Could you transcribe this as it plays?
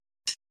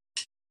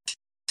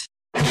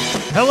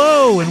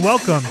Hello and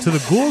welcome to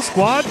the Ghoul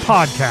Squad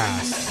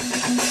podcast.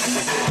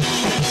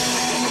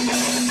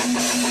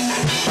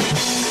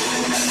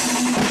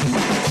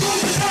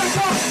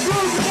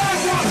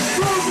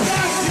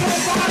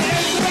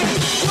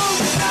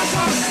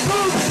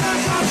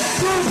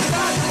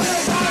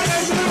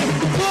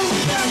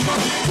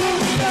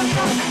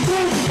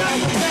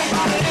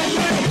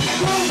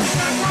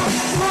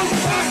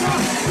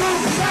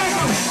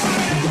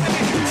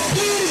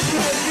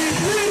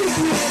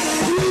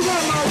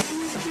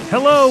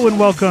 Hello and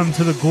welcome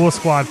to the Ghoul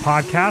Squad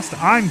podcast.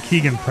 I'm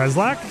Keegan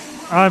Preslak.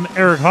 I'm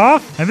Eric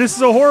Hoff. And this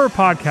is a horror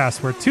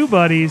podcast where two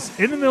buddies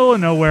in the middle of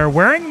nowhere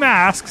wearing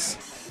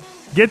masks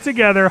get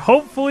together,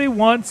 hopefully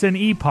once an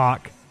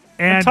epoch,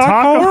 and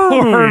talk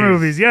horror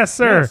movies. Yes,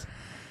 sir. Yes.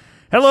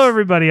 Hello,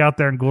 everybody out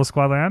there in Ghoul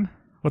Squad land.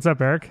 What's up,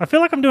 Eric? I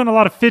feel like I'm doing a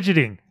lot of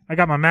fidgeting. I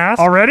got my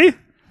mask. Already?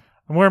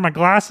 I'm wearing my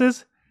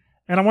glasses,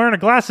 and I'm wearing a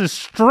glasses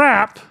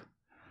strap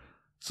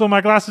so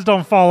my glasses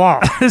don't fall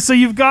off. So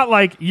you've got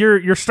like,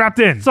 you're strapped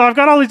in. So I've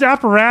got all these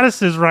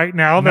apparatuses right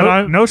now.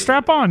 No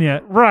strap on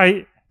yet.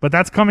 Right. But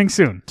that's coming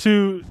soon.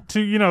 To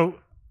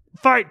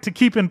fight to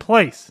keep in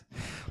place.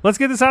 Let's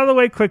get this out of the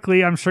way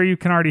quickly. I'm sure you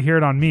can already hear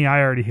it on me.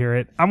 I already hear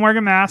it. I'm wearing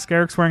a mask.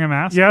 Eric's wearing a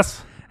mask.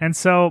 Yes. And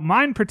so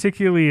mine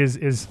particularly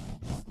is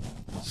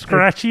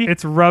scratchy.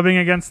 It's rubbing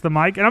against the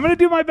mic. And I'm going to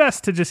do my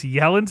best to just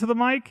yell into the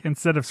mic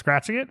instead of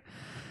scratching it.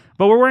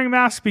 But we're wearing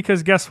masks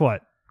because guess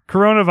what?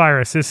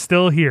 Coronavirus is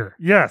still here.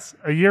 Yes,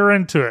 a year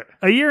into it.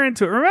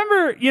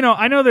 Remember,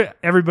 I know that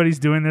everybody's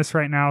doing this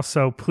right now,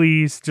 so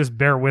please just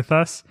bear with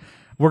us.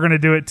 We're going to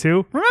do it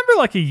too. Remember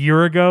like a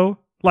year ago,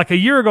 like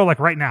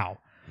right now,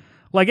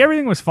 like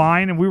everything was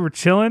fine and we were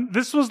chilling.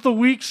 This was the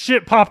week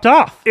shit popped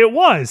off. It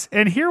was.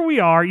 And here we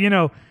are,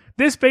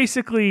 this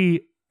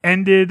basically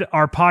ended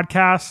our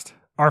podcast,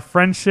 our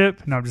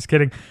friendship. No, I'm just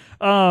kidding.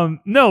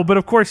 No, but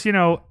of course,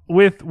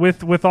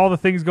 with all the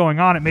things going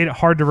on, it made it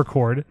hard to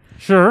record.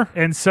 Sure.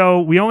 And so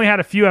we only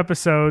had a few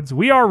episodes.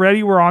 We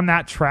already were on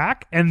that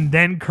track, and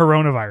then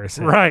coronavirus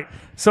hit. Right.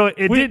 So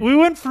we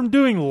went from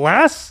doing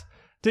less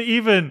to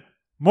even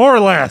more or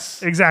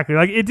less. Exactly.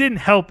 Like it didn't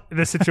help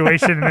the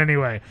situation in any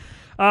way.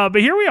 But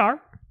here we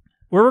are.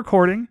 We're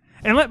recording.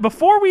 And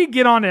before we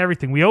get on to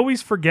everything, we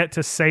always forget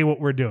to say what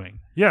we're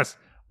doing. Yes.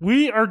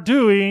 We are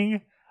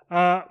doing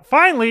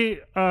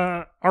finally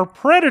our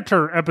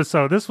Predator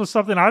episode. This was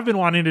something I've been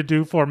wanting to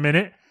do for a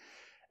minute.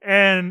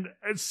 And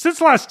since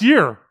last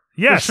year.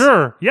 Yes. For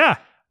sure. Yeah.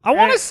 I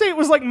want to say it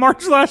was like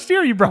March last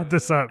year you brought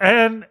this up.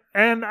 And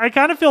I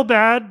kind of feel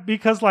bad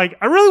because I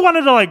really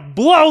wanted to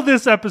blow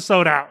this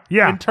episode out.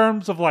 Yeah. In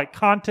terms of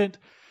content,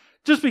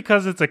 just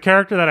because it's a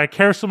character that I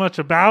care so much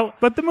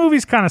about. But the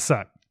movies kind of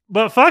suck.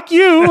 But fuck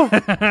you.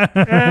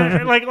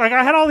 And,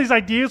 I had all these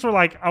ideas where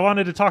I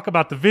wanted to talk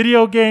about the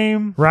video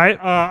game. Right.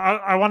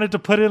 I wanted to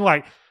put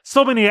in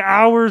so many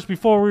hours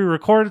before we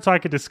recorded so I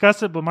could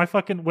discuss it. But my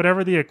fucking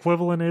whatever the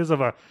equivalent is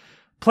of a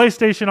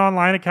PlayStation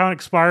Online account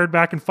expired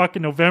back in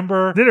fucking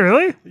November. Did it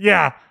really?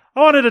 Yeah.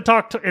 I wanted to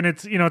talk to, and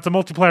it's a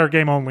multiplayer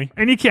game only.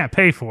 And you can't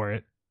pay for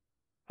it.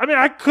 I mean,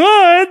 I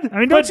could. I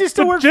mean, don't you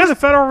still work for the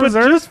Federal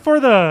Reserve? Just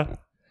for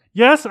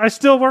yes, I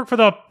still work for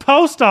the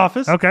post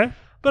office. Okay.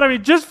 But I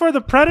mean, just for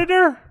the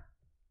Predator,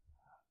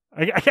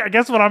 I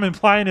guess what I'm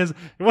implying is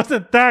it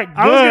wasn't that good.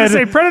 I was going to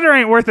say Predator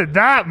ain't worth it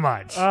that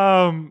much.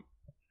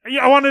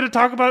 Yeah, I wanted to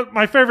talk about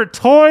my favorite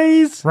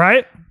toys.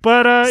 Right.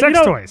 But, sex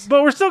toys.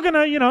 But we're still going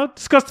to,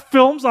 discuss the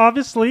films,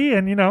 obviously,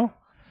 and,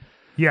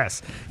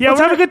 Yes. Yeah, let's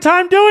have a good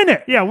time doing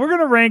it. Yeah, we're going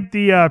to rank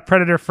the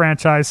Predator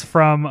franchise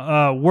from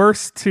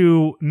worst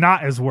to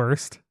not as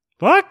worst.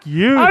 Fuck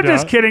you, I'm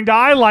just kidding.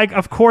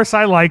 Of course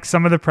I like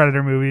some of the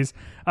Predator movies.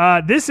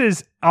 This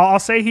is, I'll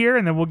say here,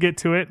 and then we'll get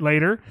to it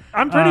later.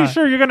 I'm pretty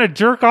sure you're going to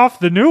jerk off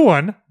the new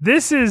one.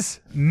 This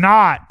is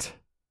not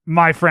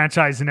my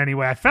franchise in any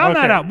way. I found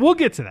that out. We'll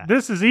get to that.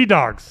 This is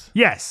E-Dogs.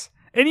 Yes.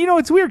 And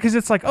it's weird because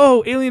it's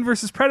Alien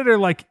versus Predator.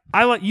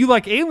 You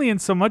like Alien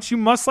so much, you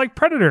must like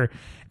Predator.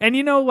 And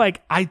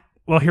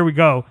here we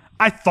go.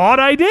 I thought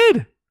I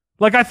did.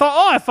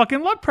 I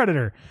fucking love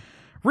Predator.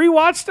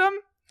 Rewatched them.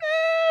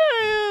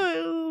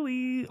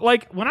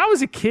 When I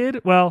was a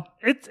kid,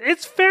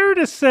 it's fair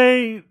to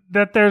say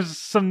that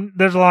there's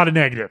a lot of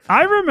negative.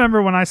 I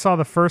remember when I saw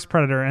the first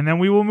Predator, and then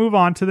we will move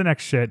on to the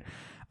next shit.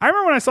 I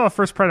remember when I saw the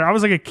first Predator, I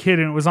was like a kid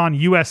and it was on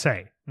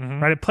USA.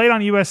 Mm-hmm. Right? It played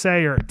on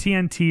USA or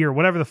TNT or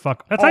whatever the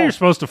fuck. That's how you're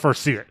supposed to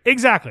first see it.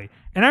 Exactly.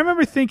 And I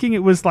remember thinking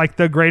it was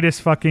the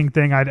greatest fucking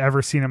thing I'd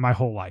ever seen in my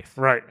whole life.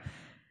 Right.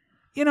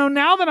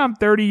 Now that I'm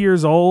 30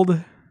 years old,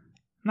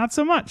 not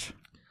so much.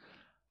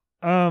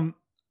 Yeah.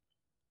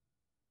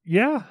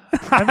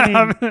 I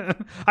mean,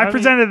 I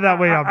presented it that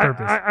way on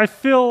purpose. I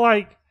feel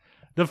like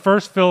the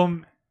first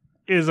film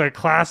is a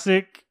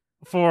classic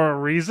for a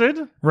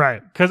reason.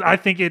 Right. Because I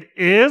think it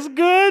is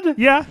good.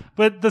 Yeah.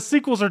 But the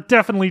sequels are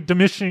definitely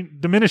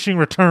diminishing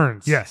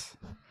returns. Yes.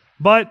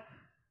 But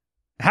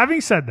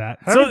having said that,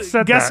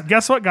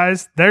 guess what,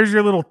 guys? There's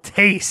your little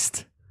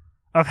taste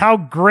of how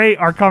great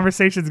our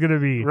conversation is going to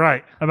be.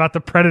 Right. About the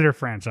Predator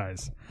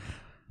franchise.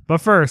 But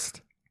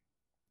first,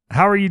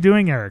 How are you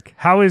doing, Eric?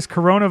 How is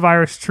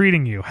coronavirus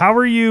treating you? How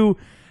are you?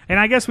 And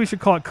I guess we should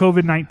call it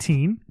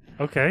COVID-19.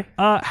 Okay.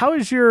 How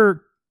is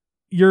your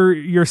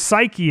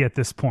psyche at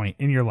this point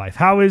in your life?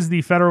 How is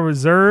the Federal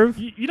Reserve?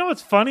 You know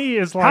what's funny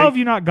is like, how have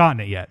you not gotten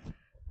it yet?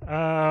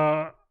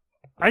 I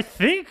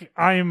think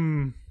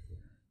I'm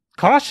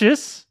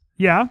cautious.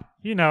 Yeah.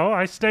 You know,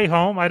 I stay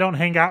home. I don't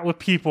hang out with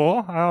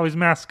people. I always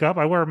mask up.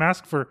 I wear a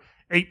mask for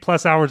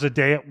 8+ hours a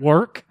day at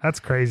work. That's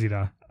crazy,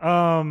 though.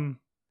 I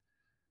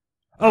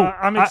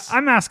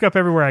mask up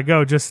everywhere I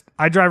go. Just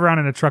I drive around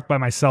in a truck by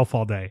myself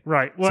all day.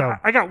 Right. Well,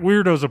 I got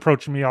weirdos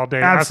approaching me all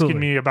day asking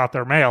me about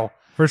their mail.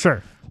 For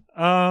sure.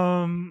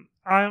 One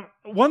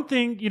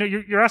thing, you know,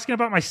 you're asking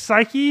about my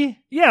psyche.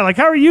 Yeah, like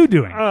how are you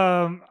doing?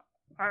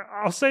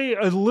 I'll say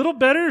a little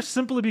better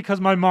simply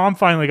because my mom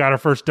finally got her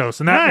first dose,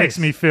 and that makes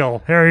me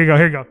feel. Here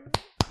you go.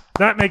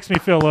 That makes me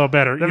feel a little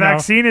better. The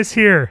vaccine is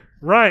here.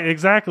 Right,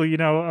 exactly. You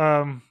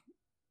know,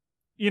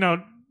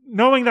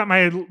 knowing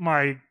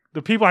that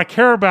the people I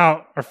care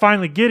about are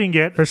finally getting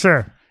it. For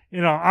sure.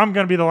 You know, I'm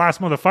going to be the last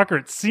motherfucker,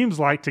 it seems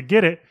like, to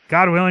get it.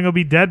 God willing, I'll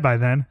be dead by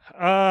then.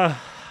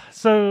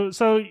 So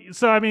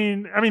I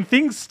mean,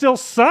 things still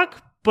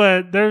suck,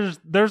 but there's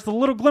the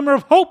little glimmer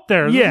of hope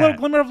there. There's a little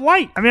glimmer of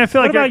light. I mean, I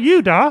feel like what about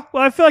you, Da?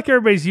 Well, I feel like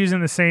everybody's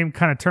using the same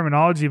kind of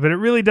terminology, but it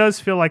really does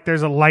feel like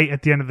there's a light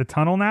at the end of the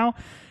tunnel now.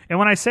 And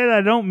when I say that,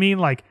 I don't mean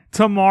like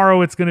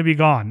tomorrow it's going to be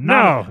gone.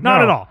 Not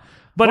at all.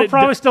 But we're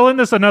probably still in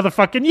this another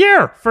fucking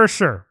year. For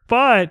sure.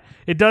 But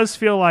it does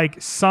feel like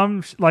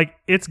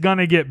it's going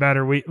to get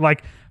better. We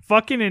like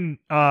fucking in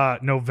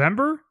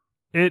November,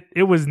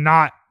 it was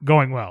not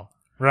going well.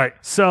 Right.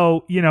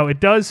 So, you know, it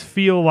does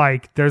feel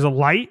like there's a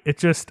light. It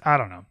just, I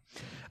don't know.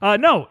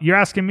 No, you're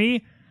asking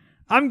me.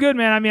 I'm good,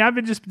 man. I mean, I've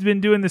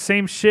been doing the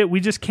same shit. We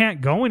just can't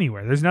go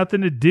anywhere. There's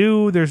nothing to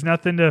do. There's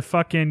nothing to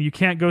you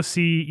can't go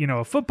see, you know,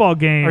 a football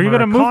game. Are you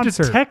going to move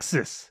concert. to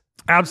Texas?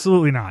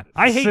 Absolutely not.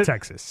 I hate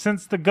Texas.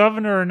 Since the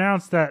governor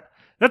announced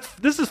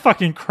this is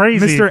fucking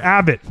crazy. Mr.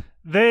 Abbott.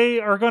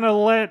 They are going to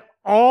let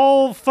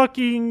all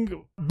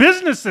fucking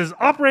businesses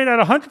operate at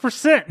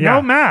 100%. Yeah.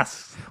 No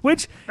masks.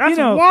 Which, that's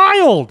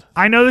wild.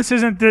 I know this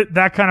isn't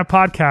that kind of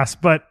podcast,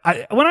 but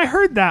when I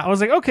heard that, I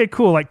was like, okay,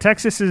 cool. Like,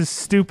 Texas is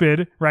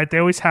stupid, right? They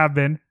always have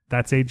been.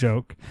 That's a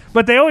joke.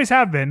 But they always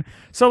have been.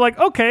 So, like,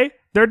 okay,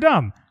 they're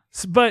dumb.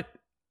 But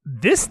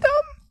this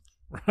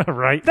dumb?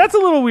 Right? That's a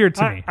little weird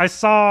to me. I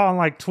saw on,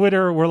 like,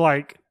 Twitter where,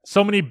 like,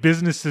 so many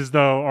businesses,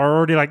 though, are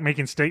already, like,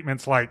 making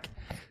statements like,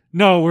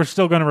 no, we're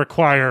still going to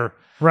require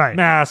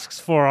masks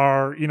for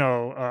our, you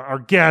know, our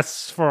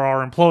guests, for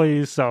our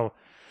employees. So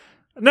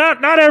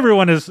not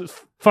everyone is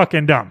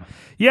fucking dumb.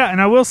 Yeah, and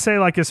I will say,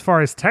 like, as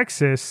far as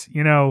Texas,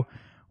 you know,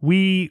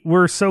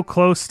 we're so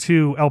close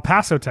to El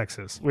Paso,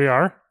 Texas. We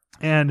are.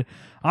 And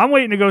I'm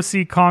waiting to go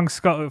see Kong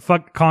Skull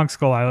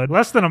Island.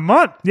 Less than a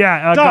month.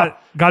 Yeah,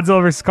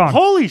 Godzilla vs. Kong.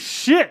 Holy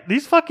shit!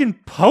 These fucking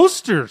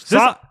posters.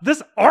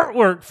 This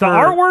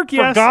artwork.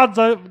 Yes.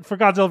 For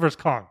Godzilla vs.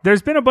 Kong.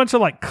 There's been a bunch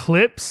of like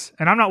clips,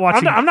 and I'm not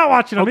watching. I'm not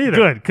watching them either.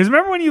 Good, because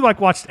remember when you like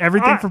watched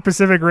everything for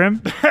Pacific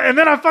Rim, and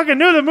then I fucking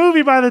knew the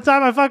movie by the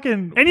time I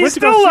fucking and you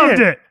still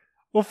loved it.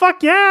 Well,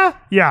 fuck yeah.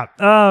 Yeah.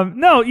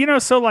 No, you know,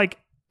 so like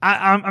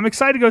I'm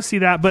excited to go see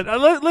that, but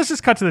let's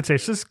just cut to the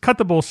chase. Just cut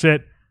the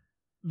bullshit.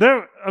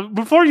 There,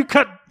 before you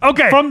cut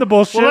from the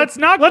bullshit,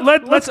 well,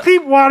 let's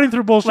keep wading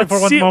through bullshit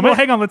for one moment. Well,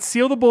 hang on, let's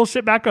seal the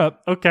bullshit back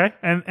up. Okay,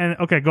 and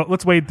okay, go.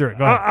 Let's wade through it.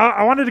 Go ahead.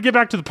 I wanted to get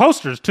back to the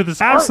posters, to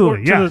this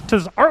absolutely, artwork, to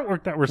this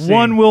artwork that we're seeing.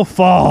 One will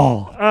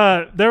fall.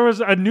 There was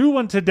a new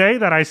one today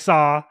that I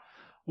saw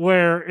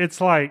where it's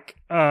like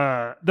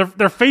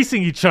they're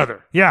facing each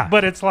other. Yeah,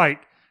 but it's like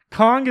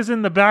Kong is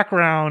in the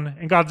background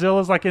and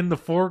Godzilla's like in the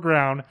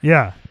foreground.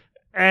 Yeah.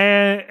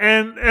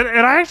 And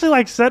I actually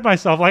like said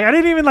myself, like, I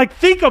didn't even like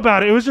think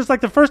about it. It was just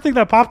like the first thing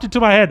that popped into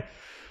my head.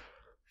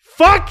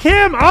 Fuck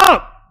him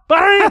up. But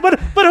who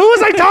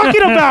was I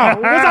talking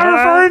about? Was I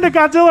referring to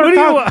Godzilla or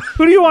Kong?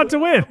 Who do you want to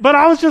win? But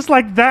I was just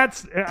like,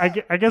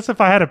 I guess if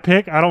I had a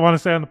pick, I don't want to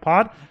say on the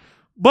pod,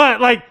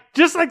 but like,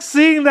 just like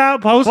seeing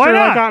that poster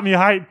that got me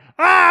hyped.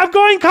 I'm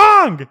going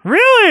Kong.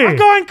 Really? I'm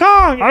going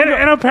Kong.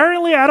 And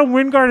apparently Adam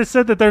Wingard has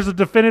said that there's a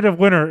definitive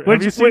winner.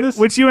 Have you seen this?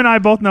 Which you and I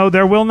both know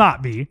there will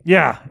not be.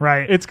 Yeah.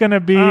 Right. It's going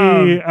to be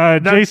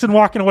Jason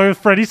walking away with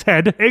Freddy's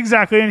head.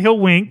 Exactly. And he'll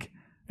wink.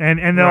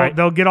 And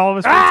they'll get all of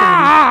his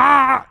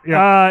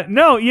yeah.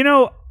 No, you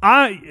know,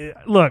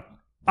 look,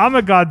 I'm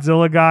a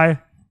Godzilla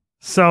guy,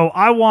 so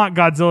I want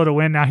Godzilla to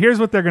win. Now, here's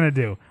what they're going to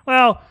do.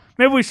 Well,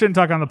 maybe we shouldn't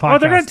talk on the podcast. Oh,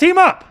 they're going to team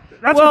up.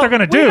 That's what they're going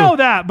to do. We know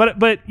that,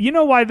 but you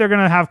know why they're going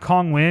to have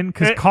Kong win?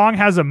 Because Kong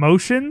has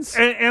emotions.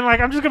 And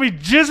like, I'm just going to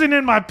be jizzing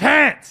in my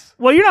pants.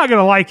 Well, you're not going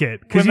to like it.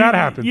 When that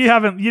happens.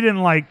 You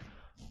didn't like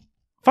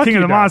King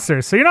of the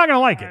Monsters, so you're not going to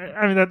like it.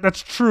 I mean,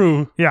 that's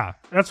true. Yeah.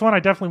 That's one I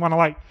definitely want to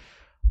like.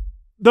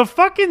 The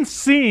fucking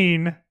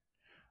scene,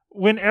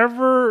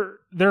 whenever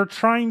they're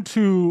trying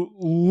to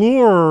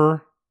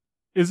lure,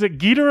 is it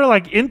Ghidorah,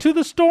 like, into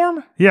the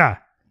storm? Yeah.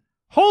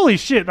 Holy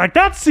shit. Like,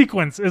 that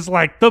sequence is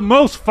like the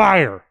most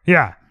fire.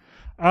 Yeah.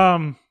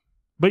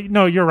 But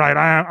no, you're right.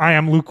 I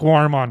am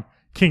lukewarm on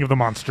King of the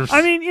Monsters.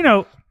 I mean,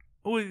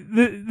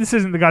 this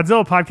isn't the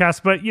Godzilla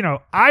podcast, but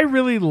I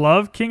really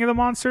love King of the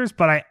Monsters,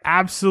 but I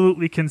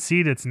absolutely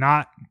concede it's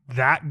not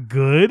that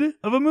good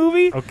of a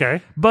movie.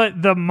 Okay.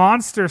 But the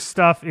monster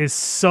stuff is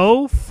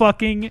so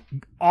fucking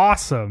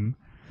awesome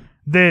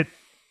that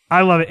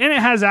I love it. And it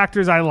has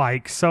actors I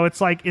like, so it's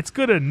like, it's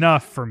good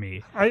enough for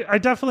me. I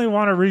definitely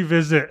want to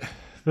revisit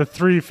the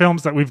 3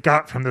 films that we've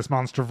got from this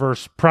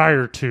MonsterVerse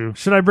prior to.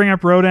 Should I bring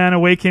up Rodan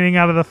awakening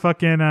out of the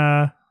fucking,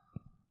 out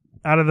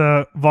of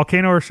the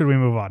volcano, or should we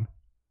move on?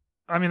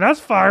 I mean, that's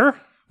fire.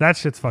 That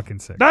shit's fucking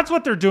sick. That's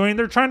what they're doing.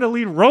 They're trying to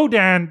lead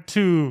Rodan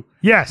to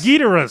yes.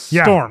 Ghidorah's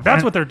storm.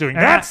 That's what they're doing.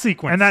 That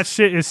sequence. And that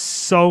shit is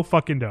so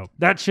fucking dope.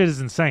 That shit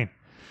is insane.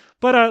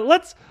 But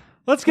let's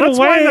get let's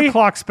away. wind the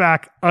clocks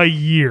back a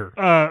year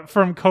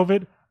from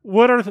COVID.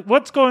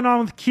 What's going on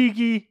with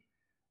Kiki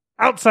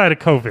outside of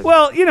COVID?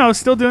 Well,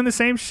 still doing the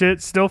same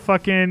shit. Still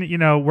fucking,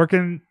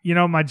 working,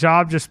 my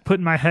job, just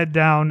putting my head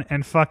down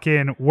and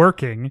fucking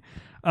working.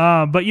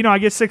 But I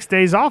get 6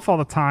 days off all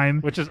the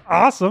time, which is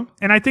awesome.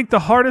 And I think the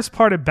hardest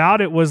part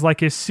about it was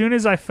like, as soon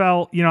as I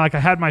felt, like I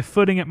had my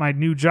footing at my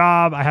new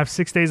job, I have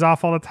 6 days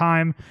off all the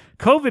time.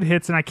 COVID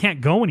hits and I can't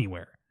go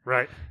anywhere.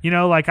 Right.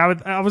 Like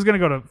I was going to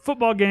go to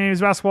football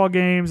games, basketball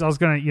games. I was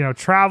going to,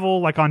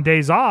 travel like on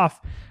days off.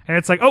 And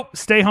it's like, oh,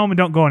 stay home and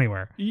don't go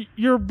anywhere.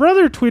 Your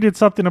brother tweeted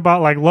something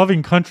about like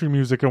loving country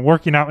music and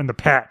working out in the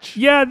patch.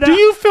 Yeah. Do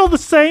you feel the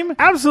same?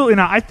 Absolutely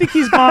not. I think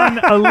he's gone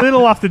a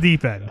little off the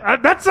deep end.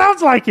 That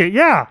sounds like it.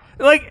 Yeah.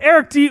 Like,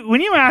 Eric,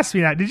 when you asked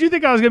me that, did you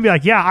think I was going to be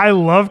like, yeah, I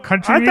love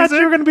country music? I thought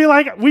you were going to be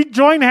like, we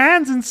join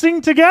hands and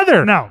sing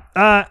together. No.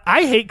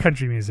 I hate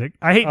country music.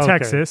 I hate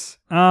Texas.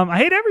 I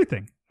hate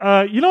everything.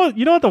 You know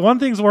what? The one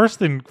thing's worse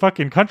than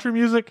fucking country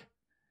music?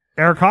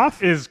 Eric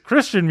Hoff? Is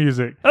Christian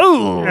music.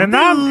 Oh, and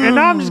now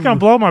I'm just gonna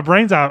blow my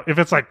brains out if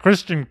it's like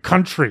Christian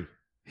country.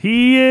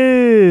 He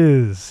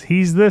is.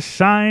 He's the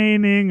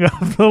shining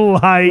of the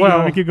light. Well, you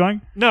want me to keep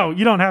going? No,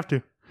 you don't have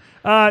to.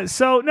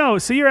 So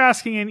you're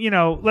asking,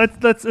 and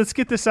let's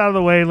get this out of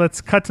the way.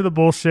 Let's cut to the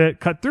bullshit.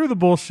 Cut through the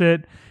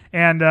bullshit.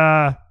 And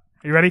are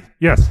you ready?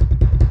 Yes.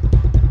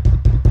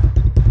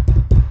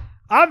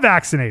 I'm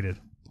vaccinated.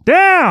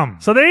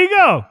 Damn. So there you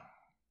go.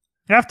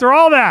 After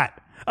all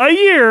that, a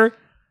year.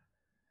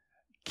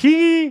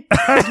 Kiki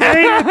has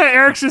made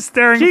Eric's just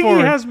staring Kiki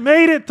forward. has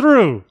made it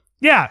through.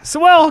 Yeah. So,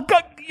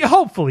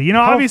 hopefully,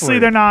 obviously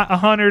they're not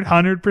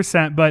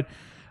 100%, but,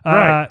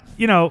 right.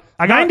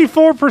 I got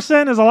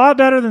 94% is a lot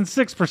better than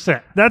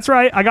 6%. That's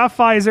right. I got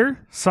Pfizer,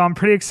 so I'm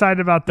pretty excited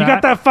about that. You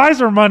got that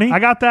Pfizer money. I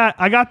got that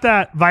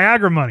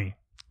Viagra money.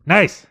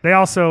 Nice. They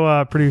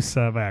also produce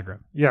Viagra.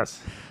 Yes.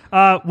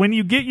 When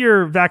you get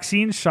your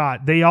vaccine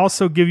shot, they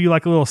also give you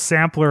like a little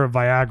sampler of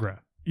Viagra.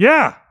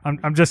 Yeah.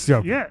 I'm just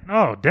joking. Yeah.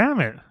 Oh, damn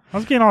it. I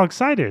was getting all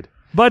excited.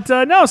 But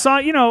no, so,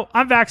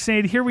 I'm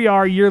vaccinated. Here we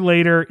are a year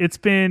later. It's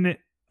been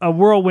a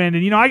whirlwind.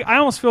 And, I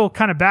almost feel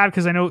kind of bad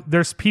because I know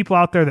there's people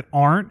out there that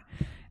aren't.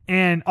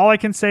 And all I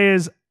can say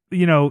is,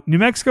 New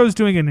Mexico's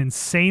doing an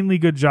insanely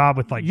good job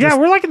with like... Yeah,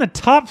 we're like in the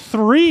top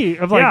 3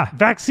 of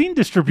vaccine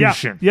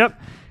distribution. Yeah,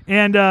 yep.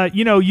 And,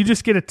 you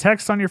just get a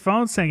text on your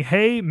phone saying,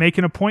 hey, make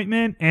an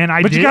appointment. And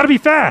But you got to be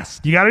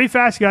fast. You got to be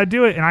fast. You got to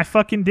do it. And I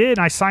fucking did.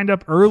 And I signed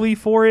up early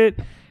for it.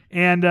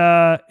 And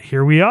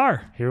here we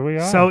are.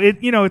 So it's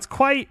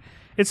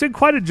been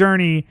quite a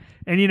journey.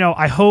 And,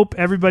 I hope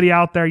everybody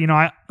out there,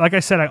 like I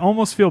said, I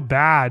almost feel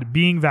bad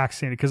being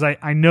vaccinated because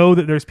I know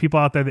that there's people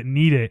out there that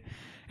need it.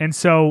 And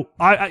so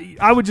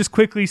I would just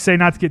quickly say,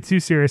 not to get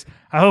too serious,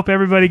 I hope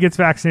everybody gets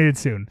vaccinated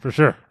soon. For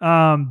sure.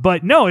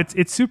 But no,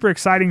 it's super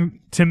exciting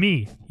to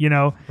me,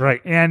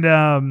 Right. And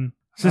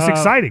it's just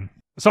exciting.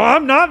 So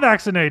I'm not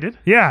vaccinated.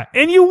 Yeah.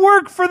 And you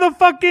work for the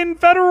fucking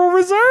Federal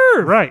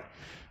Reserve. Right.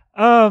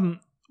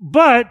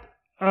 But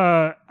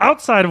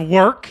outside of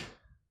work,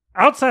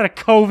 outside of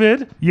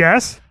COVID.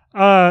 Yes.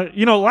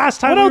 Last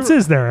time. What else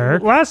is there,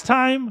 Eric? Last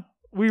time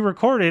we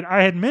recorded,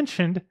 I had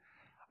mentioned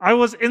I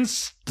was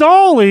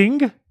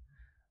installing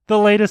the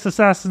latest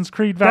Assassin's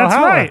Creed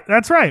Valhalla.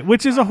 That's right.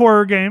 Which is a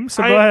horror game.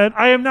 So go ahead.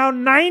 I am now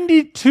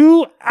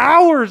 92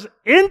 hours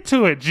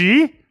into it,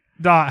 G.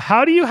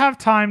 How do you have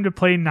time to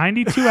play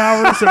 92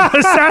 hours of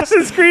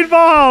Assassin's Creed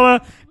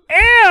Valhalla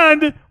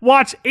and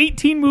watch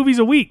 18 movies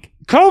a week?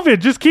 COVID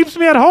just keeps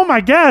me at home,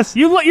 I guess.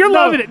 You're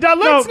loving it.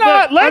 Let's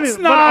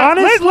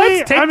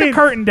take the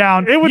curtain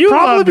down. It would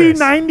probably be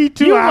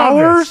 92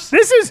 hours.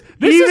 This is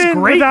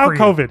great without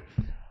COVID.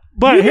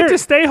 But you get to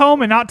stay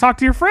home and not talk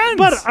to your friends.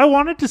 But I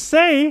wanted to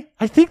say,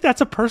 I think that's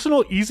a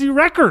personal easy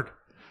record.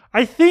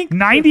 I think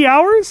 90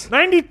 hours?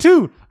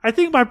 92. I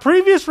think my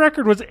previous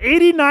record was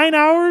 89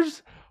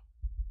 hours,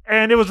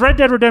 and it was Red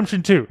Dead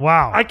Redemption 2.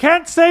 Wow. I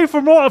can't say for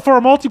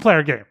a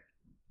multiplayer game.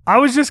 I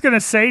was just going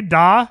to say,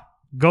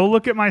 go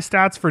look at my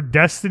stats for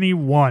Destiny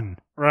 1.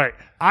 Right.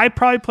 I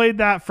probably played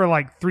that for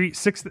like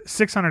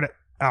 600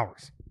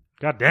 hours.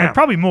 God damn. Like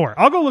probably more.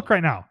 I'll go look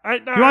right now.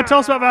 You want to tell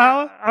us about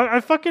Valhalla?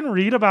 I fucking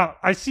read about...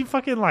 I see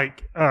fucking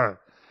like I'll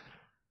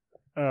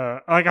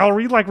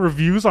read like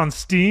reviews on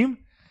Steam,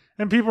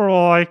 and people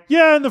are like,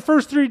 yeah, in the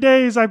first 3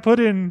 days I put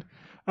in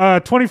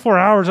 24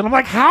 hours. And I'm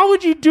like, how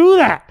would you do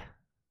that?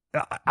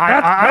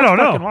 I don't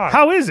know.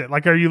 How is it?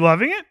 Like, are you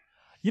loving it?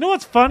 You know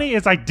what's funny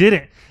is I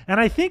didn't. And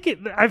I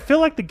feel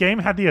like the game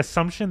had the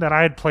assumption that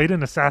I had played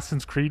an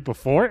Assassin's Creed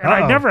before, and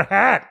I never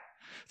had.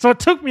 So it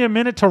took me a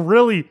minute to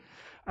really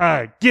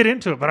get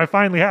into it, but I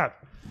finally have.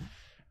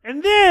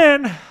 And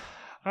then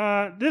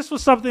this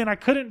was something I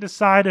couldn't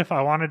decide if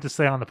I wanted to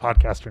say on the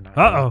podcast or not.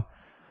 Uh-oh.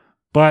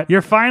 But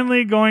you're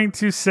finally going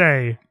to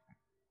say,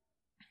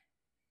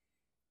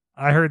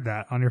 I heard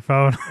that on your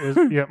phone.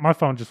 Yeah, my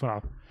phone just went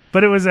off.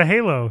 But it was a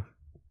Halo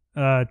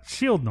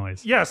shield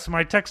noise. Yes,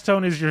 my text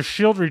tone is your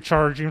shield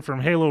recharging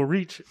from Halo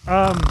Reach.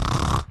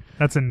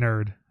 That's a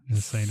nerd,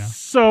 just so you know.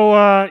 So,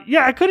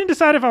 yeah, I couldn't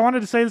decide if I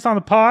wanted to say this on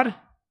the pod.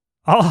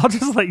 I'll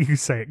just let you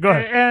say it. Go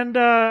ahead. And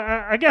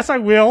I guess I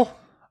will.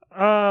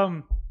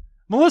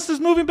 Melissa's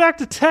moving back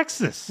to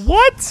Texas.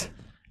 What?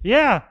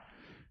 Yeah.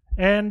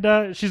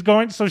 And she's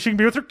going so she can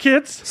be with her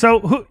kids.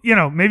 So,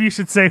 maybe you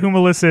should say who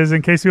Melissa is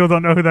in case people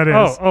don't know who that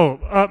is.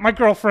 My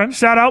girlfriend.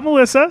 Shout out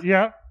Melissa.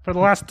 Yeah, for the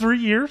last 3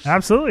 years.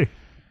 Absolutely.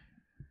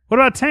 What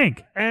about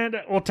Tank? And,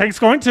 Tank's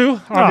going too,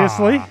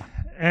 obviously. Aww.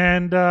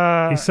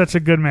 And he's such a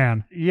good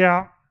man.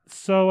 Yeah.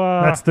 So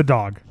that's the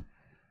dog.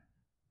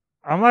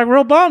 I'm like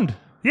real bummed.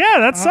 Yeah,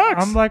 that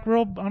sucks.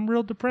 I'm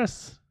real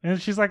depressed.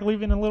 And she's like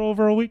leaving in a little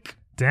over a week.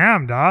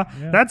 Damn, dawg.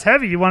 Yeah. That's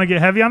heavy. You want to get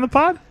heavy on the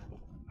pod?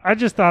 I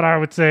just thought I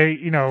would say,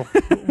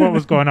 what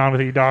was going on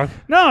with you, dog.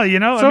 No,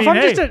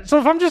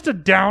 if I'm just a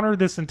downer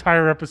this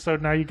entire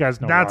episode, now you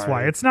guys know that's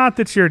why. It's not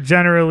that you're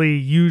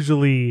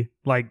usually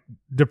like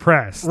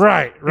depressed.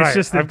 Right. It's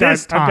just that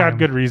I've got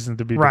good reason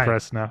to be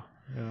depressed now.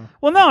 Yeah.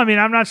 Well, no,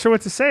 I'm not sure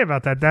what to say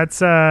about that. That's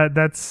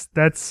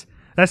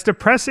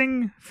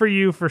depressing for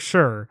you for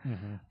sure.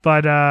 Mm-hmm.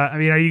 But are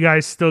you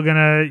guys still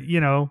gonna,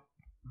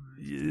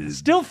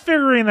 still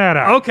figuring that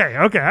out?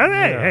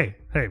 Okay.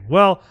 Hey.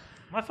 Well,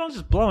 my phone's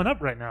just blowing up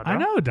right now, dog. I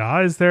know,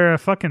 dawg. Is there a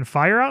fucking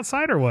fire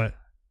outside or what?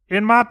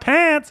 In my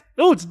pants.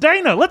 Oh, it's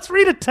Dana. Let's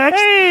read a text.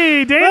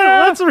 Hey,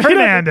 Dana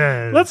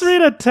Hernandez. Let's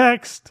read a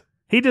text.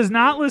 He does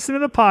not listen to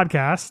the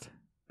podcast.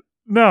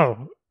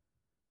 No.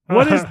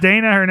 What is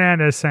Dana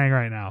Hernandez saying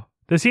right now?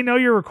 Does he know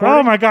you're recording?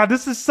 Oh, my God.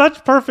 This is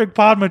such perfect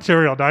pod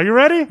material, dog. You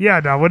ready?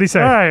 Yeah, dog. What'd he say?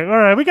 All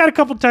right. We got a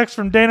couple texts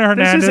from Dana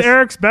Hernandez. This is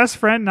Eric's best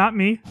friend, not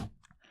me.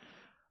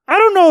 I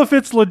don't know if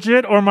it's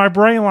legit or my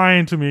brain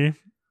lying to me,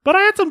 but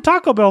I had some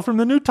Taco Bell from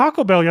the new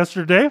Taco Bell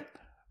yesterday.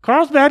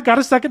 Carlsbad got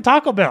a second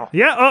Taco Bell.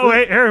 Yeah. Oh,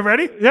 wait. Eric,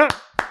 ready? Yeah.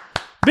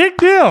 Big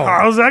deal.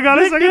 Carlsbad got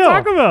a second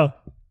Taco Bell.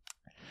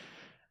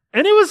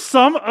 And it was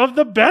some of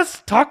the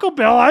best Taco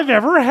Bell I've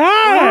ever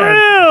had.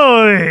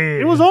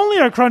 Really? It was only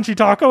a crunchy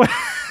taco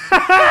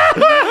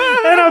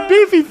and a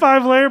beefy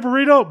 5-layer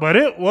burrito, but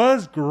it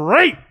was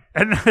great.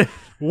 And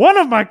one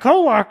of my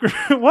coworkers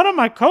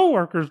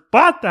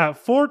bought that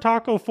 4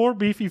 taco, 4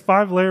 beefy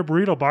 5-layer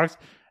burrito box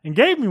and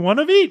gave me one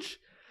of each.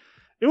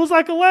 It was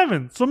like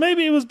 11, so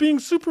maybe it was being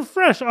super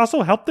fresh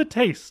also helped the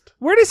taste.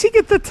 Where does he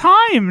get the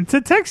time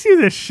to text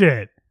you this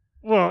shit?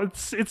 Well,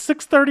 it's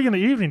 6:30 in the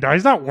evening, dog.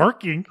 He's not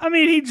working.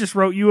 He just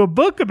wrote you a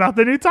book about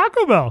the new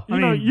Taco Bell.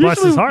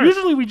 Bless his heart.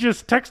 Usually we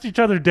just text each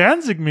other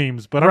Danzig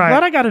memes, but I'm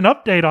glad I got an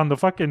update on the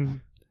fucking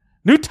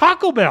new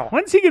Taco Bell.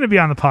 When's he going to be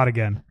on the pod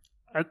again?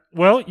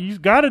 You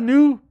got a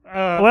new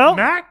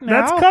Mac now.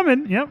 That's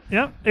coming.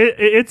 Yep.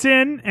 It's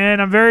in,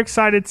 and I'm very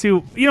excited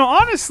to.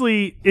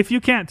 Honestly, if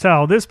you can't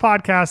tell, this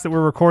podcast that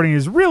we're recording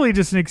is really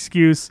just an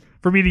excuse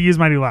for me to use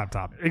my new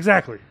laptop.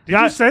 Exactly. Did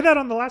you say that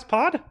on the last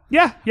pod?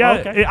 Yeah. Oh,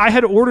 okay. I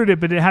had ordered it,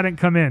 but it hadn't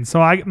come in. So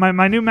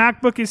my new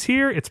MacBook is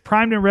here. It's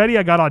primed and ready.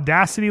 I got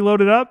Audacity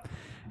loaded up,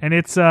 and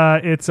it's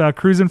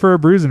cruising for a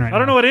bruising right now. I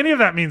don't know what any of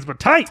that means, but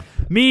tight.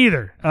 Me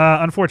either,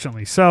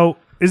 unfortunately. So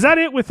is that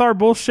it with our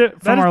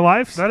bullshit from our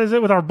lives? That is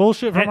it with our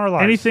bullshit from our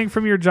lives. Anything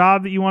from your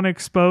job that you want to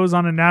expose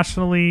on a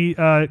nationally,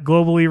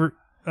 globally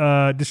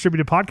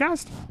distributed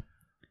podcast?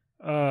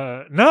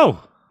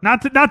 No.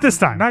 Not this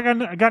time.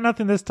 I got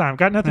nothing this time.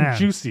 Got nothing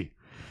juicy.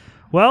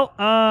 Well,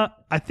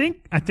 I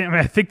think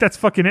that's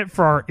fucking it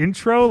for our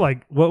intro.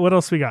 Like, what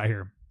else we got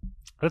here?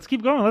 Let's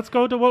keep going. Let's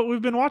go to what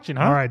we've been watching,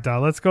 huh? All right,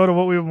 let's go to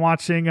what we've been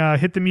watching.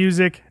 Hit the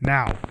music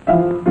now.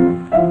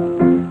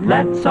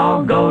 Let's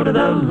all go to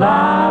the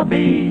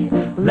lobby.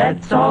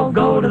 Let's all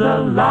go to the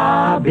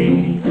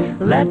lobby.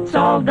 Let's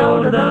all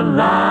go to the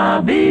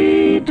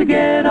lobby to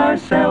get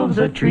ourselves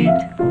a treat.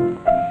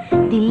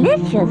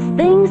 Delicious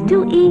things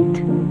to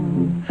eat.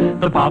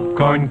 The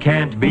popcorn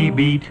can't be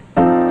beat.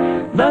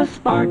 The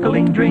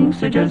sparkling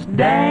drinks are just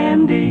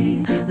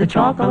dandy. The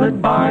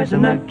chocolate bars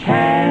and the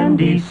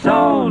candy.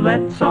 So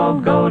let's all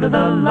go to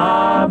the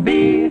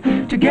lobby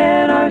to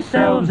get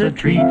ourselves a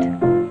treat.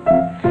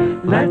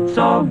 Let's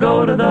all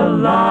go to the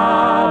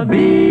lobby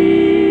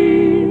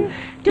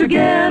to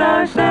get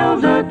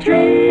ourselves a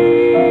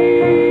treat.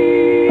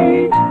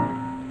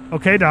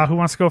 Okay, Da, who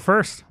wants to go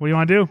first? What do you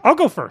want to do? I'll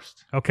go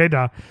first. Okay,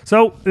 Da.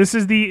 So this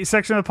is the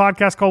section of the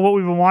podcast called What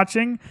We've Been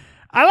Watching.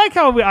 I like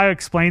how I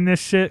explain this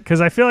shit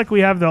because I feel like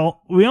we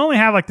only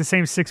have like the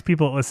same 6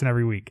 people that listen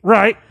every week.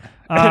 Right.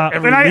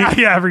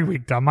 Every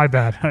week, Da. My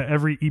bad.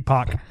 Every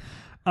epoch.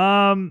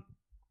 And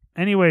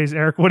Anyways,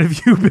 Eric, what have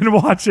you been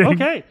watching?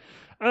 Okay.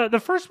 The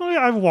first movie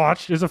I've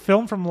watched is a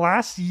film from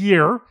last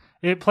year.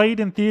 It played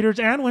in theaters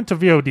and went to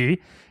VOD.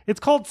 It's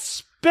called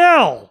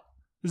Spell.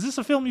 Is this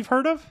a film you've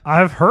heard of?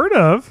 I've heard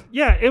of.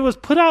 Yeah, it was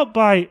put out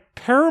by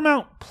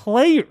Paramount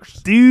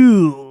Players.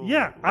 Dude.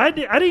 Yeah, I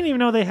didn't even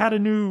know they had a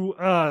new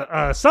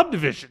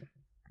subdivision.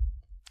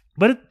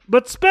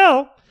 But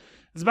Spell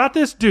is about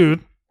this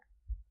dude.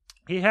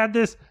 He had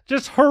this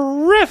just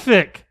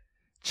horrific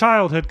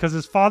childhood because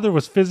his father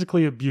was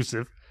physically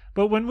abusive.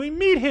 But when we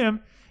meet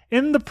him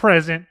in the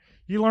present,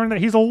 you learn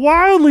that he's a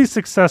wildly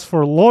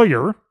successful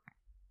lawyer.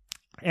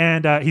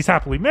 And he's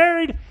happily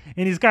married,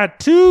 and he's got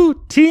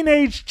 2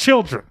 teenage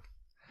children.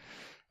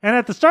 And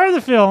at the start of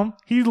the film,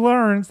 he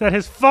learns that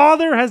his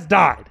father has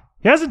died.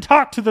 He hasn't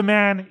talked to the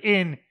man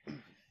in,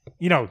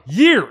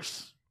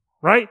 years,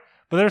 right?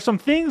 But there are some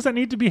things that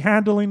need to be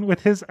handling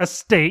with his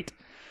estate.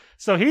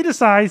 So he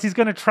decides he's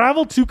going to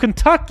travel to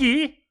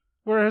Kentucky,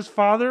 where his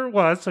father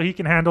was, so he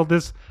can handle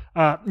this,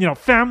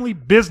 family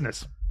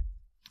business.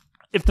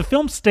 If the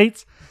film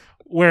states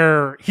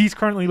where he's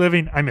currently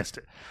living, I missed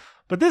it.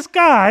 But this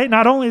guy,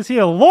 not only is he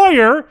a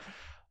lawyer,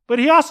 but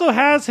he also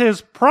has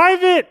his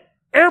private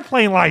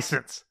airplane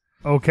license.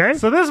 Okay.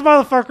 So this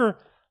motherfucker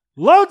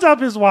loads up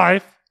his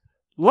wife,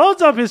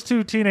 loads up his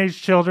 2 teenage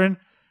children,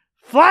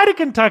 fly to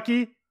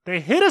Kentucky,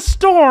 they hit a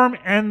storm,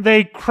 and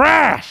they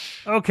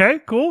crash. Okay,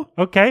 cool.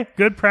 Okay.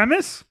 Good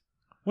premise.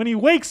 When he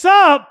wakes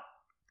up,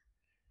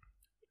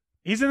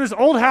 he's in this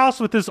old house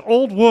with this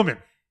old woman.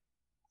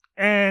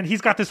 And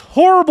he's got this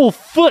horrible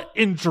foot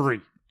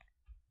injury.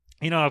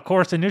 Of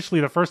course, initially,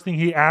 the first thing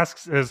he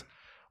asks is,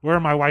 where are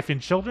my wife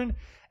and children?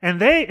 And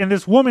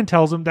this woman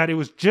tells him that it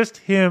was just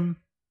him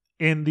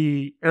in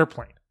the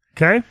airplane.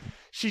 Okay.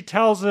 She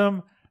tells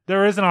him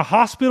there isn't a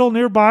hospital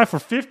nearby for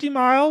 50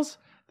 miles.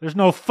 There's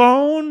no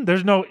phone.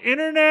 There's no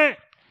internet.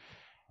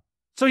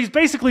 So he's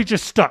basically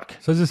just stuck.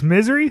 So is this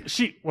Misery?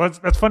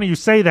 That's funny you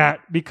say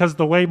that, because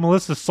the way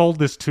Melissa sold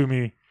this to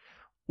me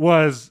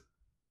was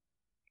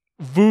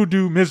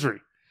voodoo Misery.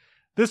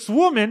 This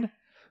woman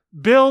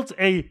builds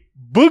a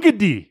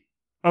boogedy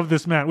of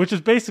this man, which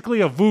is basically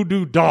a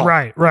voodoo doll.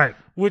 Right.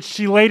 Which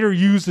she later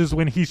uses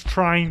when he's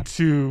trying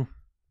to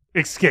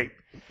escape.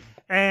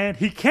 And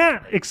he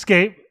can't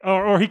escape,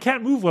 or he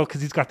can't move well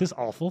because he's got this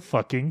awful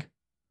fucking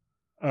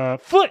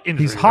foot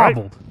injury. He's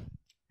hobbled. Right?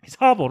 He's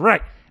hobbled,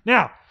 right.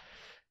 Now,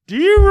 do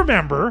you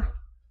remember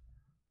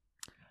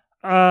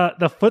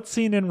the foot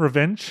scene in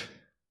Revenge?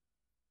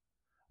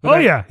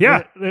 Yeah.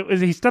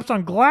 He steps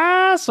on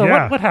glass, or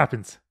Yeah. what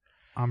happens?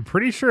 I'm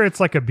pretty sure it's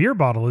like a beer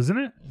bottle, isn't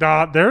it?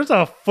 There's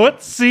a foot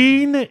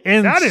scene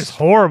in... That is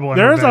horrible.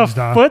 There's a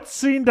foot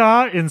scene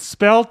in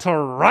Spell to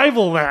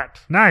rival that.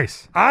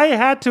 Nice. I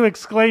had to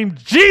exclaim,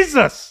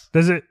 Jesus!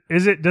 Does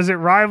it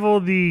rival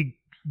the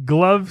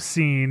glove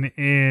scene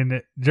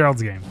in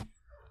Gerald's Game?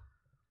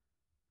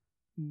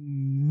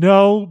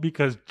 No,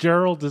 because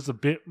Gerald is a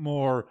bit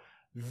more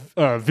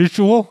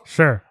visual.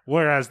 Sure.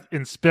 Whereas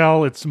in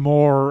Spell, it's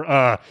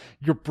more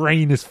your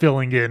brain is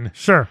filling in.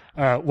 Sure.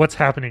 What's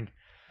happening.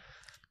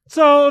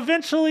 So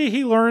eventually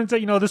he learns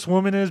that, this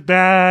woman is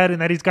bad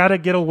and that he's got to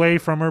get away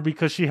from her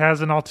because she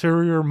has an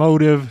ulterior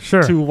motive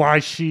to why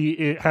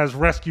she has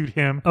rescued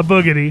him. A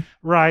boogedy.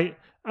 Right.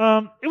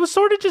 It was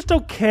sort of just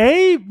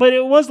okay, but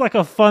it was like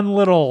a fun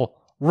little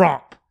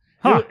romp.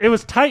 Huh. It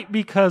was tight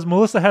because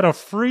Melissa had a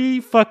free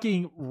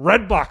fucking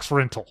Redbox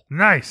rental.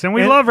 Nice. And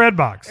we love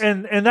Redbox.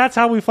 And that's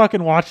how we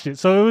fucking watched it.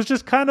 So it was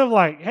just kind of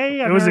like, hey.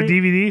 It was a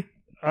DVD?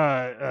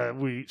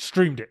 We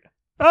streamed it.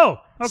 Oh,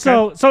 okay.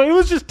 So it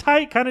was just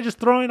tight, kind of just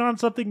throwing on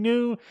something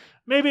new.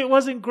 Maybe it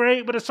wasn't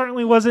great, but it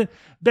certainly wasn't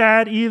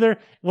bad either.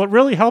 What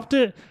really helped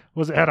it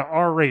was it had an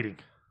R rating.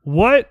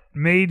 What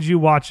made you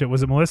watch it?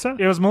 Was it Melissa?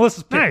 It was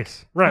Melissa's pick.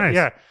 Nice. Right, nice.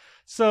 Yeah.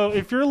 So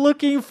if you're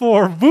looking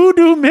for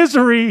voodoo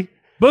misery...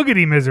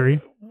 Boogedy Misery.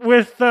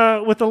 With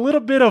a little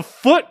bit of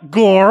foot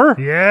gore.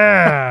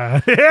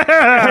 Yeah.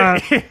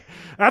 Yeah.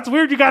 That's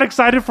weird. You got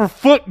excited for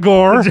foot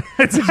gore.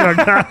 It's a joke.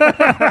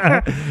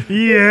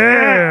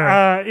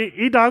 Yeah.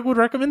 E-Dog would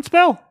recommend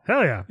Spell.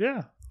 Hell yeah.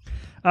 Yeah.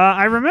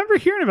 I remember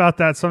hearing about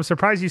that, so I'm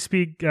surprised you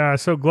speak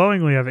so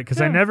glowingly of it,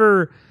 because I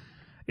never...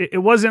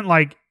 It wasn't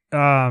like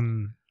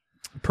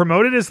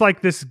promoted as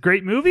like this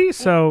great movie,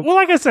 so... Well,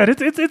 like I said,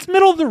 it's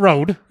middle of the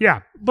road.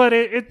 Yeah. But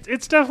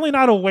it's definitely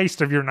not a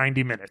waste of your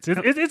 90 minutes.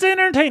 It's an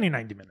entertaining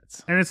 90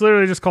 minutes. And it's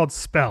literally just called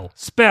Spell.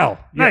 Spell.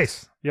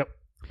 Nice. Yes. Yep.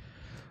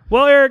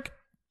 Well, Eric...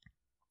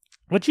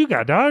 What you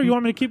got, dog? You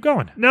want me to keep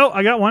going? No,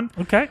 I got one.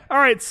 Okay. All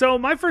right. So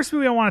my first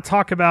movie I want to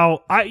talk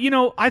about,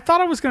 I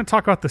thought I was going to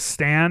talk about The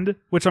Stand,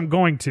 which I'm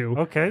going to.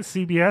 Okay.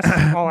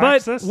 CBS All but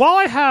Access. While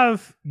I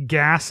have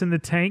gas in the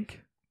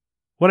tank,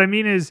 what I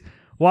mean is,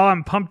 while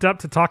I'm pumped up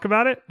to talk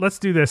about it, let's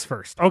do this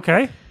first.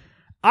 Okay.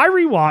 I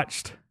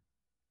rewatched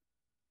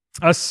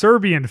a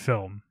Serbian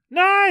film.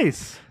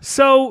 Nice.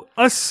 So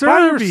a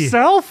Serbian. By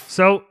yourself?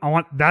 So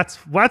that's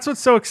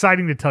what's so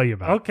exciting to tell you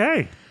about.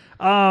 Okay.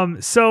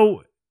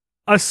 So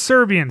a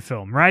Serbian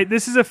film, right?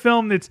 This is a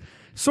film that's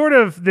sort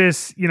of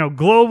this,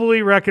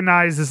 globally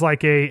recognized as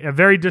like a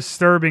very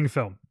disturbing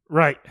film.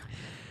 Right.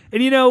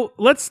 And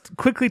let's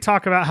quickly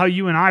talk about how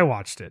you and I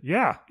watched it.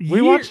 Yeah,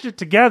 we watched it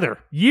together.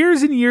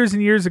 Years and years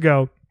and years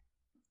ago,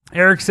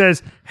 Eric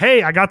says,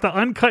 hey, I got the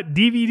uncut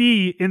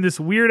DVD in this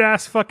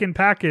weird-ass fucking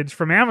package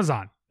from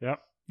Amazon. Yep.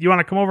 You want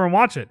to come over and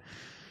watch it?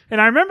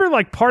 And I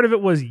remember part of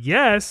it was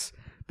yes,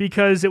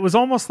 because it was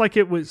almost like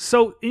it was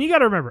so, and you got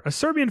to remember, a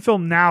Serbian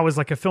film now is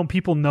like a film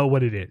people know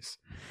what it is.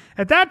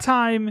 At that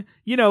time,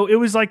 it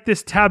was like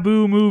this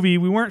taboo movie.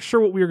 We weren't sure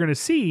what we were going to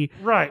see.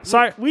 Right.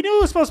 So we knew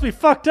it was supposed to be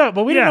fucked up,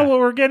 but we didn't know what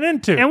we were getting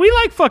into. And we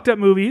like fucked up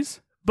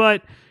movies,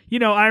 but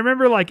I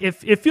remember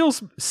if it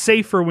feels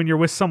safer when you're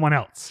with someone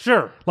else.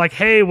 Sure. Like,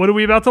 hey, what are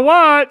we about to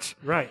watch?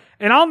 Right.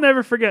 And I'll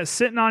never forget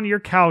sitting on your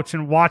couch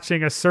and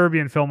watching a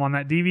Serbian film on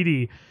that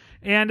DVD.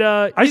 And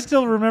I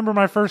still remember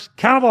my first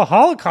Cannibal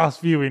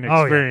Holocaust viewing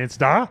experience,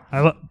 Da.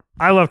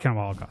 I love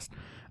Cannibal Holocaust.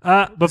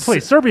 But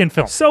please, Serbian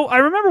film. So I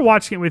remember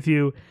watching it with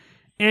you,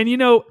 and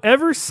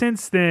ever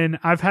since then,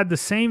 I've had the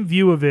same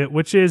view of it,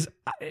 which is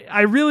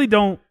I really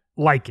don't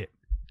like it.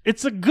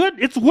 It's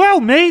well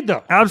made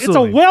though.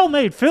 Absolutely. It's a well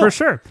made film. For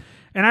sure.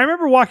 And I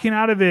remember walking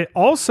out of it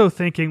also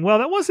thinking, well,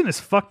 that wasn't as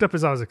fucked up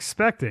as I was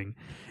expecting.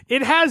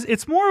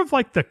 It's more of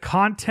like the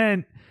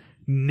content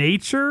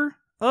nature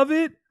of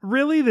it,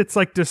 really, that's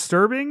like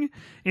disturbing.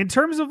 In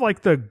terms of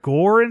like the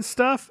gore and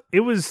stuff, it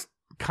was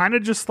kind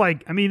of just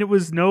like, it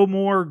was no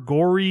more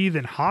gory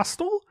than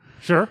Hostel.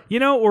 Sure.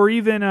 Or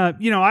even,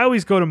 I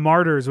always go to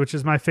Martyrs, which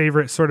is my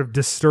favorite sort of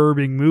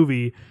disturbing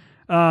movie.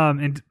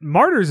 And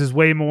Martyrs is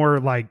way more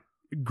like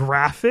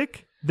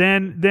graphic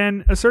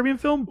than a Serbian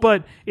film,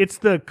 but it's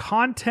the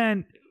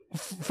content.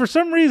 For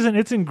some reason,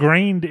 it's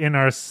ingrained in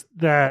us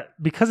that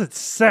because it's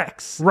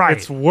sex, right,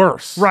 it's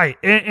worse. Right.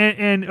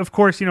 And of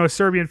course, a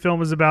Serbian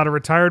film is about a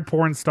retired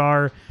porn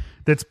star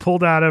that's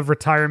pulled out of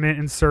retirement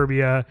in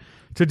Serbia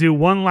to do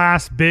one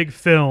last big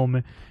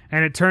film.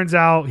 And it turns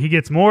out he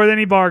gets more than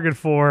he bargained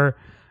for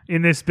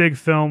in this big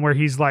film where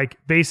he's like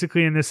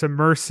basically in this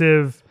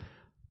immersive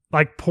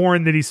like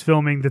porn that he's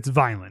filming that's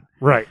violent.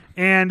 Right.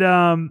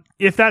 And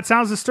if that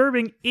sounds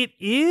disturbing, it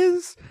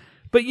is.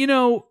 But,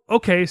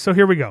 okay, so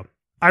here we go.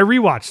 I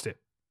rewatched it.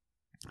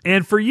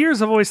 And for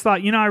years, I've always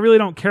thought, I really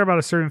don't care about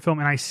a Serbian film,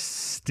 and I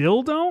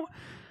still don't.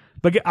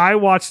 But I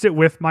watched it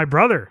with my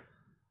brother.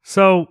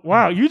 So,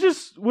 wow, you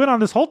just went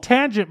on this whole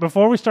tangent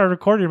before we started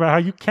recording about how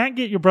you can't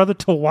get your brother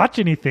to watch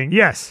anything.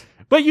 Yes.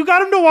 But you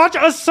got him to watch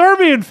a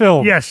Serbian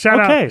film. Yes, shout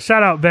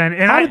out, Ben.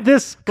 And how did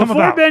this come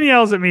about? Before Ben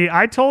yells at me,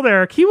 I told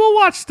Eric he will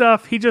watch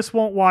stuff. He just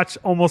won't watch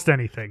almost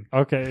anything.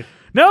 Okay.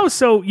 No,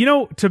 so,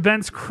 to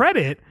Ben's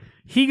credit,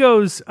 he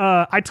goes,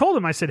 I told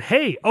him, I said,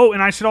 hey,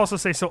 and I should also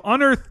say, so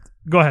Unearthed,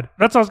 go ahead.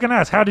 That's what I was going to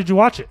ask. How did you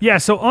watch it? Yeah,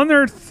 so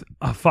Unearthed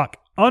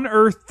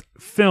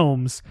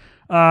Films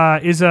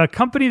is a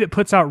company that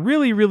puts out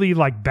really, really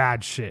like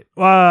bad shit.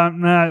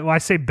 I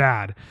say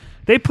bad.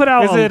 They put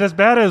out. Is it as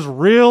bad as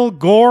real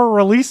gore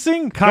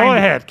releasing? Go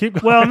ahead, keep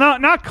going. Well,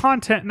 not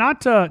content,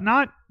 not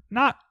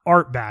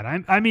art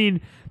bad. I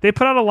mean, they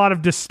put out a lot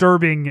of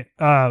disturbing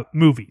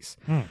movies.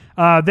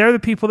 They're the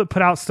people that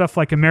put out stuff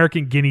like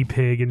American Guinea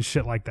Pig and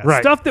shit like that.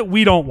 Right. Stuff that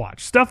we don't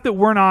watch. Stuff that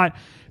we're not.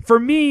 For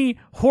me,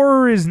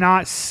 horror is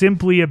not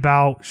simply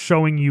about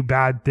showing you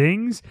bad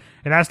things.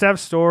 It has to have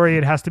story.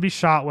 It has to be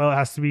shot well. It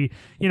has to be,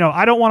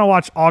 I don't want to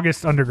watch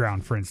August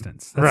Underground, for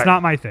instance. That's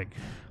not my thing.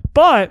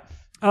 But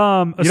you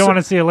don't want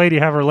to see a lady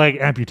have her leg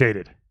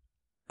amputated.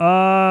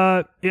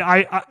 I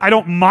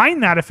don't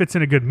mind that if it's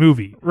in a good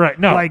movie. Right.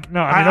 No. I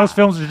mean, those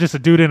films are just a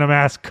dude in a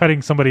mask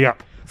cutting somebody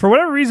up. For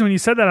whatever reason, when you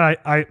said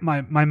that,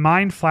 my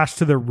mind flashed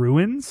to The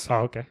Ruins.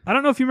 Oh, okay. I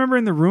don't know if you remember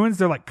in The Ruins,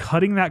 they're like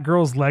cutting that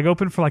girl's leg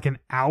open for like an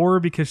hour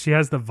because she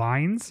has the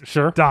vines.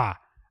 Sure.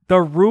 The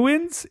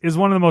Ruins is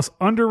one of the most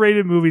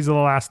underrated movies of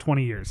the last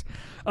 20 years.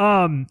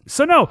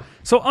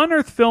 So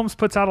Unearthed Films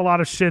puts out a lot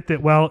of shit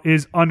that,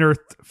 is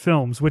Unearthed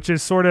Films, which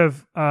is sort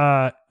of,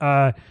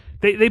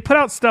 they put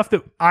out stuff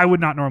that I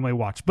would not normally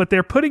watch, but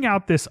they're putting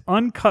out this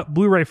uncut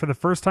Blu-ray for the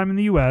first time in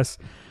the US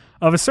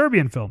of a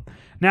Serbian film.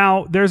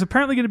 Now, there's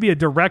apparently going to be a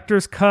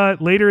director's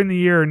cut later in the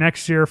year or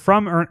next year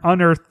from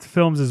Unearthed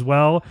Films as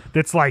well.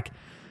 That's like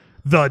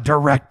the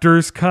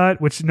director's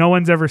cut, which no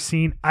one's ever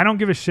seen. I don't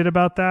give a shit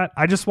about that.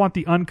 I just want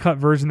the uncut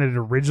version that it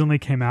originally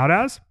came out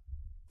as.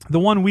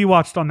 The one we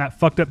watched on that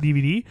fucked up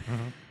DVD.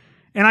 Mm-hmm.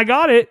 And I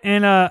got it,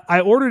 and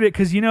I ordered it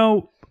because,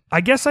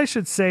 I guess I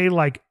should say,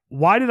 like,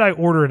 why did I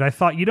order it? I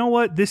thought, you know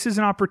what? This is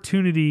an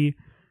opportunity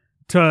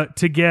to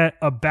get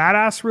a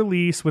badass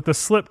release with a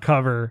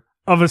slipcover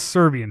of a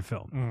Serbian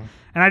film. Mm.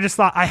 And I just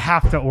thought, I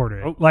have to order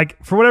it.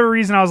 Like, for whatever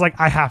reason, I was like,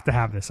 I have to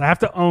have this. I have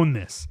to own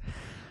this.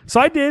 So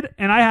I did,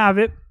 and I have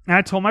it. And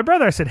I told my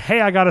brother, I said,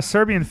 hey, I got a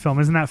Serbian film.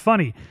 Isn't that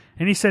funny?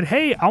 And he said,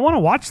 hey, I want to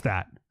watch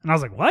that. And I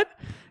was like, what?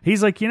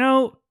 He's like,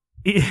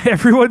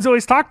 everyone's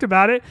always talked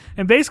about it.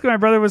 And basically my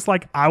brother was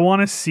like, I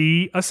want to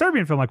see a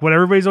Serbian film, like what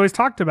everybody's always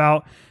talked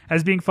about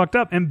as being fucked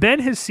up. And Ben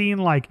has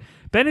seen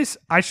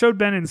I showed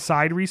Ben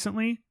Inside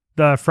recently,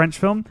 the French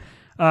film.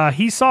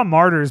 He saw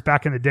Martyrs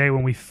back in the day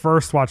when we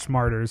first watched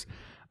Martyrs.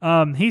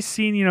 He's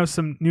seen,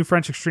 some new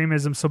French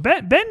extremism. So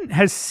Ben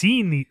has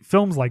seen the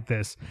films like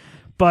this,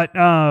 but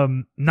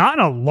not in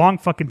a long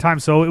fucking time.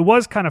 So it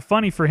was kind of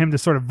funny for him to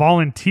sort of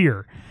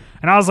volunteer.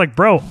 And I was like,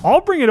 bro,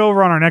 I'll bring it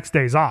over on our next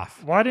days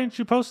off. Why didn't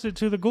you post it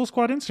to the Ghoul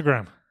Squad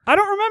Instagram? I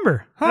don't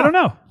remember. I don't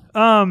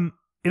know.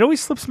 It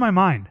always slips my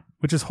mind,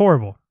 which is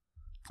horrible.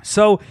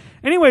 So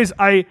anyways,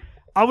 I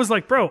was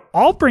like, bro,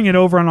 I'll bring it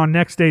over on our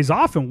next days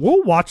off and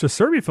we'll watch a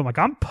Serbian film. Like,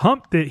 I'm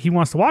pumped that he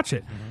wants to watch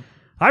it. Mm-hmm.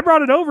 I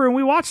brought it over and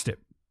we watched it.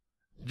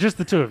 Just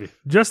the two of you?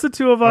 Just the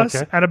two of us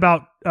at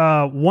about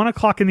 1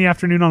 o'clock in the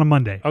afternoon on a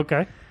Monday.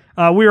 Okay.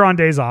 We were on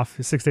days off,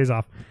 6 days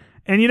off.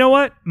 And you know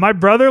what? My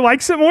brother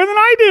likes it more than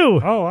I do.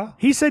 Oh, wow.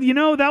 He said,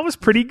 that was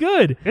pretty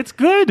good. It's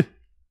good.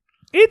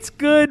 It's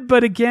good,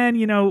 but again,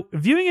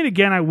 viewing it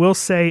again, I will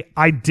say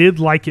I did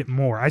like it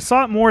more. I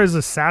saw it more as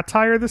a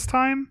satire this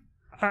time.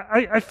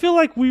 I feel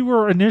like we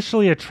were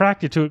initially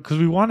attracted to it because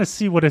we want to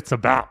see what it's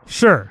about.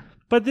 Sure.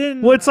 But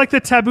then... Well, it's like the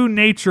taboo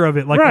nature of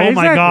it. Like, right,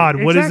 my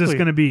God, what is this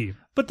going to be?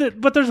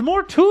 But there's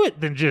more to it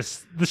than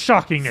just the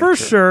shocking nature. For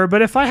sure,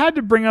 but if I had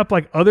to bring up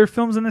like other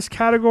films in this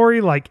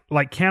category, like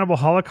Cannibal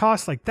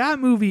Holocaust, like that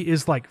movie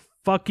is like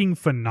fucking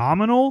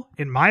phenomenal,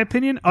 in my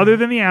opinion, other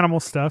than the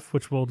animal stuff,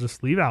 which we'll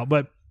just leave out.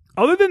 But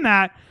other than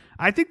that,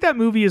 I think that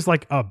movie is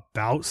like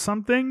about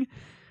something.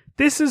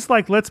 This is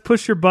like, let's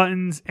push your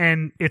buttons,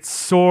 and it's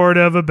sort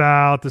of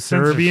about the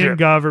Serbian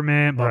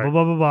government, blah, blah,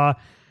 blah, blah, blah.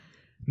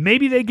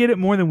 Maybe they get it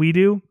more than we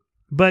do,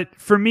 but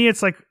for me,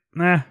 it's like,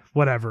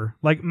 whatever.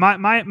 Like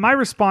my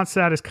response to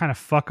that is kind of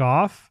fuck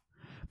off.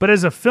 But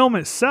as a film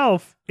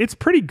itself, it's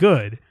pretty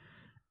good.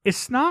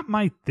 It's not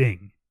my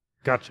thing.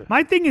 Gotcha.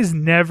 My thing is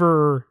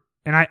never,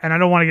 and I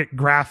don't want to get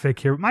graphic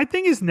here. My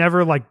thing is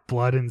never like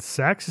blood and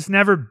sex. It's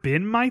never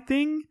been my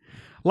thing.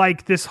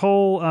 Like this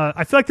whole,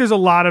 I feel like there's a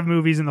lot of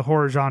movies in the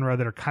horror genre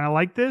that are kind of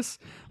like this.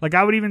 Like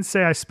I would even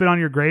say I Spit on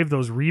Your Grave,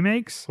 those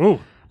remakes. Ooh.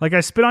 Like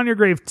I Spit on Your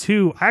Grave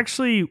 2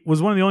 actually was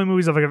one of the only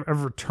movies I've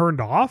ever turned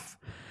off.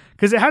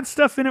 Because it had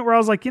stuff in it where I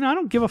was like, I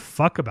don't give a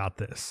fuck about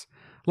this.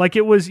 Like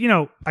it was,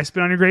 I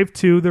Spit on Your Grave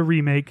 2, the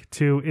remake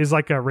 2, is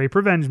like a rape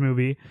revenge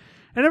movie.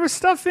 And there was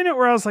stuff in it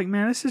where I was like,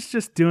 man, this is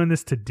just doing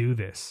this to do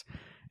this.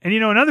 And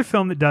another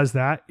film that does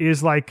that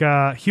is like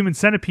Human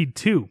Centipede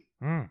 2.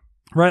 Mm.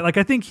 Right? Like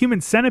I think Human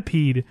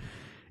Centipede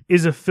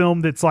is a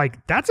film that's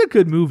like, that's a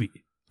good movie.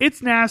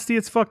 It's nasty,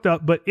 it's fucked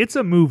up, but it's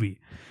a movie.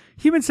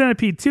 Human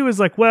Centipede 2 is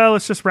like, well,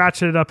 let's just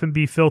ratchet it up and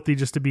be filthy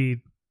just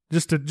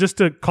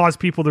to cause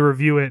people to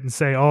review it and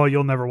say, oh,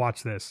 you'll never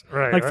watch this.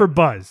 Right. For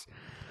buzz.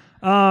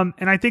 And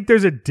I think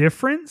there's a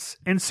difference.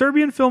 And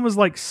Serbian film is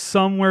like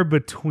somewhere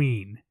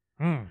between.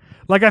 Mm.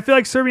 Like I feel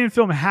like Serbian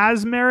film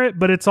has merit,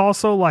 but it's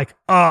also like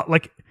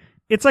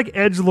it's like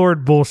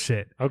edgelord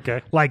bullshit.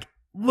 Okay. Like,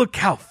 look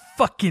how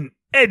fucking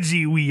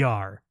edgy we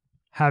are.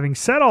 Having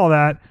said all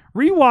that,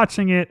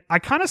 rewatching it, I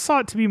kind of saw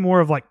it to be more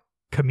of like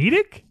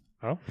comedic.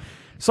 Oh.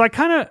 So I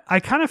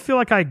kind of feel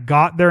like I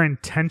got their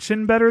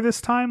intention better this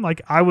time.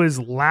 Like I was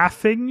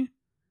laughing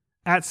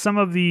at some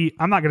of the,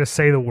 I'm not going to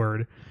say the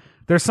word.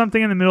 There's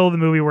something in the middle of the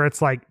movie where it's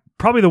like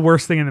probably the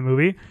worst thing in the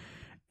movie.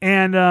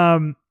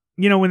 And,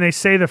 when they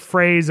say the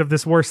phrase of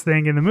this worst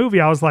thing in the movie,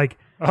 I was like,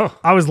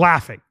 I was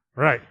laughing.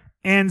 Right.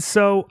 And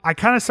so I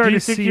kind of started to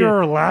see. Do you think you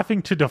were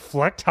laughing to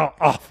deflect how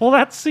awful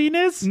that scene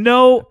is?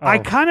 No, I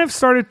kind of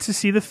started to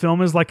see the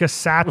film as like a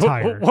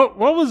satire. What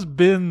was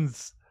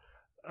Ben's...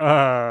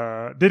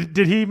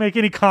 did he make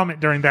any comment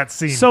during that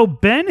scene? So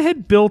Ben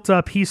had built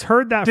up. He's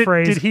heard that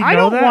phrase. Did he know I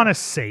don't want to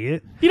say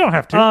it. You don't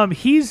have to.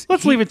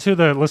 Let's leave it to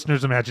the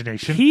listener's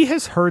imagination. He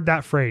has heard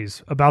that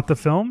phrase about the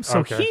film,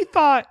 so he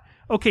thought,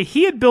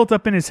 he had built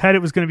up in his head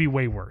it was going to be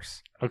way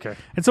worse. Okay,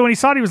 and so when he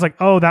saw it, he was like,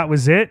 "Oh, that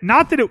was it."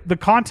 Not that the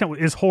content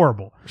is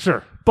horrible,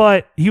 sure,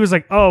 but he was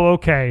like, "Oh,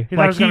 okay." He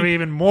thought it was going to be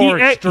even more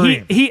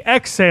extreme. He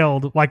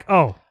exhaled like,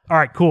 "Oh, all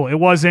right, cool." It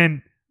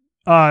wasn't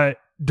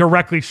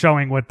directly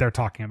showing what they're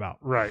talking about.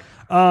 Right.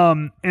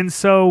 And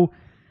so,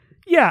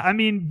 yeah,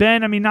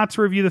 Ben, not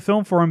to review the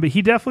film for him, but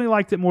he definitely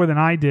liked it more than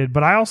I did,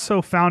 but I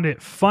also found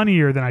it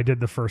funnier than I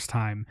did the first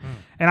time. Mm.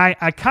 And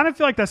I kind of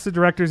feel like that's the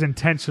director's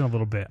intention a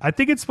little bit. I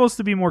think it's supposed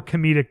to be more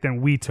comedic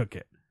than we took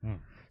it. Mm.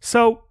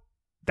 So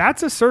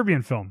that's a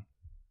Serbian film.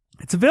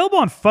 It's available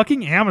on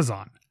fucking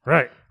Amazon.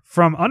 Right.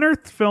 From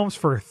Unearthed Films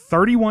for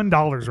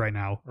 $31 right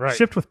now. Right.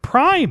 Shipped with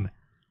Prime.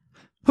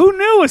 Who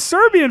knew a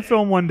Serbian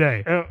film one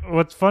day?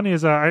 What's funny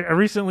is I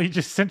recently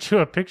just sent you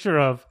a picture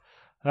of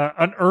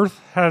Unearthed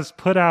has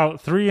put out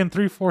 3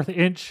 3/4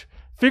 inch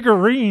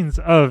figurines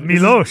of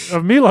Milos.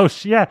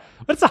 Yeah,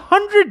 but it's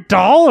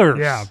 $100.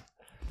 Yeah,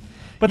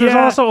 but there's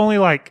also only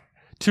like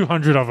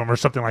 200 of them or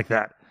something like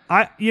that.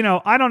 I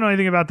don't know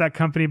anything about that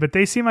company, but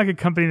they seem like a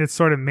company that's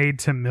sort of made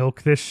to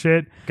milk this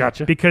shit.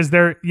 Gotcha. Because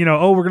they're we're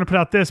going to put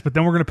out this, but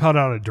then we're going to put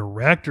out a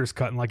director's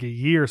cut in like a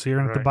year, so you're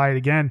going to have to buy it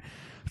again.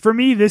 For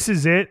me, this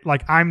is it.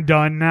 Like, I'm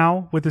done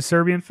now with the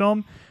Serbian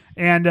film.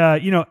 And,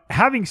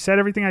 having said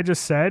everything I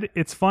just said,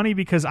 it's funny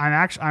because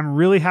I'm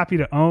really happy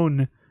to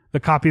own the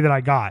copy that I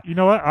got. You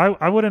know what?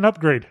 I wouldn't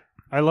upgrade.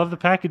 I love the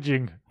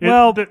packaging.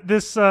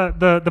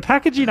 The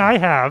packaging I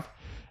have,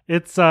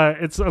 it's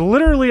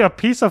literally a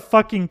piece of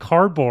fucking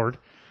cardboard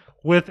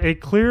with a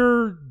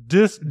clear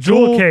disc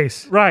jewel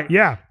case. Right.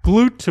 Yeah.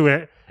 Glued to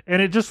it.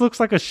 And it just looks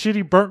like a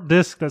shitty burnt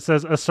disc that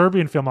says a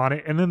Serbian film on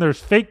it. And then there's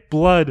fake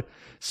blood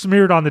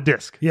smeared on the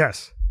disc.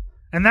 Yes.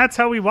 And that's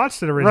how we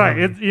watched it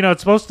originally. Right.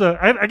 It's supposed to,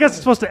 I guess it's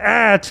supposed to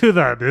add to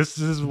that. This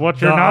is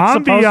what you're not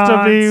supposed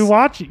to be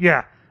watching.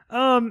 Yeah.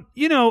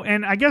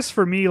 And I guess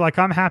for me, like,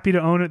 I'm happy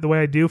to own it the way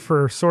I do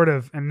for sort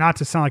of, and not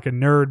to sound like a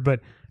nerd, but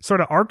sort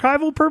of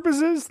archival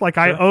purposes. Like,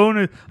 sure. I own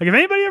it. Like, if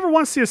anybody ever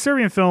wants to see a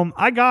Serbian film,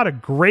 I got a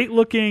great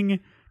looking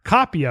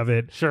copy of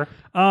it. Sure.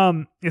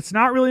 It's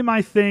not really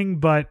my thing,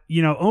 but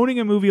owning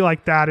a movie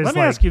like that is. Let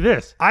me ask you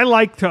this: I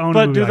like to own.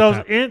 But a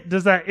movie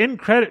does that end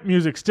credit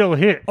music still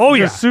hit? Oh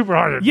yeah, super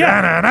hard.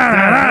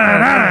 Yeah.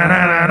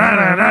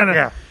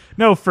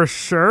 No, for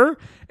sure,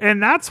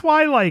 and that's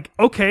why. Like,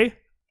 okay,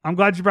 I'm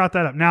glad you brought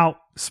that up. Now,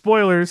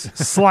 spoilers,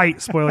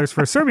 slight spoilers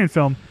for a Serbian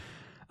film.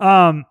 We're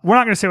not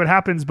going to say what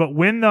happens, but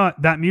when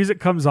that music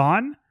comes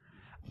on,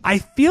 I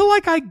feel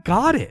like I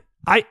got it.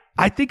 I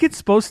think it's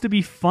supposed to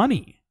be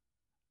funny.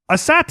 A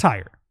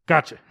satire.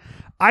 Gotcha.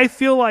 I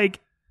feel like,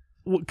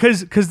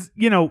 because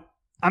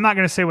I'm not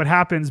going to say what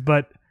happens,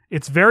 but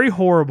it's very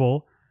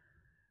horrible.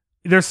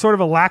 There's sort of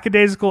a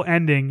lackadaisical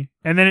ending,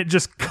 and then it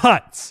just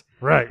cuts.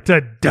 Right. To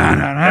and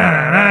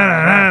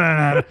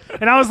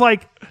I was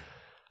like,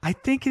 I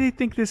think they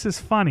think this is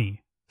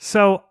funny.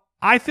 So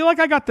I feel like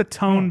I got the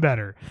tone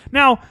better.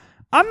 Now,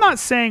 I'm not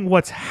saying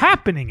what's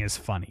happening is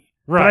funny.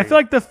 Right. But I feel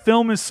like the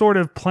film is sort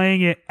of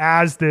playing it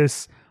as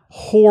this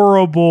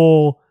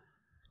horrible.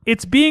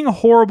 It's being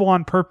horrible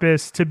on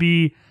purpose to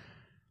be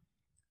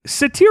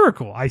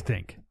satirical, I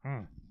think.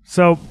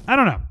 So, I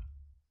don't know.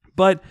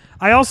 But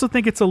I also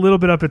think it's a little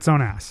bit up its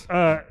own ass.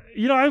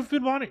 I've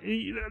been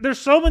wanting... There's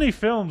so many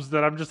films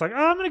that I'm just like,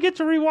 I'm going to get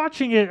to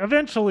rewatching it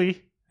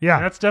eventually. Yeah.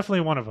 And that's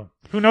definitely one of them.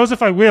 Who knows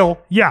if I will.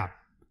 Yeah.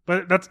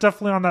 But that's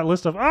definitely on that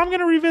list of, I'm going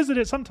to revisit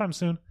it sometime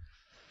soon.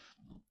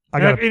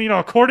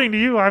 According to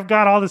you, I've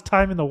got all this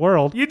time in the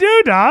world. You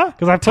do, duh.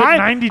 Because I've put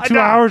 92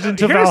 hours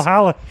into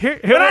Valhalla.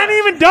 But I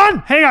ain't even done.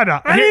 Hang on,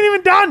 duh. I ain't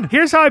even done.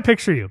 Here's how I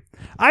picture you.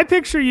 I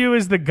picture you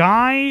as the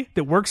guy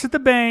that works at the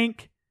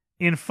bank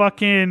in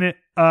fucking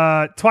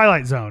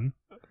Twilight Zone,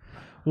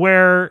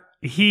 where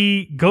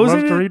he goes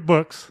to read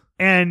books.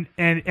 And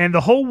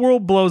the whole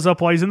world blows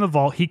up while he's in the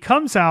vault. He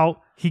comes out,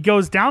 he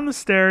goes down the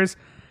stairs,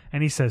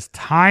 and he says,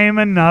 "Time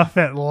enough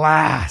at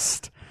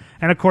last."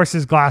 And of course,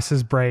 his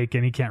glasses break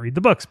and he can't read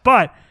the books.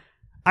 But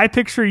I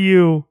picture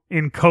you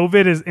in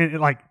COVID as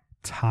like,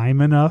 time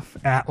enough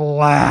at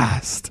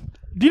last.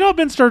 Do you know what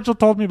Ben Sturgill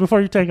told me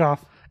before you take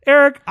off?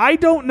 Eric, I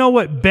don't know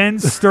what Ben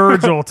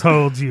Sturgill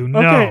told you.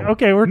 No.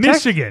 Okay. We're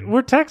Michigan.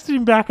 We're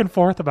texting back and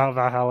forth about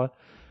Valhalla.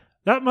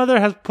 That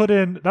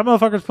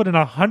motherfucker's put in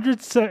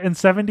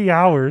 170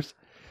 hours.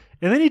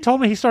 And then he told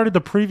me he started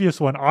the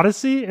previous one,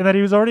 Odyssey, and that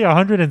he was already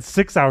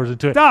 106 hours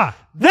into it. Where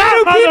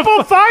do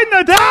people find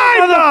the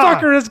time?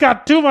 Motherfucker has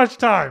got too much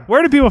time.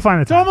 Where do people find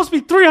the time? It'll almost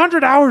be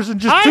 300 hours in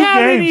just 2 games.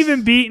 I haven't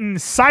even beaten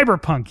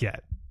Cyberpunk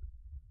yet.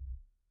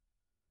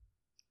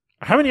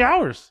 How many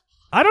hours?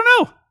 I don't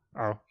know.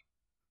 Oh.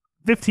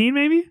 15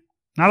 maybe?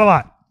 Not a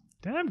lot.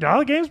 Damn,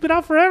 the game's been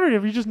out forever.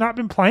 Have you just not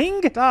been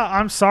playing?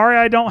 I'm sorry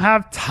I don't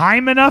have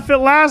time enough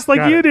at last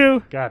like you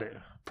do. Got it.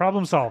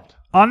 Problem solved.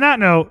 On that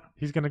note,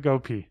 he's going to go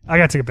pee. I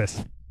got to take a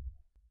piss.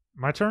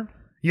 My turn?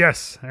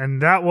 Yes,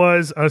 and that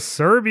was a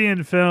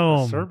Serbian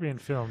film.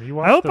 You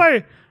watched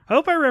I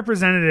hope I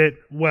represented it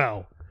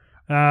well.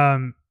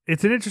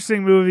 It's an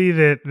interesting movie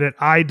that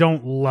I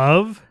don't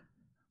love,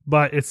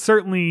 but it's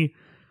certainly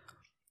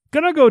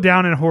going to go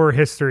down in horror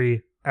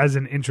history as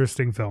an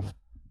interesting film.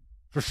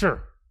 For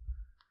sure.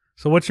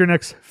 So what's your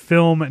next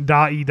film,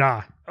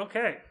 da-e-da?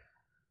 Okay.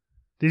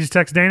 Did you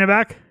text Dana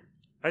back?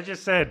 I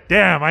just said,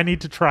 damn, I need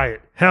to try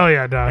it. Hell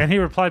yeah, Doc. And he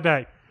replied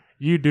back,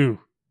 you do.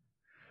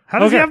 How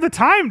does he have the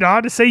time,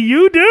 Doc, to say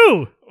you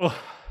do? Well,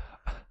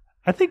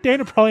 I think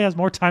Dana probably has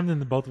more time than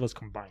the both of us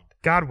combined.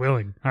 God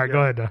willing. All right,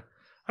 go ahead, Doc.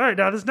 All right,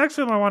 now this next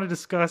film I want to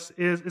discuss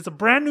it's a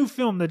brand new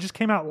film that just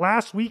came out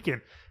last weekend.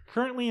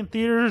 Currently in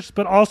theaters,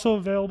 but also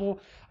available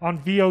on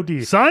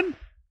VOD. Son?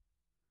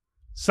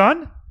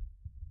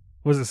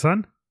 Was it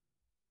Son?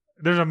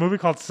 There's a movie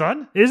called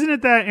Son? Isn't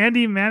it that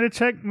Andy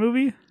Manichek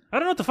movie? I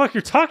don't know what the fuck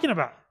you're talking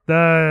about.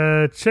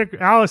 The chick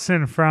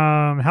Allison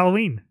from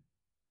Halloween.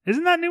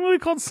 Isn't that new movie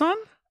called Son?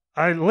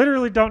 I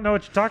literally don't know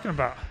what you're talking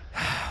about.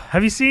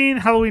 Have you seen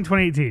Halloween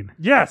 2018?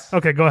 Yes.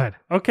 Okay, go ahead.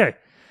 Okay.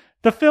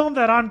 The film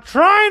that I'm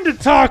trying to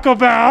talk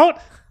about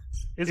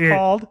is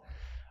called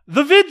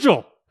The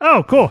Vigil.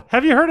 Oh, cool.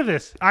 Have you heard of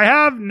this? I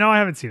have. No, I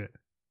haven't seen it.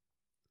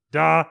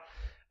 Duh.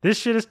 This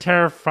shit is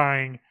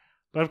terrifying.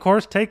 But of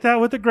course, take that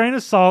with a grain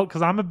of salt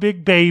because I'm a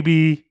big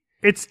baby.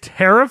 It's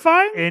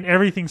terrifying? And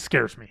everything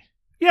scares me.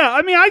 Yeah,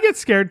 I mean, I get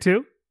scared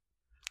too.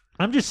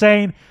 I'm just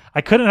saying,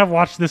 I couldn't have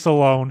watched this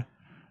alone.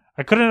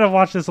 I couldn't have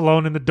watched this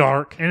alone in the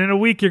dark. And in a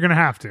week, you're going to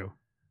have to.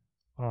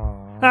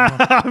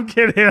 I'm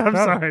kidding. I'm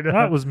sorry.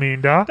 That was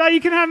mean, Doc. No,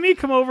 you can have me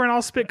come over and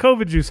I'll spit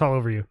COVID juice all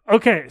over you.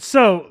 Okay,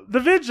 so The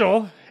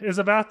Vigil is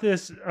about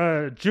this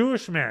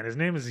Jewish man. His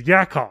name is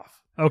Yakov.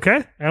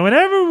 Okay. And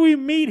whenever we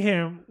meet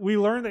him, we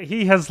learn that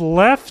he has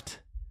left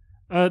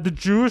the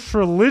Jewish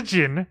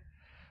religion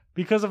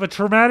because of a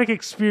traumatic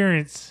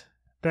experience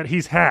that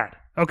he's had.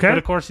 Okay. But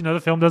of course, the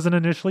film doesn't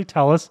initially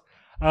tell us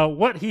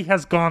what he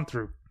has gone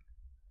through.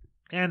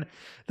 And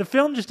the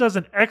film just does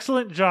an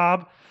excellent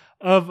job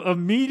of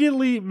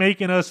immediately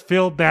making us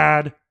feel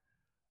bad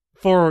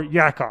for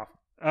Yakov.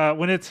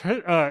 When it's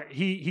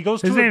he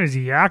goes to his name is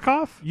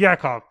Yakov?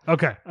 Yakov.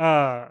 Okay.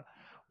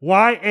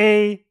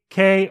 Yakov.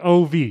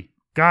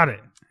 Got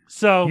it.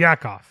 So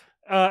Yakov.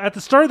 At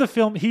the start of the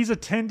film, he's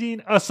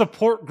attending a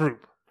support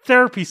group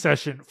therapy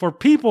session for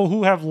people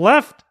who have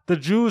left the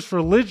Jewish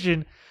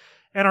religion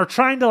and are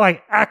trying to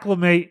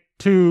acclimate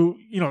to,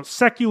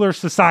 secular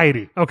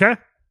society. Okay.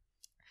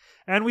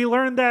 And we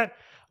learned that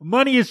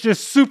money is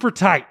just super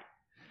tight.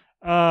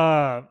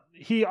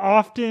 He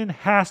often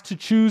has to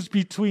choose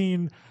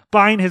between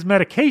buying his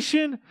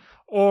medication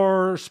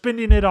or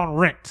spending it on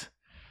rent.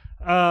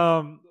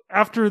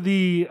 After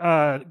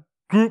the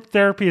group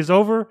therapy is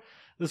over,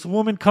 this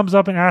woman comes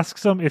up and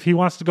asks him if he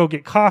wants to go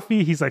get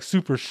coffee. He's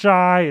super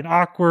shy and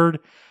awkward.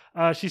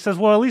 She says,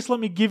 well, at least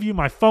let me give you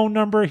my phone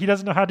number. He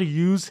doesn't know how to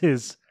use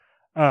his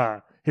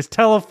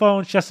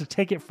telephone. She has to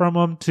take it from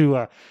him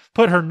to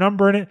put her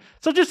number in it.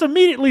 So just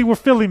immediately we're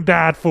feeling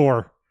bad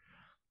for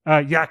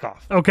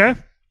Yakov. Okay.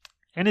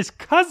 And his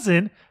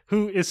cousin,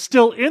 who is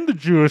still in the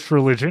Jewish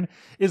religion,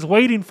 is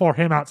waiting for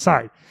him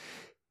outside.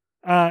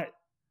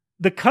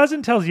 The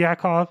cousin tells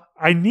Yakov,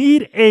 I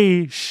need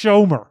a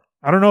shomer.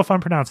 I don't know if I'm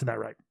pronouncing that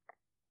right.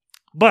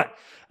 But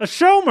a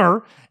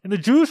shomer in the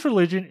Jewish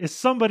religion is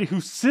somebody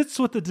who sits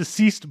with the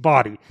deceased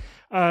body.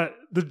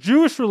 The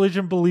Jewish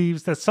religion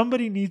believes that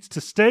somebody needs to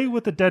stay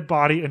with the dead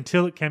body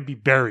until it can be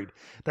buried,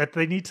 that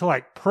they need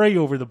to pray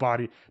over the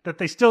body, that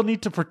they still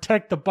need to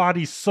protect the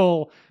body's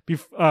soul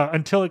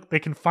until they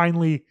can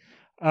finally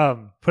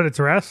put it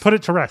to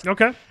rest.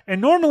 Okay. And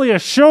normally a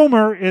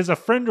shomer is a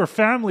friend or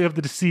family of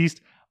the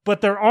deceased,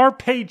 but there are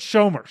paid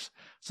shomers.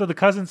 So the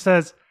cousin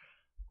says,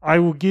 I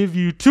will give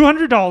you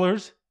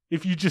 $200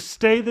 if you just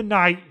stay the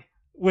night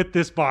with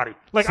this body.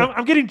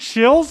 I'm getting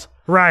chills.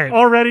 Right.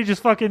 Already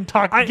just fucking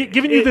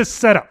giving you this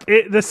setup.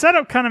 The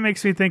setup kind of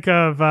makes me think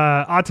of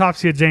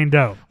Autopsy of Jane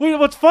Doe. Well,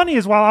 what's funny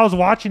is while I was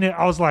watching it,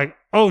 I was like,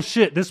 oh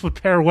shit, this would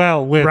pair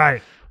well with...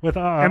 Right.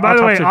 And by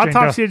the way,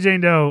 Autopsy of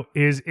Jane Doe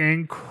is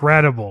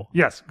incredible.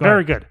 Yes,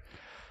 very good.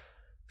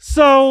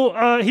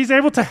 So he's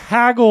able to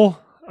haggle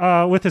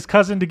with his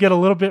cousin to get a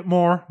little bit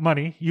more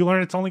money. You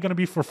learn it's only going to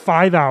be for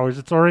 5 hours.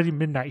 It's already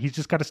midnight. He's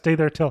just got to stay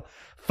there till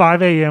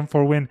 5 a.m.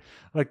 for when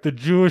the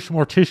Jewish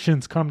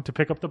morticians come to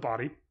pick up the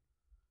body.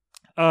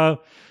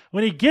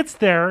 When he gets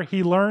there,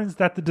 he learns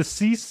that the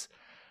deceased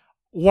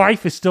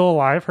wife is still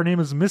alive. Her name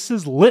is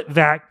Mrs.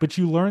 Litvak, but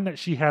you learn that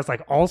she has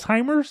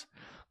Alzheimer's.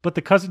 But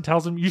the cousin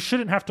tells him, you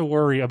shouldn't have to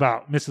worry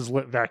about Mrs.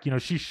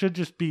 Litvak. She should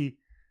just be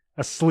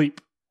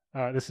asleep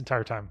this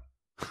entire time.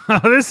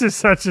 This is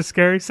such a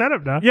scary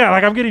setup now. Yeah,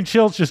 I'm getting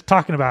chills just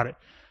talking about it.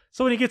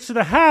 So when he gets to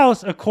the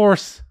house, of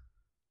course,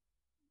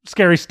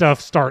 scary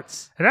stuff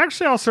starts. It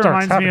actually also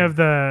reminds me of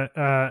the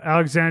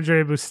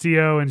Alexandre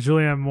Bustillo and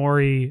Julien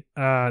Maury,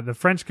 the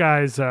French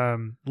guys,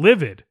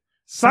 Livid.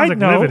 Sounds like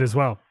Livid as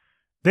well.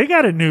 They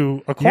got a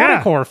new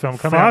aquatic horror film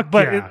coming out.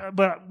 But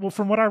but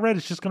from what I read,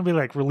 it's just going to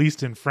be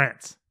released in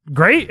France.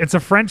 Great. It's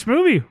a French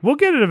movie. We'll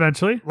get it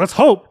eventually. Let's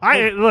hope.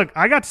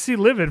 I got to see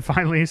Livid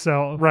finally,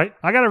 so right.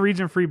 I got a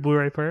region-free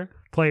Blu-ray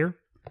player.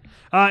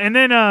 And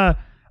then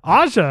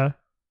Aja,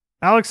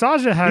 Alex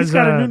Aja has... He's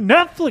got a new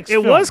Netflix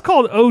film. It was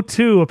called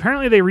O2.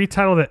 Apparently they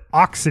retitled it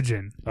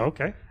Oxygen.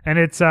 Okay. And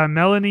it's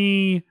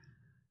Melanie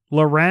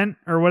Laurent,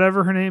 or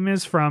whatever her name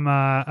is, from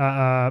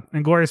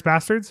Inglourious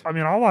Bastards. I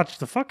mean, I'll watch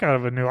the fuck out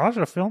of a new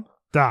Aja film.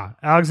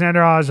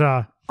 Alexander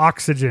Aja,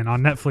 Oxygen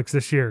on Netflix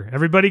this year.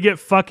 Everybody get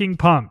fucking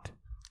pumped.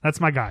 That's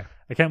my guy.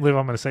 I can't believe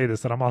I'm going to say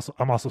this, that I'm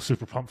also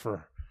super pumped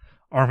for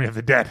Army of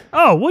the Dead.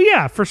 Oh, well,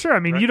 yeah, for sure. I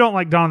mean, You don't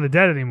like Dawn of the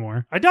Dead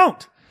anymore. I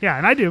don't. Yeah,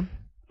 and I do.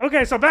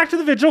 Okay, so back to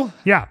the vigil.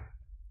 Yeah.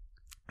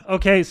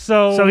 Okay,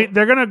 so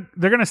they're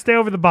gonna stay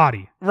over the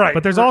body, right?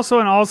 But there's also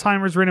an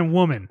Alzheimer's-ridden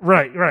woman,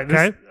 right?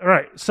 Okay,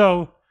 right.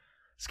 So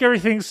scary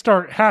things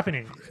start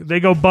happening.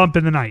 They go bump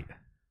in the night,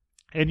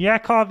 and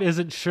Yakov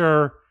isn't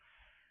sure.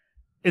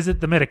 Is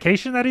it the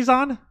medication that he's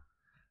on?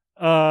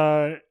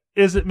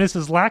 Is it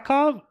Mrs.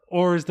 Lakov,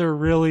 or is there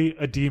really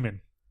a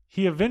demon?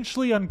 He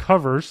eventually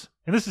uncovers,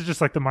 and this is just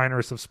the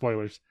minorest of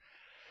spoilers,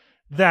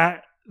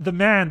 that the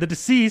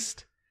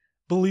deceased,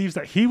 believes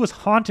that he was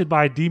haunted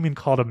by a demon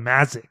called a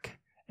Mazik.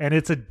 And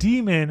it's a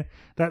demon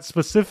that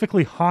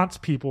specifically haunts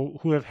people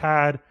who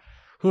have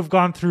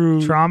gone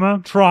through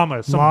trauma,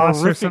 some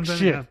horrific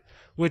shit,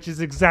 which is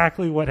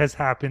exactly what has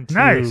happened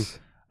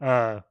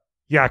to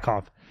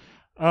Yakov.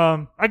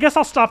 I guess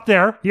I'll stop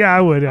there. Yeah,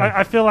 I would.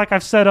 I feel like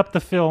I've set up the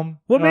film.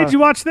 What made you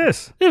watch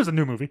this? It was a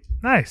new movie.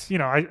 Nice.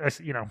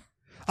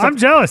 I'm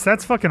jealous.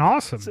 That's fucking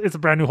awesome. It's a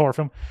brand new horror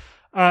film.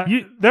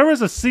 There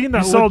was a scene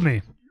that sold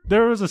me.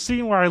 There was a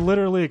scene where I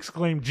literally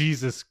exclaimed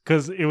Jesus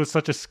because it was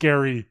such a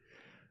scary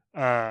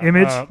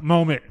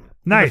moment.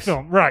 Nice in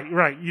the film.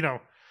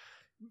 Right.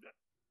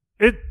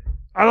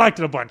 I liked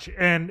it a bunch,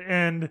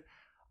 and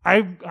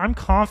I'm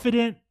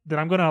confident that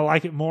I'm going to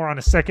like it more on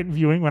a second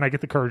viewing when I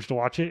get the courage to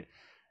watch it.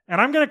 And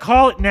I'm going to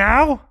call it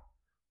now.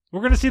 We're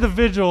going to see The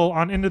Vigil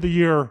on end of the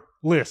year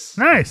lists.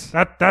 Nice.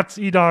 That's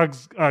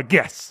E-Dog's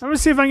guess. I'm going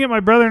to see if I can get my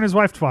brother and his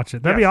wife to watch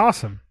it. That'd be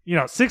awesome.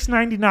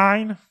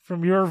 $6.99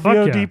 from your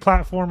VOD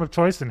platform of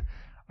choice, and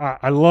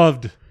I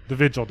loved The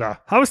Vigil.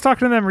 I was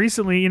talking to them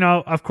recently.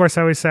 Of course,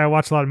 I always say I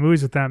watch a lot of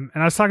movies with them,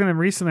 and I was talking to them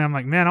recently. I'm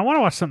like, man, I want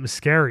to watch something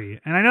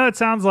scary. And I know it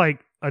sounds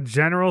like a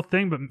general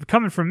thing, but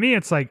coming from me,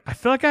 it's like I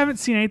feel like I haven't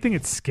seen anything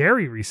that's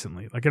scary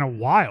recently, like in a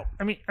while.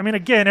 I mean,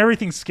 again,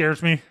 everything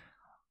scares me,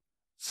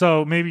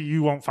 so maybe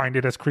you won't find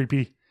it as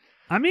creepy.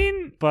 I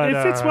mean, but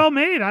if it's well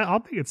made, I'll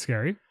think it's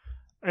scary.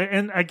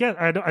 And I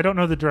don't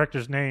know the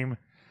director's name,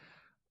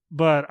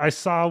 but I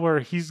saw where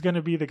he's going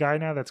to be the guy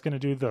now that's going to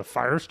do the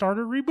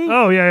Firestarter reboot.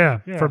 Oh yeah,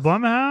 for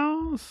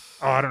Blumhouse.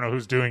 Oh, I don't know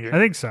who's doing it. I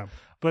think so.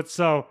 But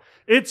so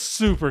it's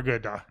super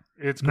good.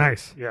 It's great.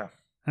 Nice. Yeah.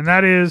 And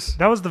that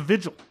was The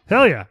Vigil.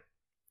 Hell yeah.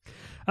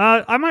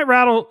 I might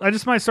rattle. I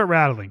just might start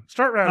rattling.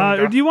 Start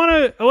rattling. Or do you want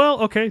to?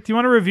 Well, okay. Do you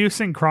want to review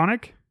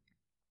Synchronic?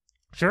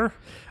 Sure.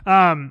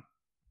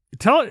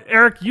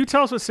 Eric, you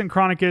tell us what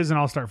Synchronic is, and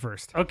I'll start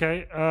first.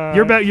 Okay.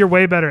 You're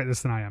way better at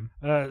this than I am.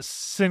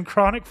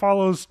 Synchronic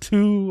follows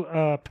two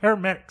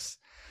paramedics.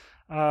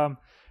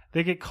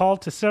 They get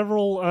called to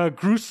several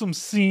gruesome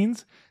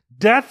scenes,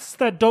 deaths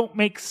that don't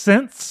make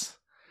sense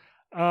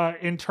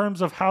in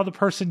terms of how the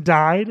person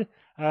died.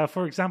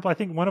 For example, I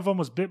think one of them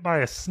was bit by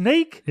a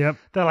snake. Yep.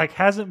 That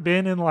hasn't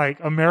been in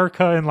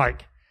America in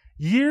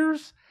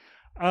years.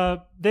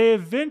 They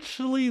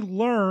eventually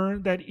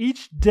learn that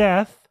each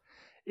death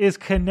is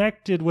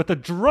connected with a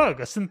drug,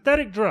 a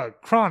synthetic drug,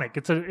 chronic.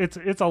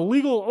 It's a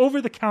legal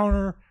over the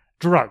counter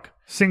drug.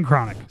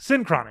 Synchronic.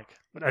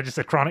 I just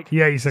said chronic.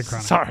 Yeah, you said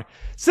chronic. Sorry,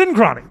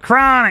 Synchronic.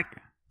 Chronic.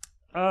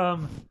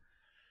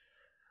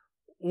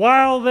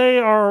 While they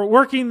are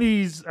working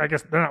these, I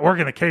guess they're not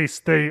working the case.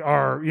 They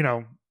are,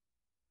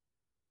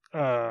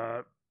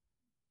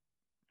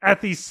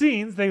 at these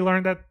scenes, they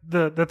learn that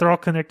that they're all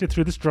connected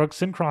through this drug,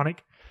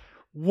 Synchronic.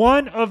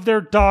 One of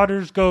their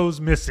daughters goes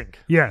missing.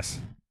 Yes.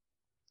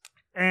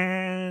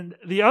 And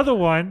the other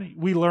one,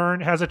 we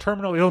learn, has a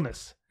terminal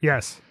illness.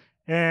 Yes.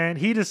 And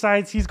he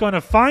decides he's going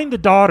to find the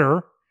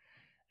daughter,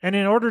 and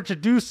in order to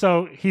do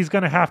so, he's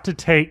going to have to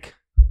take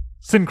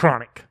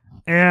Synchronic.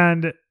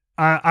 And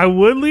I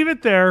would leave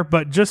it there,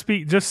 but just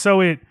so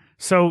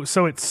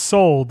it's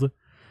sold.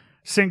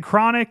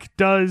 Synchronic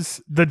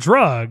does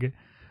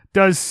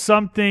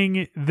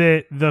something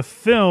that the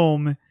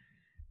film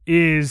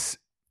is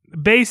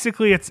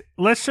basically,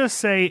 let's just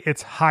say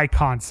it's high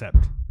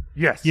concept.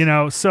 Yes.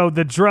 So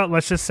the drug,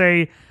 let's just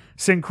say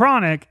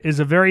Synchronic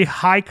is a very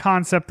high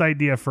concept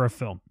idea for a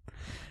film.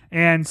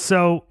 And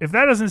so if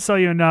that doesn't sell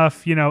you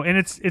enough, and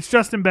it's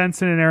Justin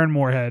Benson and Aaron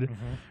Moorhead,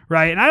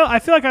 right? And I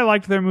feel like I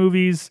liked their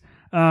movies.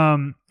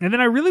 And then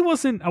I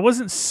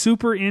wasn't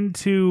super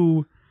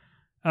into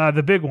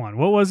the big one.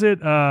 What was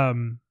it?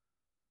 The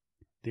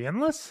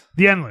Endless?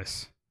 The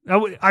Endless.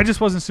 I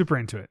just wasn't super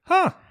into it.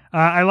 Huh.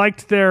 I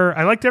liked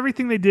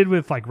everything they did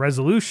with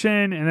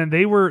Resolution, and then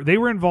they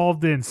were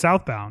involved in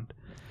Southbound.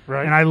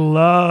 Right. And I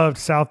loved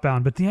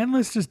Southbound, but The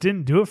Endless just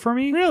didn't do it for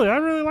me. Really? I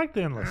really liked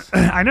The Endless.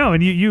 I know,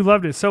 and you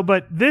loved it. So,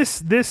 but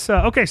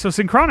okay, so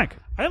Synchronic.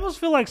 I almost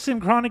feel like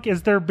Synchronic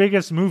is their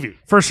biggest movie.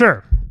 For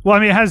sure. Well, I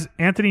mean, it has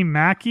Anthony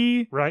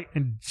Mackie, right,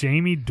 and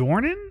Jamie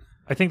Dornan.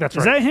 I think that's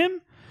right. Is that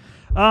him?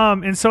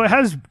 And so it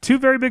has two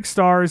very big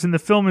stars, and the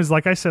film is,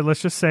 like I said,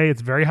 let's just say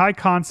it's very high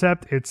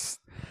concept.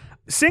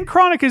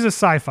 Synchronic is a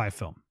sci-fi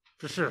film.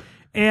 For sure.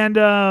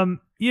 And,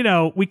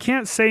 we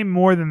can't say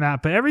more than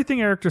that, but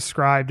everything Eric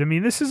described, I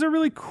mean, this is a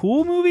really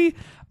cool movie.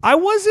 I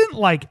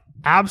wasn't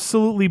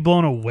absolutely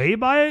blown away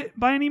by it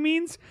by any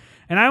means.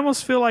 And I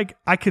almost feel like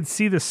I could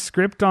see the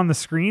script on the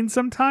screen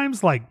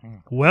sometimes,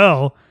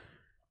 well,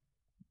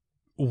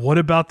 what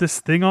about this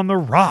thing on the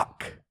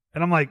rock?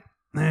 And I'm like,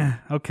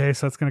 okay,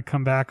 so it's going to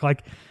come back.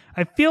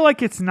 I feel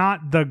like it's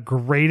not the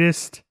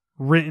greatest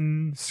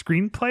written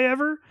screenplay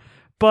ever,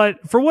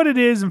 but for what it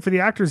is and for the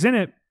actors in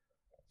it,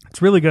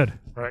 it's really good.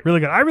 Right. Really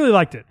good. I really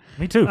liked it.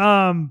 Me too.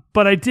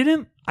 But I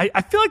didn't,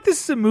 I feel like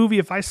this is a movie,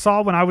 if I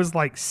saw when I was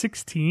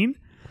 16,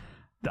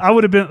 I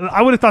would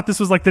have thought this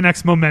was the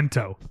next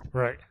Memento.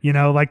 Right.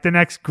 The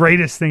next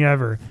greatest thing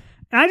ever.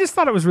 And I just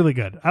thought it was really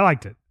good. I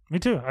liked it. Me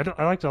too.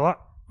 I liked it a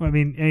lot. I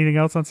mean, anything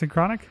else on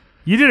Synchronic?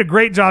 You did a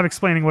great job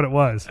explaining what it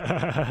was.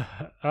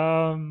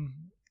 Well,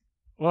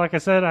 like I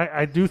said,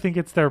 I do think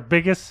it's their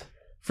biggest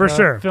for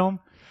sure film.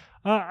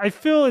 I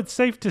feel it's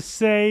safe to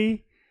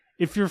say,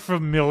 if you're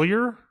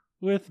familiar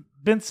with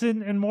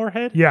Benson and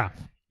Moorhead, yeah,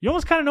 you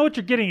almost kind of know what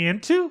you're getting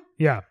into.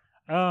 Yeah.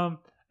 And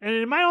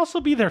it might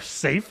also be their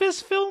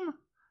safest film.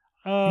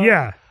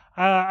 Yeah.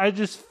 I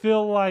just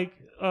feel like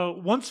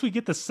once we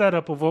get the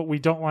setup of what we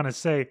don't want to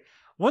say,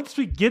 once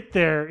we get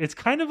there, it's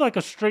kind of like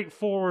a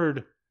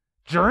straightforward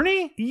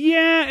journey.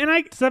 Yeah,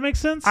 and does that make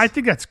sense? I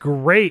think that's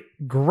great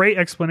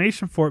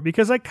explanation for it,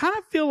 because I kind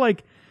of feel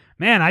like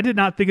Man, I did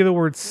not think of the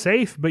word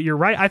safe, but you're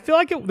right. I feel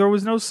like there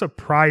was no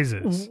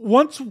surprises.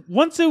 Once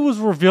it was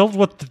revealed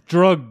what the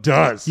drug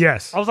does,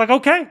 yes, I was like,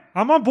 okay,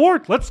 I'm on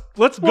board. Let's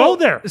go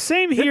there.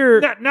 Same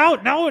here.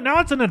 Now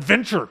it's an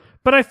adventure.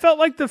 But I felt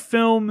like the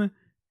film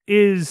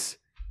is.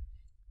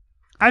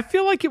 I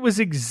feel like it was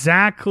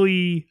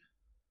exactly.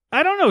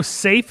 I don't know.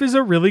 Safe is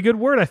a really good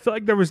word. I feel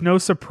like there was no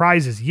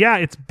surprises. Yeah,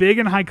 it's big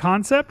and high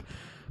concept.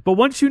 But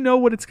once you know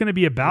what it's going to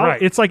be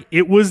about, It's like,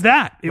 it was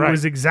that. It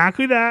was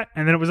exactly that,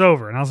 and then it was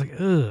over. And I was like,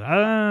 ugh,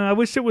 I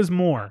wish it was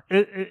more.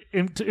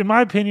 In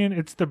my opinion,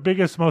 it's the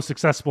biggest, most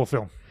accessible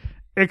film.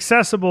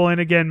 Accessible, and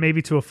again,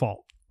 maybe to a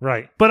fault.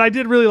 Right. But I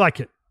did really like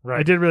it.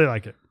 Right. I did really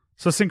like it.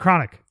 So,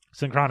 Synchronic.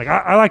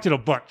 I liked it a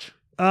bunch.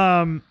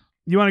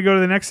 You want to go to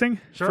the next thing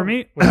for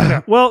me?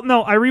 Yeah. Well,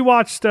 no, I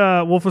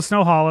rewatched Wolf of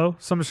Snow Hollow,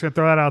 so I'm just going to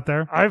throw that out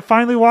there. I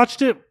finally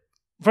watched it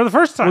for the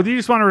first time. Well, do you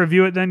just want to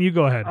review it then? You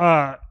go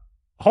ahead.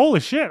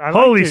 Holy shit. I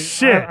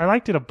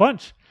liked it a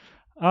bunch.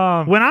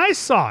 When I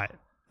saw it,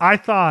 I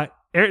thought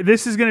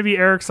this is going to be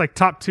Eric's like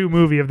top 2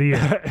 movie of the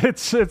year.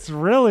 It's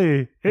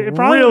really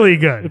really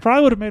good. It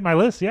probably would have made my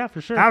list. Yeah,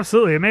 for sure.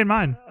 Absolutely. It made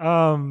mine.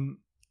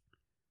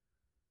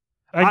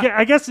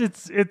 I guess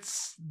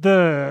it's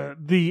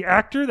the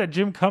actor that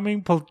Jim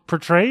Cumming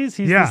portrays.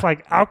 He's this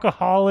like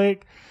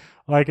alcoholic,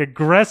 like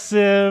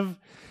aggressive.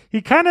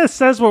 He kind of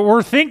says what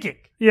we're thinking.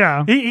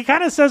 Yeah. He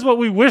kind of says what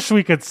we wish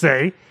we could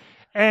say.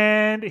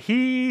 And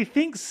he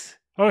thinks,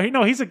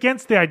 he's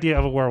against the idea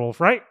of a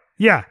werewolf, right?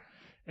 Yeah.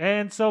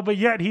 And so, but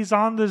yet he's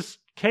on this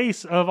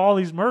case of all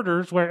these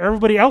murders where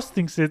everybody else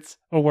thinks it's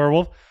a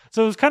werewolf.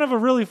 So it was kind of a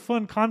really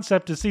fun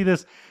concept to see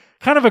this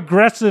kind of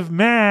aggressive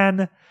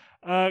man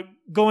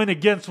going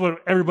against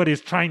what everybody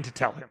is trying to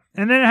tell him.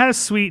 And then it has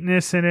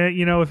sweetness in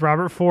it, with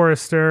Robert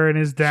Forrester and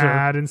his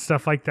dad and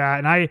stuff like that.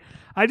 And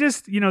I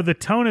just, the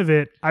tone of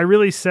it, I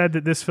really said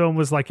that this film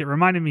was like, it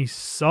reminded me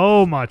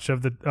so much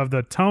of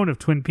the tone of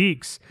Twin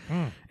Peaks.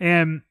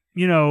 And,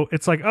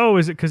 it's like, oh,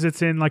 is it because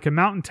it's in like a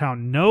mountain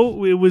town?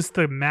 No, it was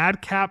the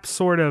madcap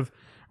sort of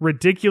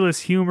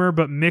ridiculous humor,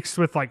 but mixed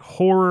with like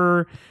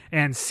horror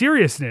and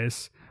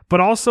seriousness, but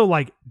also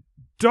like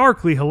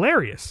darkly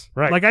hilarious.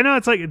 Right. Like, I know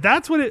it's like,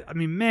 that's what it, I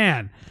mean,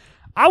 man,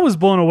 I was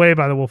blown away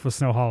by The Wolf of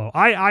Snow Hollow.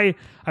 I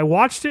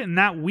watched it, and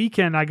that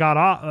weekend I got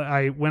off.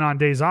 I went on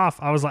days off.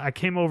 I was like, I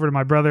came over to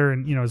my brother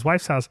and his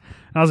wife's house,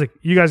 and I was like,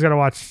 you guys got to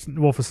watch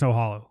Wolf of Snow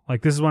Hollow.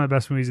 Like, this is one of the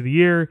best movies of the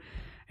year,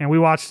 and we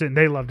watched it, and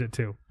they loved it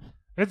too.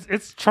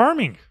 It's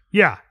charming.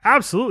 Yeah,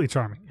 absolutely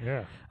charming.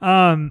 Yeah.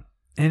 And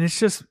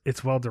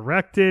it's well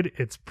directed.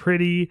 It's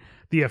pretty.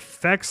 The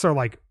effects are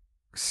like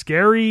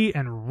scary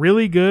and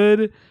really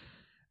good.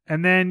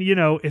 And then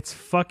it's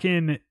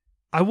fucking.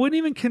 I wouldn't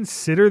even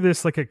consider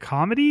this like a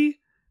comedy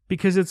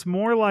because it's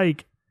more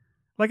like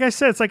I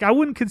said, it's like I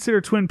wouldn't consider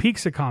Twin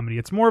Peaks a comedy.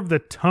 It's more of the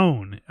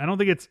tone. I don't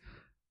think it's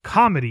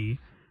comedy.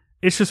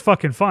 It's just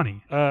fucking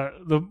funny.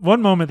 The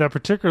one moment that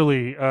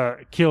particularly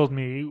killed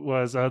me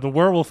was the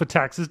werewolf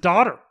attacks his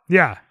daughter.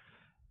 Yeah.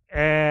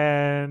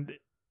 And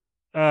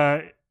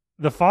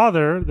the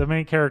father, the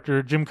main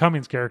character, Jim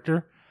Cummings'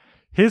 character,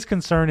 his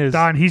concern is...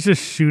 Don, he's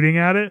just shooting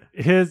at it?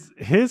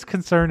 His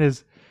concern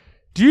is,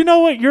 do you know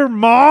what your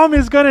mom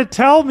is going to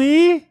tell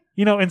me?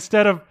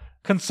 Instead of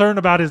concerned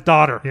about his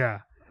daughter.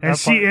 Yeah. And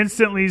she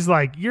instantly is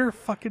like, you're a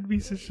fucking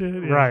piece of shit.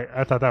 Yeah. Right.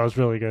 I thought that was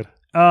really good.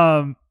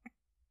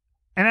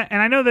 And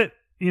I know that,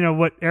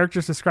 what Eric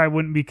just described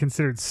wouldn't be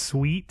considered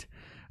sweet,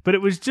 but it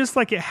was just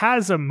like it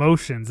has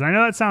emotions. And I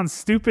know that sounds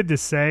stupid to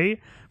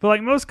say, but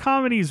like most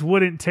comedies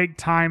wouldn't take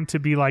time to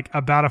be like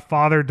about a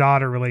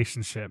father-daughter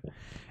relationship.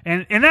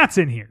 And that's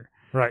in here.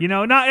 Right.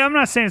 I'm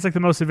not saying it's like the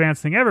most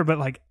advanced thing ever, but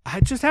like I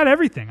just had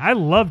everything. I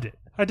loved it.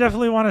 I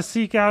definitely want to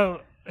seek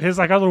out his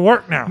like other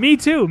work now. Me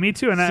too. And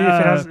see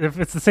if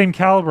it's the same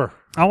caliber.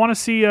 I want to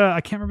see. I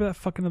can't remember that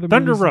fucking other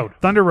Thunder Road.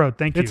 Thunder Road.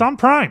 Thank you. It's on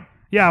Prime.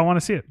 Yeah, I want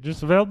to see it.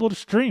 Just available to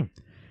stream.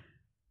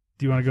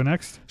 Do you want to go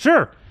next?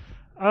 Sure.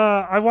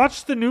 I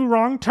watched the new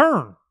Wrong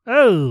Turn.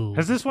 Oh,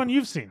 has this one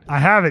you've seen? I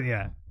haven't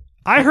yet.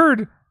 I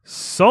heard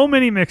so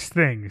many mixed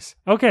things.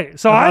 Okay,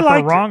 so I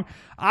like wrong.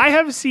 I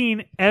have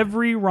seen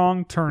every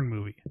Wrong Turn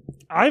movie.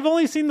 I've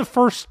only seen the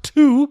first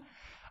 2.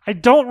 I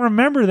don't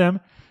remember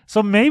them.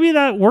 So maybe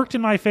that worked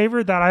in my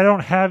favor that I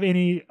don't have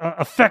any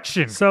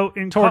affection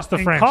towards the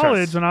franchise. In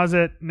college, when I was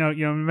at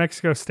New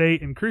Mexico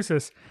State in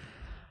Cruces,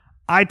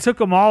 I took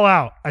them all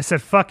out. I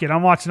said, fuck it,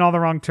 I'm watching all the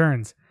Wrong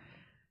Turns.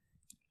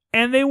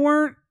 And they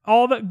weren't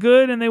all that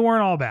good and they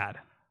weren't all bad.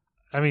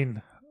 I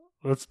mean,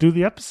 let's do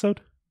the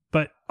episode.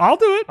 But I'll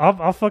do it.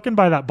 I'll fucking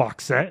buy that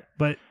box set.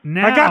 But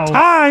now I got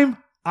time.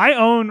 I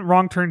own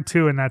Wrong Turn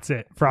 2 and that's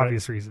it for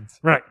obvious reasons.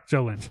 Right.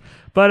 Joe Lynch.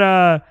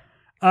 But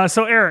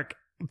so Eric,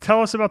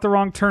 tell us about the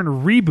Wrong Turn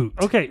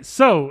reboot. Okay,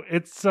 so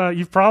it's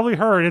you've probably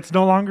heard it's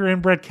no longer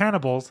Inbred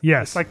Cannibals.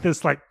 Yes. It's like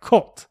this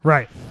cult.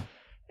 Right.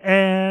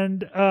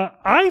 And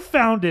I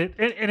found it,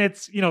 and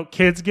it's,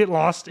 kids get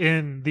lost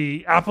in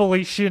the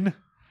Appalachian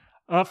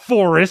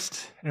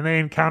forest and they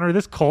encounter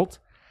this cult.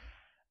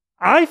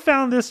 I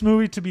found this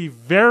movie to be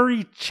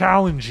very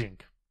challenging.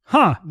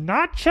 Huh.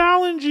 Not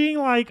challenging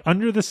like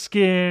Under the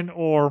Skin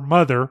or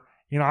Mother.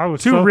 I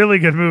was two really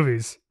good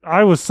movies.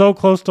 I was so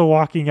close to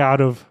walking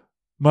out of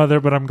Mother,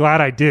 but I'm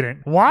glad I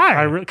didn't.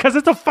 Why? Because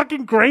it's a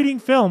fucking grating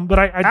film, but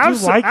I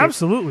do like it.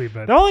 Absolutely,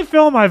 but the only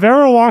film I've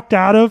ever walked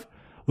out of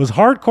was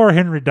Hardcore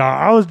Henry,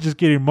 dog. I was just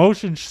getting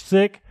motion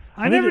sick.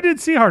 I never did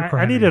see Hardcore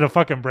I needed a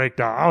fucking break,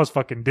 dog. I was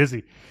fucking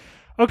dizzy.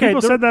 Okay,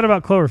 people said that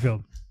about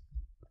Cloverfield.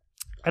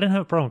 I didn't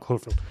have a problem with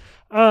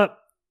Cloverfield.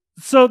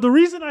 So the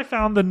reason I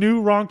found the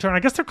new Wrong Turn, I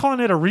guess they're calling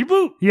it a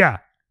reboot. Yeah.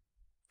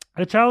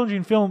 A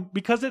challenging film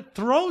because it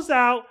throws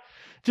out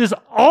just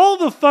all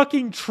the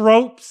fucking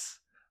tropes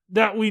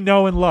that we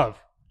know and love.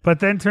 But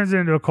then turns it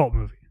into a cult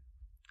movie.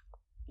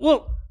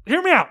 Well,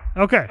 hear me out.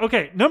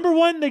 Okay. Number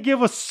one, they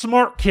give us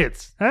smart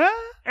kids.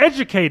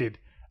 Educated.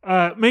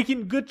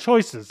 Making good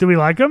choices. Do we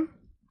like them?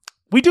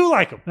 We do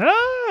like them.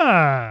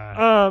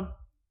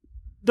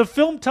 The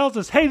film tells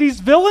us, hey, these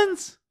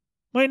villains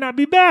might not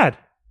be bad.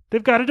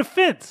 They've got a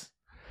defense.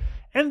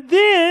 And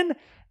then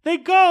they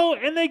go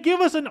and they give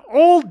us an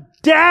old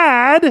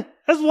dad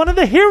as one of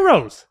the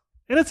heroes.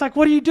 And it's like,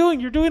 what are you doing?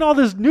 You're doing all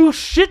this new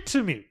shit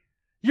to me.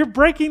 You're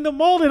breaking the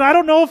mold, and I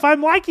don't know if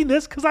I'm liking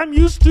this because I'm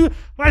used to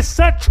my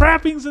set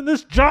trappings in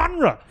this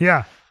genre.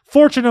 Yeah.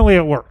 Fortunately,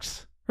 it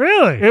works.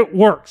 Really? It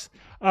works.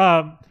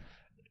 The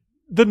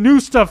new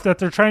stuff that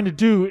they're trying to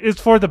do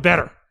is for the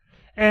better.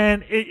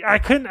 And I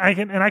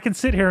can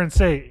sit here and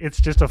say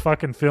it's just a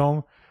fucking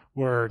film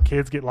where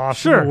kids get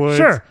lost in the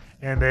woods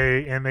and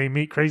they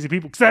meet crazy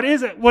people. Because that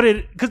is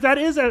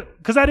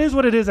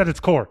what it is at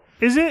its core.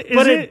 Is it?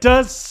 But it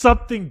does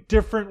something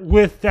different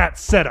with that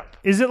setup.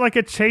 Is it like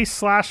a chase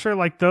slasher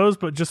like those,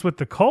 but just with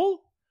the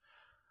cult?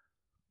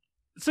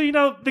 So,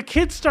 the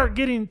kids start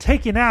getting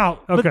taken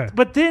out. Okay.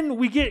 But then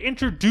we get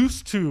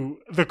introduced to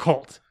the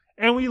cult.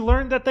 And we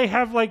learn that they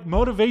have like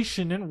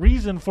motivation and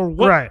reason for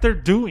what they're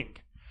doing.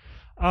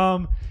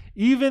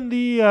 Even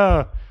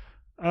the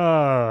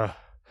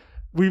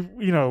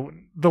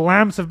the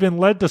lambs have been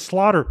led to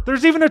slaughter.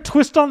 There's even a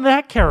twist on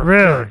that character.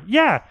 Really?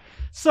 Yeah.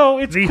 So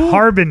it's the cool.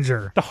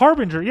 Harbinger. The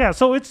Harbinger, yeah.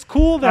 So it's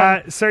cool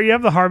that sir, you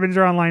have the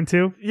Harbinger online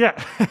too?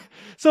 Yeah.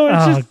 So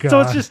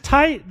it's just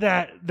tight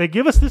that they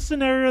give us this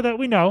scenario that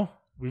we know.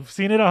 We've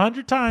seen it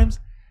 100 times.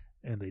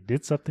 And they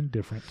did something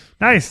different.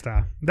 Nice,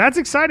 that's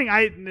exciting.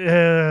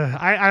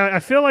 I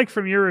feel like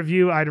from your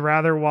review, I'd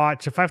rather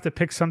watch. If I have to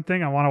pick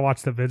something, I want to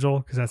watch The Vigil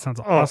because that sounds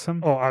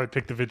awesome. Oh, I would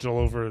pick The Vigil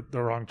over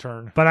The Wrong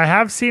Turn. But I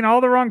have seen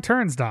all the Wrong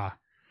Turns,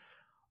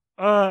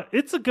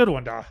 it's a good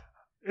one,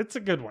 It's a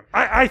good one.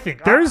 I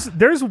think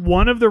there's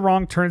one of the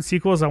Wrong Turn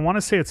sequels. I want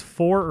to say it's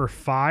 4 or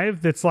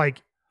 5. That's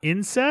like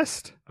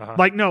incest. Uh-huh.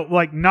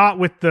 Not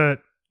with the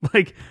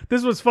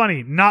This was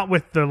funny. Not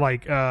with the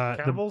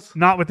cannibals.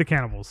 Not with the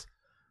cannibals.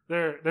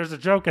 There's a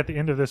joke at the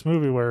end of this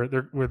movie where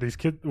they're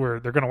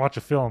going to watch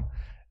a film,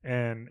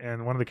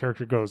 and one of the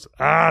characters goes,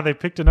 they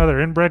picked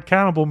another inbred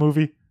cannibal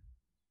movie.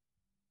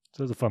 So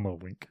there's a fun little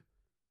wink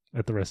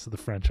at the rest of the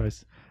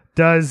franchise.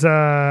 Does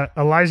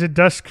Elijah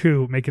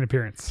Dushku make an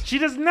appearance? She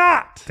does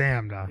not.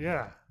 Damn, dog.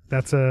 Yeah.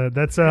 That's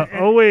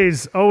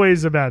always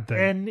a bad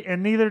thing.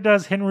 And neither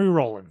does Henry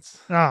Rollins.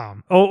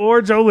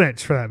 Or Joe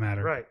Lynch for that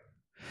matter. Right.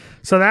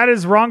 So that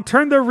is Wrong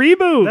Turn, the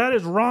reboot. That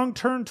is Wrong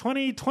Turn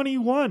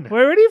 2021.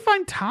 Where do you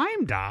find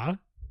time, dog?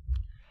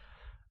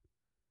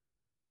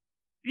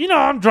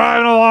 I'm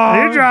driving along.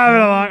 You're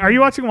driving along. Are you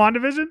watching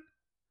WandaVision?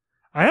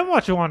 I am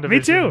watching WandaVision. Me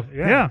too.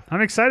 Yeah.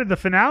 I'm excited. The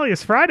finale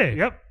is Friday.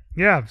 Yep.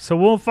 Yeah. So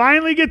we'll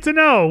finally get to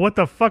know what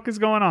the fuck is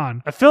going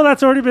on. I feel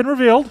that's already been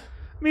revealed.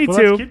 Me too.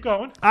 Let's keep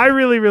going. I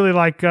really, really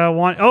like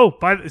one. Oh,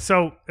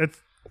 so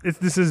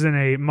this isn't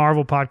a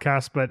Marvel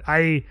podcast, but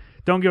I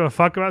don't give a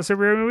fuck about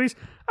superhero movies.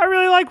 I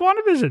really like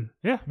WandaVision.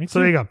 Yeah, me too. So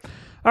there you go.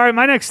 All right,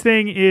 my next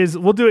thing is,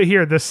 we'll do it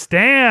here, The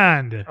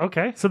Stand.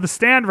 Okay. So The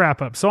Stand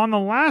wrap-up. So on the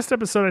last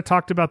episode, I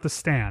talked about The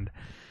Stand.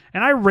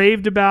 And I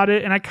raved about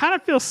it, and I kind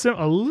of feel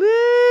a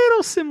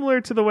little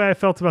similar to the way I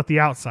felt about The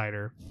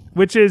Outsider,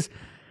 which is,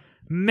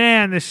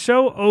 man, the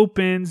show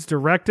opens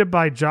directed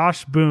by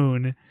Josh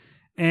Boone,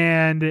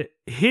 and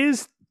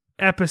his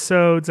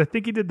episodes, I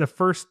think he did the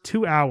first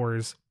 2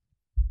 hours,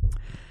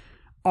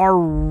 are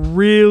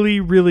really,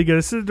 really good.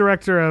 This is the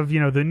director of,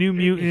 the New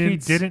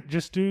Mutants. He didn't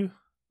do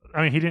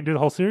the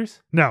whole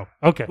series? No.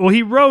 Okay. Well,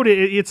 he wrote it.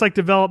 It's like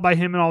developed by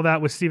him and all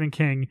that with Stephen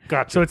King.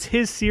 Gotcha. So it's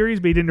his series,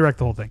 but he didn't direct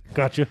the whole thing.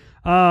 Gotcha.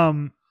 I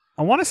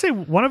want to say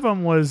one of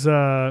them was,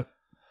 no,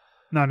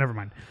 never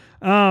mind.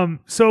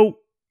 So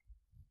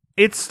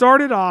it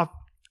started off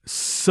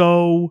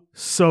so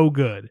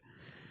good.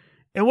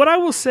 And what I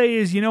will say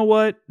is, you know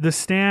what? The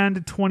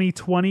Stand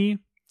 2020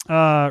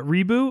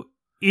 reboot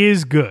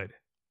is good.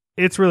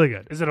 It's really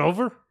good. Is it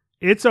over?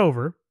 It's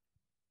over.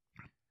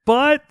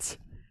 But,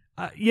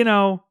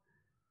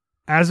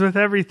 as with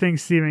everything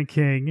Stephen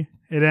King,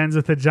 it ends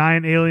with a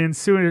giant alien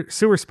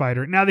sewer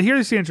spider. Now,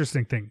 here's the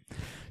interesting thing.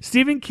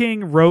 Stephen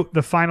King wrote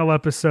the final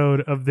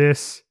episode of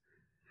this.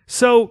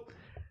 So,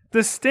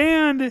 The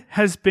Stand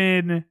has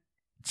been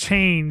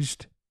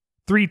changed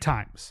 3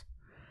 times.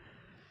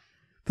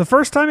 The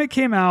first time it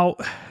came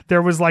out,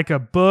 there was like a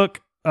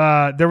book.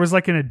 There was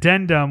like an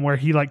addendum where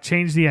he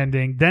changed the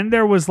ending. Then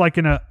there was like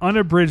an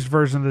unabridged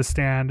version of The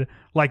Stand,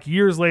 like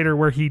years later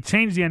where he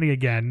changed the ending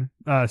again,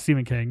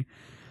 Stephen King.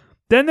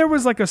 Then there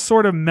was like a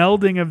sort of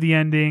melding of the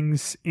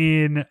endings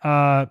in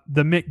the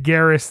Mick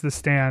Garris The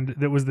Stand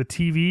that was the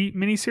TV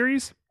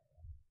miniseries.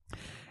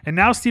 And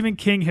now Stephen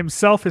King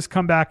himself has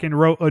come back and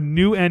wrote a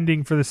new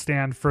ending for The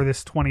Stand for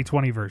this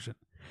 2020 version.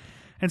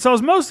 And so I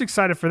was most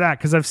excited for that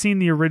because I've seen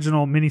the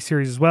original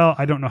miniseries as well.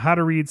 I don't know how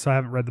to read, so I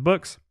haven't read the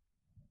books.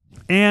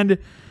 And,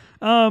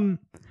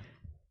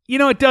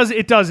 it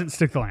doesn't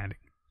stick the landing.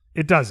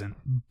 It doesn't.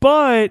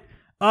 But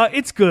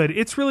it's good.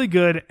 It's really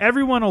good.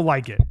 Everyone will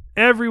like it.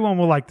 Everyone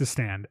will like The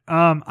Stand.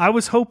 I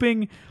was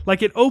hoping,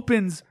 like, it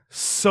opens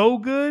so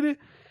good,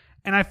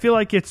 and I feel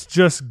like it's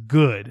just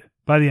good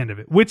by the end of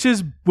it, which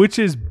is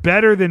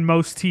better than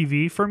most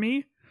TV for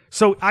me.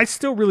 So I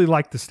still really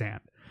like The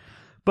Stand.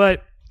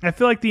 But I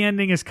feel like the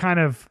ending is kind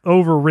of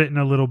overwritten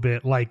a little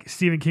bit. Like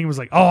Stephen King was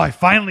like, oh, I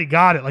finally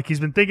got it. Like he's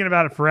been thinking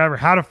about it forever.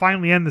 How to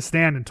finally end The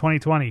Stand in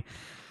 2020.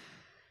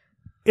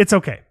 It's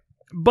okay.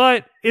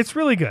 But it's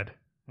really good.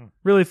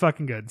 Really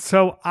fucking good.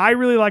 So I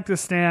really like The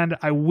Stand.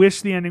 I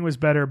wish the ending was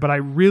better, but I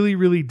really,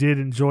 really did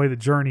enjoy the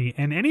journey.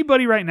 And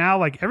anybody right now,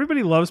 like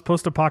everybody loves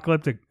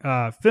post-apocalyptic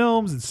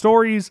films and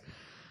stories.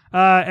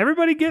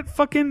 Everybody get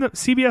fucking the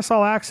CBS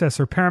All Access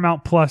or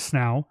Paramount Plus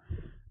now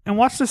and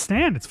watch The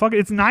Stand.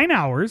 It's 9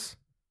 hours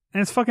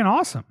and it's fucking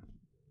awesome.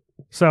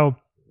 So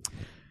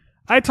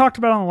I talked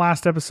about it on the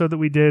last episode that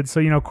we did. So,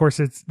 of course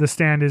it's The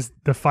Stand is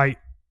the fight,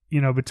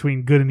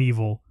 between good and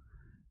evil,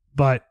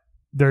 but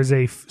there's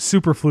a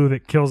super flu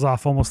that kills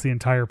off almost the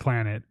entire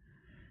planet.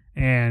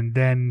 And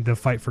then the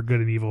fight for good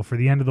and evil for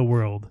the end of the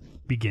world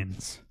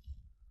begins.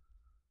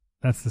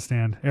 That's The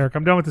Stand. Eric,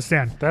 I'm done with The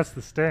Stand. That's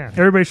The Stand.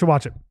 Everybody should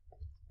watch it.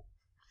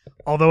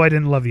 Although I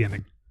didn't love the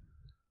ending.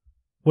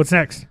 What's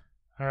next?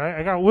 All right,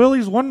 I got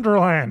Willy's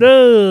Wonderland.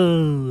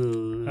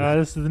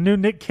 This is the new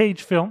Nick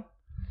Cage film.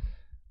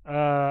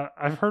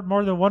 I've heard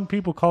more than one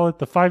people call it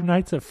the Five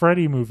Nights at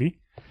Freddy movie.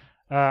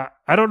 I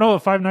don't know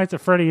what Five Nights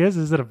at Freddy is.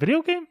 Is it a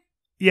video game?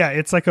 Yeah,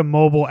 it's like a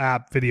mobile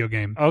app video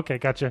game. Okay,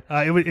 gotcha.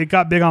 It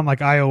got big on like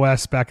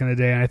iOS back in the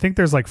day, and I think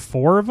there's like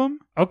 4 of them.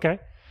 Okay.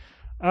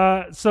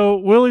 So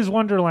Willy's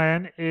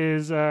Wonderland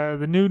is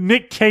the new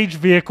Nick Cage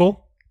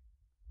vehicle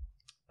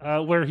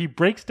where he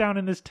breaks down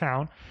in this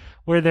town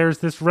where there's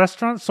this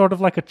restaurant sort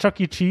of like a Chuck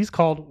E. Cheese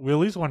called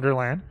Willy's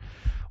Wonderland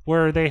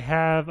where they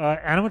have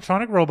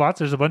animatronic robots.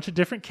 There's a bunch of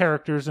different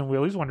characters in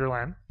Willy's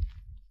Wonderland.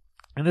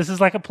 And this is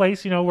like a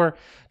place, where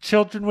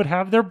children would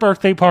have their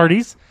birthday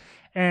parties.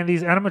 And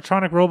these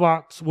animatronic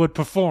robots would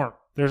perform.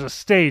 There's a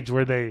stage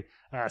where they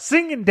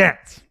sing and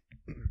dance.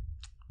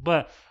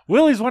 But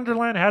Willy's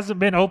Wonderland hasn't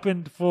been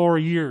opened for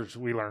years,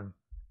 we learn.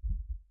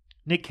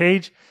 Nick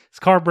Cage, his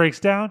car breaks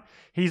down.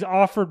 He's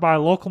offered by a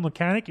local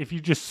mechanic, if you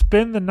just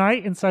spend the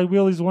night inside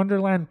Willy's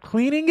Wonderland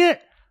cleaning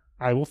it,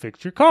 I will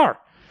fix your car.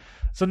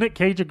 So Nick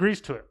Cage agrees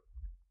to it.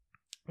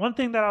 One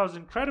thing that I was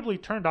incredibly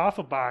turned off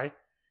by,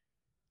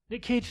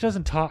 Nick Cage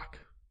doesn't talk.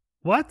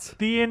 What?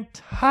 The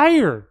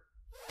entire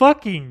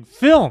fucking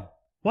film.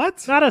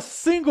 What? Not a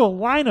single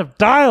line of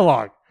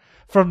dialogue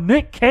from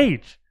Nick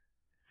Cage.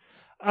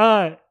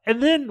 And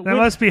then that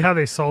must be how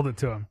they sold it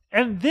to him.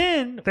 And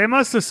then they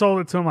must have sold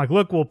it to him like,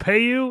 look, we'll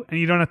pay you and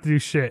you don't have to do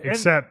shit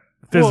except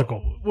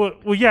physical.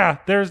 Well, yeah,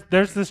 there's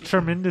this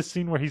tremendous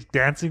scene where he's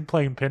dancing,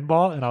 playing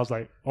pinball, and I was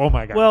like, oh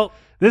my God. Well,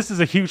 this is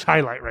a huge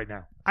highlight right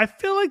now. I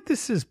feel like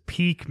this is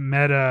peak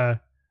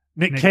meta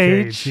Nick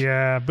Cage.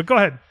 Yeah, but go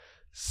ahead.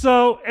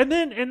 So, and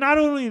not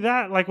only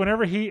that, like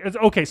whenever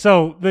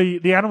so the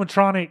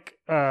animatronic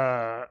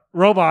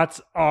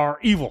robots are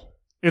evil.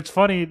 It's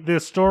funny,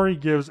 this story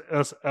gives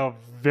us a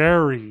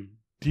very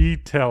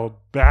detailed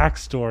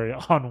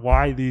backstory on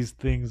why these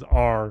things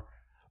are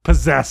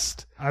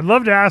possessed. I'd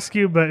love to ask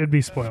you, but it'd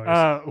be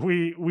spoilers.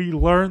 We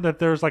learn that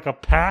there's like a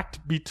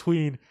pact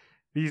between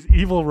these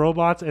evil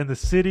robots and the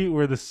city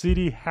where the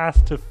city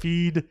has to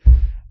feed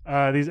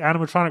these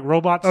animatronic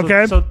robots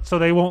so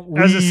they won't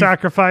leave. As a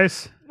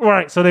sacrifice.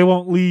 Right, so they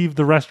won't leave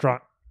the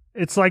restaurant.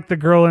 It's like the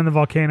girl in the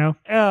volcano.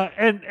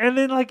 And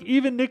then like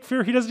even Nick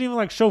Fury, he doesn't even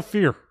like show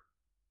fear.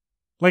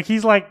 Like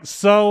he's like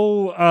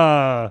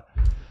so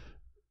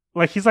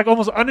like he's like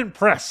almost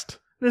unimpressed.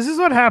 This is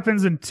what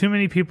happens when too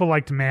many people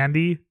liked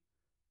Mandy.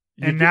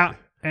 Well,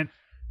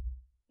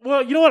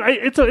 you know what?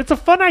 It's a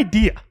fun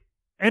idea.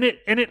 And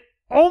it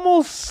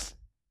almost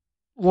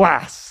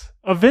lasts.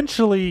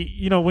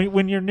 Eventually,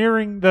 when you're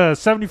nearing the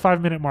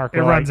 75-minute mark,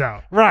 it runs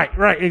out.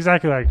 Right,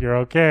 exactly. Like you're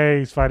okay.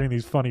 He's fighting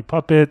these funny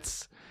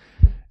puppets.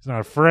 He's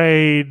not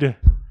afraid.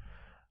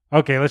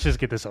 Okay, let's just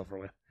get this over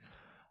with.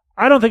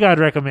 I don't think I'd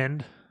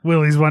recommend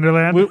Willy's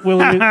Wonderland.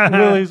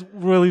 Willy's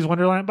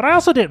Wonderland, but I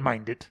also didn't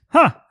mind it.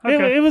 Huh?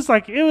 Okay. It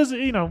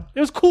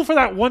was cool for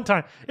that one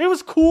time. It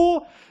was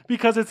cool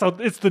because it's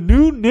the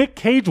new Nick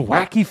Cage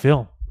wacky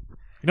film.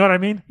 You know what I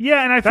mean?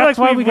 Yeah, and I feel that's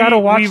like why we got to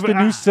watch the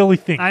new silly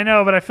thing. I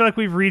know, but I feel like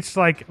we've reached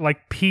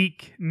like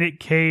peak Nick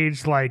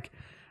Cage, like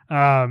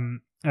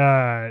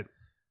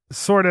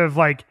sort of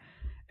like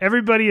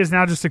everybody is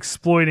now just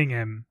exploiting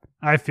him.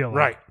 I feel like.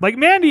 Right. Like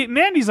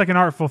Mandy's like an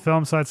artful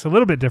film, so it's a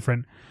little bit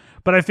different.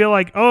 But I feel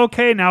like, oh,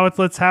 okay, now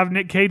let's have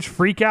Nick Cage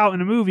freak out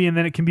in a movie, and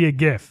then it can be a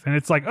GIF, and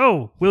it's like,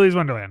 oh, Willy's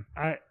Wonderland.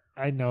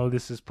 I know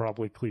this is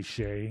probably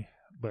cliche,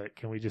 but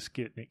can we just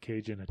get Nick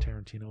Cage in a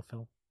Tarantino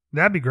film?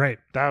 That'd be great.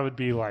 That would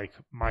be like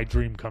my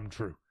dream come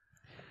true.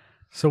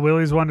 So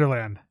Willy's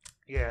Wonderland.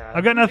 Yeah,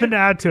 I've got nothing to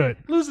add to it.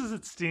 Loses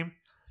its steam.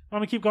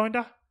 Want me to keep going,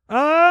 Da?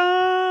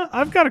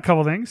 I've got a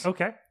couple things.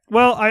 Okay.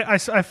 Well, I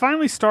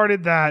finally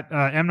started that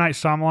M. Night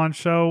Shyamalan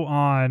show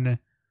on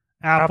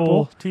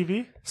Apple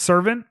TV.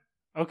 Servant.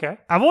 Okay.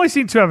 I've only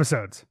seen 2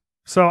 episodes.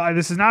 So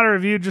this is not a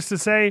review, just to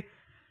say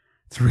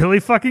it's really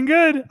fucking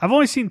good. I've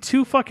only seen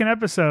 2 fucking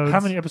episodes. How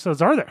many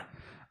episodes are there?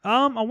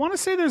 I want to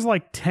say there's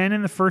like 10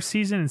 in the first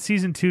season, and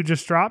season 2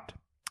 just dropped.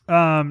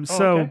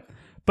 Okay.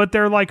 But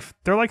they're like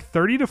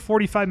 30 to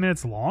 45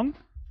 minutes long.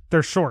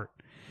 They're short.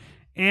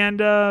 And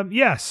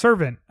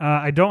Servant.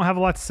 I don't have a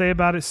lot to say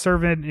about it.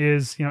 Servant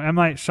is, M.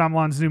 Night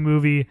Shyamalan's new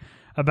movie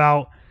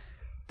about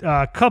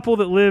a couple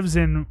that lives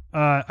in,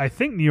 I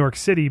think, New York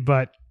City,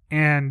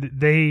 and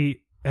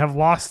they have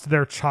lost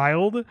their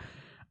child.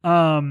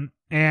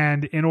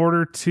 And in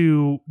order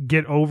to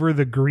get over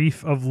the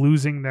grief of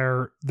losing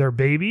their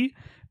baby,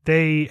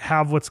 they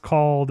have what's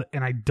called,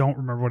 and I don't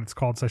remember what it's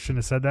called, so I shouldn't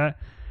have said that,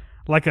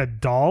 like a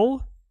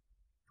doll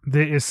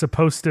that is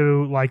supposed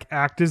to like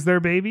act as their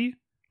baby,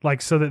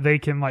 like so that they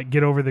can like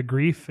get over the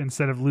grief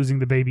instead of losing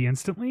the baby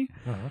instantly.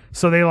 Uh-huh.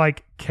 So they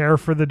like care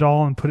for the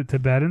doll and put it to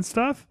bed and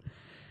stuff.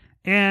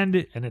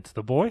 And it's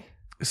the boy?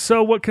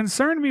 So what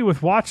concerned me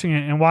with watching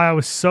it and why I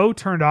was so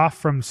turned off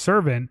from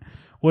Servant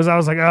was I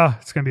was like, oh,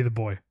 it's going to be the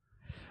boy.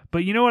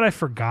 But you know what I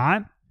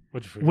forgot?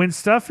 What'd you forget? When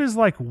stuff is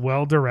like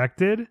well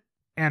directed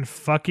and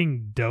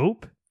fucking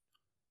dope,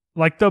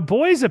 like the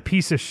boy's a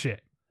piece of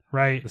shit,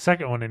 right? The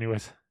second one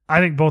anyways. I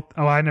think both.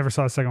 Oh, I never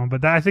saw the second one,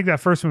 but I think that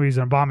first movie is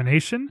an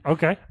abomination.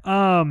 Okay.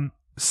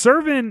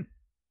 Servant,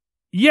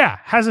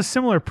 has a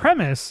similar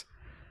premise,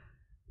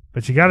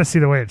 but you got to see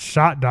the way it's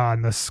shot,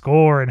 Don, the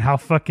score, and how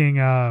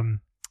fucking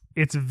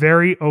it's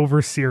very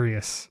over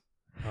serious.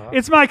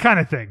 It's my kind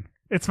of thing.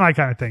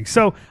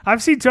 So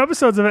I've seen 2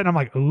 episodes of it, and I'm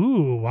like,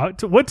 ooh, what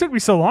took me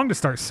so long to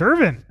start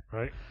Servant?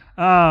 Right.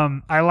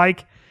 I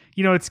like,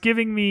 it's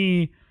giving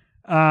me,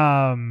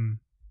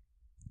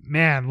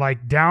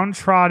 like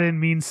downtrodden,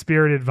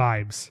 mean-spirited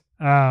vibes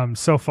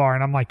so far,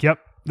 and I'm like, yep,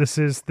 this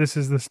is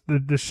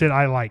the shit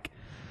I like.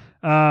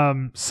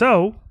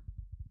 So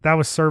that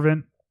was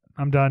Servant.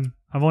 I'm done.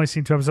 I've only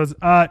seen 2 episodes.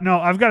 No,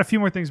 I've got a few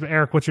more things, but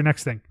Eric, what's your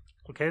next thing?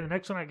 Okay, the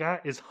next one I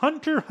got is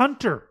Hunter x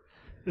Hunter.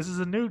 This is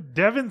a new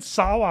Devon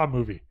Sawa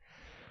movie.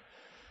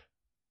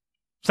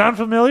 Sound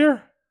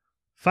familiar?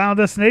 Final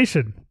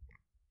Destination.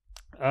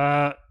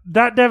 Not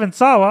Devon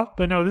Sawa,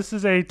 but no, this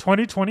is a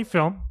 2020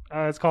 film.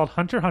 It's called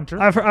Hunter x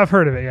Hunter. I've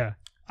heard of it, yeah.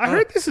 I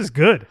heard this is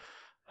good.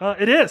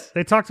 It is.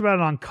 They talked about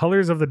it on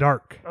Colors of the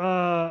Dark.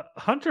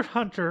 Hunter x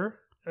Hunter,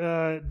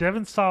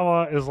 Devon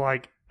Sawa is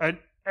like an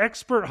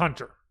expert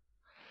hunter.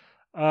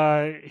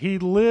 He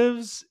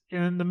lives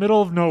in the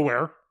middle of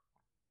nowhere.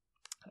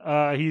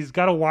 He's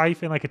got a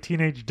wife and like a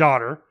teenage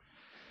daughter,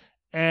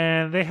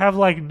 and they have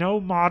like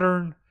no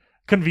modern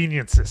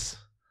conveniences.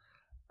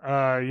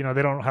 They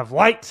don't have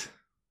light.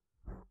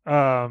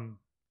 All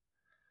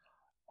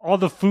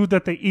the food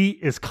that they eat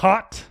is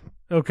caught.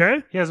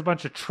 Okay. He has a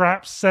bunch of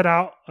traps set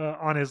out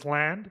on his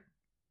land.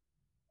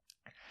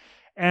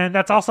 And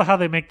that's also how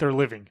they make their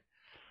living.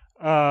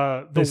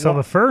 They sell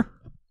the fur?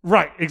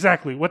 Right,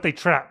 exactly. What they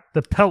trap.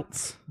 The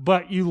pelts.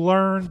 But you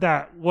learn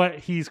that what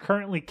he's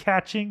currently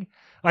catching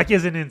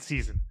isn't in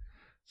season.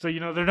 So,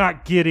 they're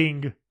not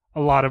getting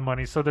a lot of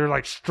money. So they're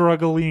like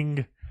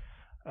struggling.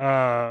 They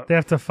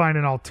have to find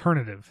an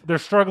alternative. They're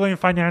struggling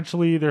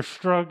financially. They're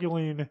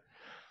struggling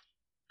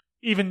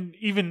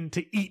even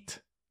to eat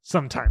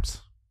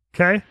sometimes.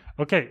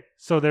 Okay.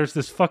 So there's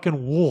this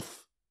fucking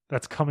wolf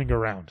that's coming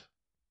around.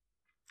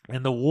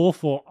 And the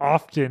wolf will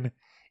often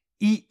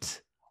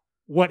eat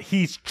what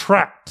he's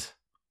trapped.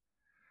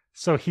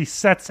 So he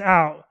sets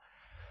out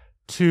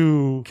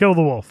to kill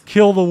the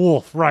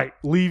wolf, right,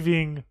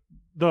 leaving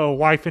the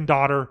wife and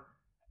daughter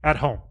at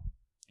home.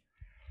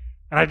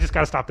 And I just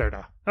got to stop there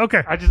now.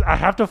 Okay. I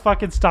have to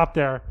fucking stop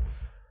there.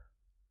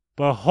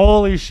 But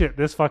holy shit,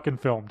 this fucking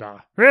film,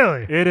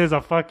 Really? It is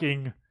a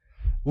fucking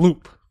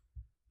loop.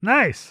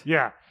 Nice.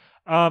 Yeah.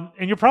 And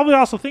you're probably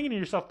also thinking to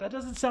yourself, that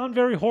doesn't sound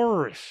very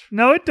horror-ish.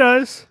 No, it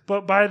does.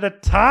 But by the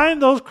time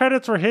those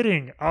credits were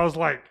hitting, I was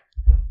like,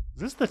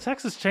 is this the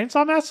Texas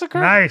Chainsaw Massacre?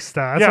 Nice.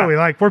 That's what we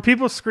like. Were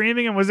people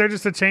screaming, and was there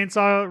just a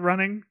chainsaw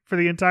running for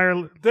the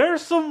entire...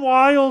 There's some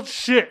wild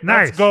shit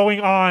that's going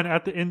on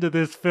at the end of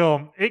this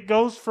film. It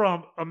goes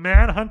from a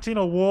man hunting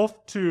a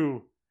wolf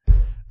to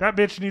that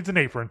bitch needs an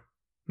apron.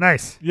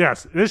 Nice.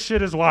 Yes, this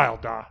shit is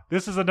wild,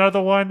 This is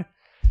another one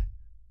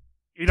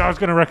I was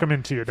going to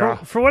recommend to you,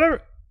 For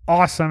whatever...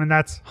 Awesome, and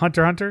that's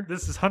Hunter x Hunter?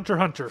 This is Hunter x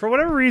Hunter. For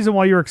whatever reason,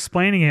 while you were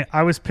explaining it,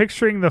 I was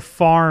picturing the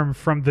farm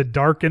from The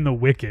Dark and the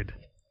Wicked.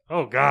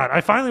 Oh, God.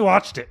 I finally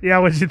watched it. Yeah,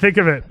 what did you think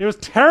of it? It was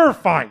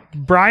terrifying.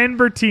 Brian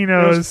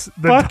Bertino's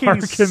The Dark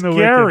and the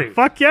Wicked.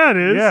 Fuck yeah, it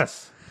is.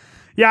 Yes.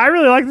 Yeah, I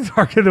really like The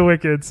Dark and the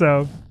Wicked,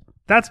 so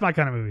That's my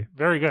kind of movie.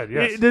 Very good.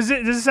 Yes. Does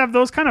this have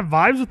those kind of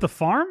vibes with The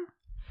Farm?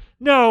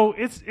 No,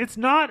 it's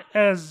not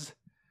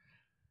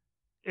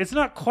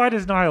quite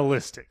as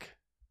nihilistic.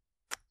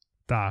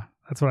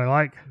 That's what I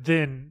like.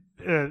 Then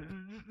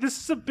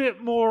this is a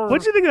bit more.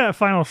 What do you think of that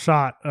final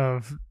shot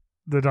of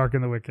The Dark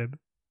and the Wicked?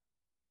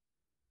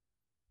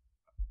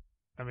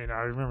 I mean, I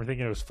remember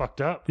thinking it was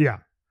fucked up. Yeah.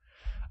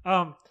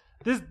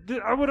 This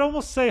I would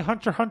almost say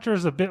Hunter x Hunter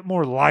is a bit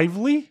more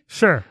lively.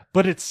 Sure.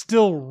 But it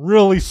still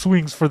really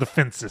swings for the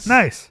fences.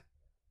 Nice.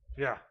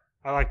 Yeah.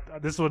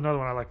 This is another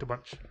one I liked a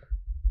bunch.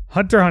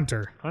 Hunter x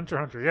Hunter. Hunter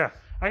x Hunter, yeah.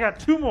 I got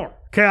 2 more.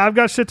 Okay, I've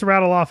got shit to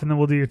rattle off, and then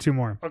we'll do your 2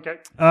 more. Okay.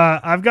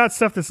 I've got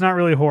stuff that's not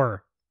really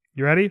horror.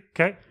 You ready?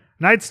 Okay.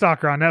 Night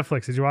Stalker on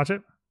Netflix. Did you watch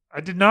it?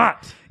 I did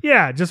not.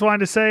 Yeah, just wanted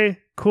to say,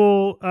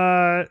 cool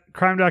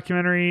crime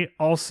documentary.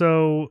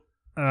 Also,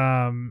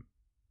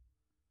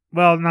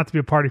 well, not to be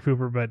a party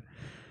pooper, but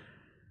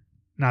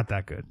not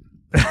that good.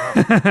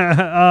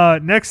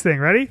 Next thing,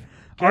 ready?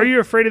 Okay. Are You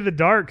Afraid of the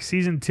Dark,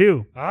 Season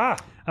 2. I've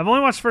only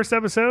watched the first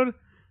episode.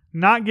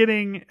 Not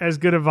getting as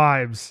good of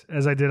vibes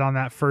as I did on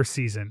that first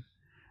season.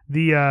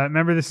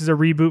 Remember, this is a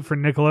reboot for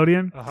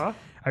Nickelodeon.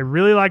 I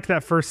really liked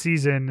that first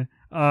season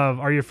of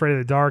Are You Afraid of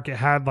the Dark. It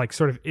had like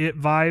sort of It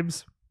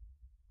vibes.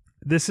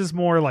 This is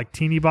more like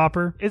teeny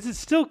bopper. Is it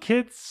still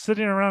kids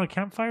sitting around a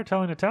campfire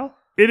telling a tale?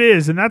 It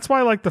is, and that's why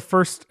I like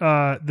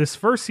this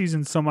first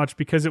season so much,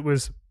 because they were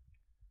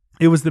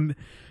the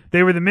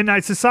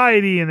Midnight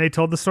Society, and they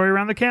told the story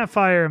around the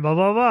campfire and blah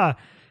blah blah.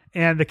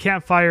 And the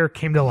campfire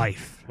came to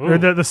life. Ooh. Or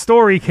the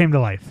story came to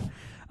life.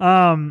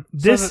 So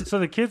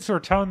the kids who are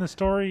telling the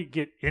story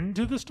get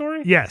into the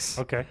story? Yes.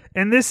 Okay.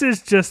 And this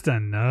is just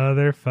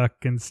another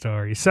fucking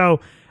story. So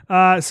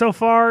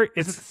far,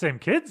 is it the same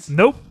kids?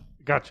 Nope.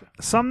 Gotcha.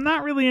 So I'm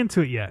not really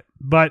into it yet.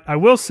 But I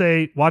will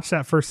say, watch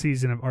that first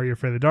season of Are You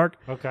Afraid of the Dark?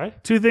 Okay.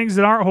 2 things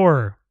that aren't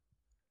horror.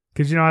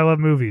 Because I love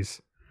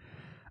movies.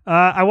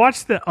 I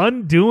watched The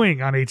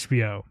Undoing on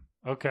HBO.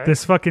 Okay.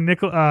 This fucking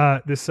Nicole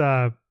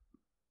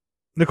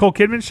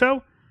Kidman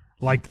show.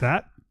 Liked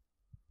that.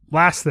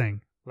 Last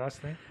thing.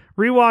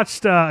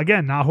 Rewatched,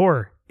 again, not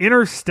horror,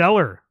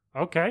 Interstellar.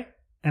 Okay.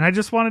 And I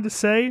just wanted to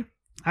say,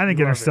 I think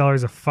Interstellar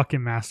is a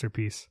fucking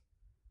masterpiece.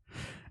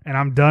 And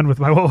I'm done with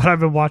what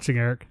I've been watching,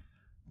 Eric.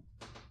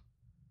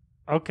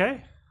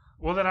 Okay.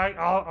 Well, then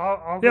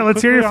I'll yeah,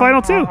 let's hear your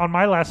final 2. On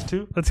my last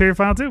 2. Let's hear your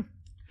final 2.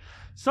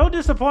 So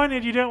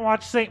disappointed you didn't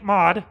watch Saint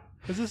Maud,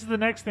 because this is the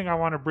next thing I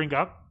want to bring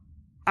up.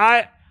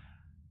 I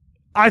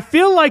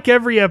feel like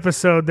every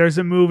episode there's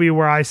a movie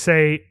where I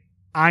say,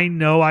 I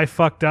know I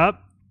fucked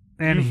up.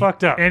 And you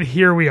fucked up. And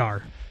here we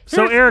are.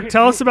 So, Eric,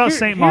 tell us about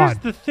Saint Maud.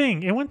 Here's the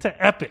thing. It went to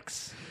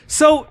Epix.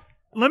 So,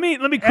 let me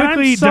quickly defend.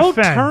 I'm so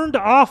defend. turned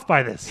off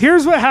by this.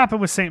 Here's what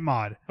happened with Saint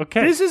Maud.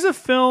 Okay. This is a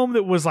film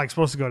that was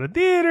supposed to go to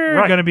theater,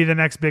 going to be the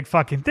next big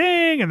fucking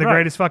thing, and the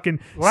greatest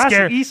fucking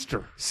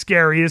Easter.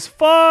 Scary as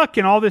fuck,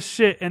 and all this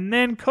shit. And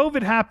then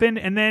COVID happened,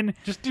 and then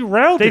just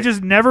derailed They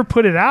just never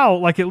put it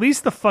out. At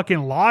least the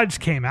fucking Lodge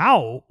came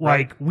out.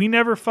 We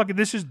never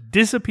this just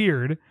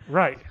disappeared.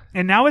 Right.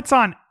 And now it's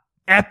on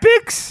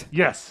Epix?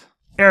 Yes.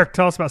 Eric,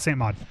 tell us about Saint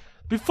Maud.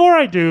 Before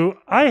I do,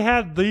 I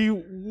had the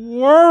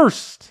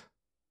worst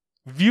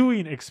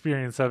viewing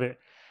experience of it.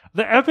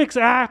 The Epix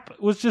app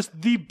was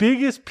just the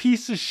biggest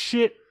piece of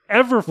shit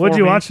ever for me. Would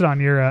you watch it on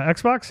your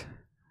Xbox?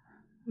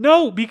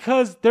 No,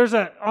 because there's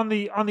on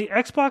the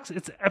Xbox,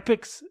 it's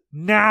Epix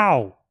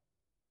Now.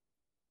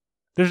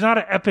 There's not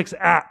an Epix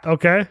app.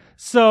 Okay.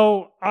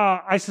 So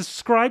I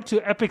subscribed to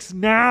Epix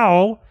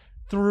Now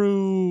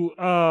through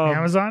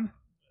Amazon?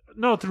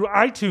 No, through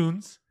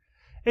iTunes.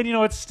 And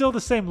it's still the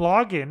same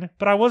login,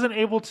 but I wasn't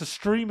able to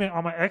stream it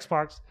on my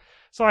Xbox.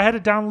 So I had to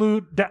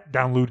download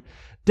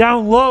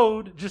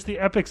just the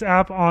Epix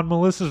app on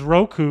Melissa's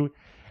Roku,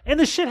 and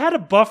the shit had a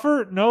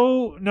buffer,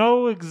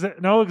 no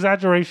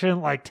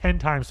exaggeration, 10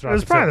 times throughout. It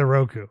was probably the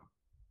Roku.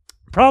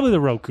 Probably the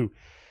Roku.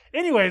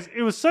 Anyways,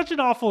 it was such an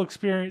awful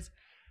experience.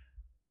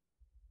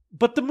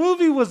 But the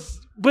movie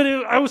was,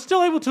 I was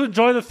still able to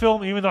enjoy the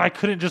film, even though I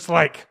couldn't just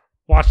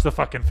watch the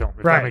fucking film,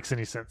 if that makes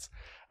any sense.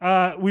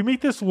 We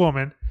meet this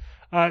woman.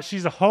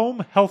 She's a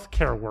home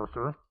healthcare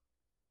worker.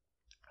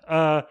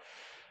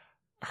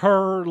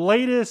 Her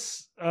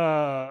latest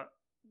patient,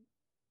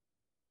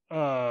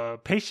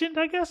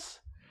 I guess,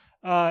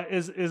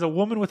 is a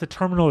woman with a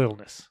terminal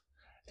illness.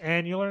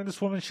 And you learn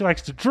this woman, she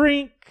likes to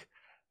drink.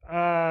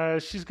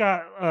 She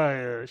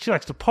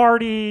likes to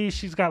party.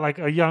 She's got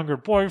a younger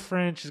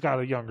boyfriend. She's got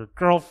a younger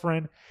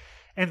girlfriend.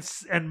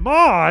 And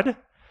Maud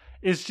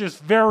is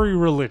just very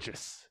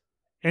religious.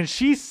 And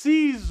she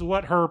sees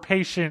what her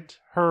patient,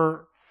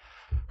 her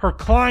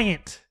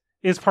client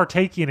is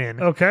partaking in.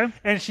 Okay.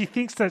 And she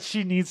thinks that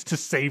she needs to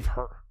save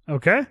her.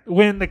 Okay.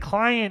 When the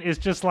client is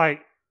just I'm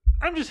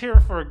just here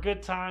for a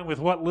good time with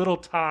what little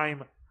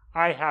time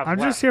I have I'm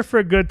left. just here for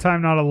a good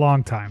time, not a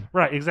long time.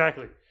 Right,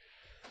 exactly.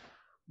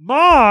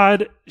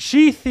 Maud,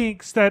 she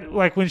thinks that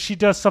when she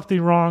does something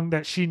wrong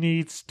that she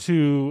needs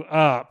to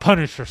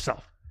punish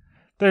herself.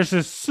 There's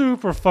this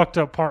super fucked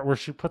up part where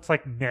she puts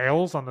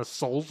nails on the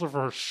soles of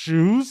her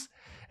shoes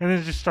and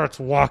then just starts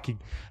walking.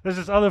 There's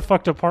this other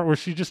fucked up part where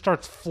she just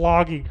starts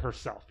flogging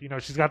herself.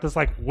 She's got this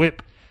like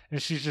whip,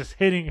 and she's just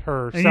hitting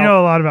herself. And you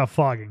know a lot about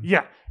flogging.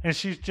 Yeah, and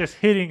she's just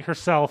hitting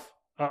herself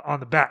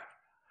on the back.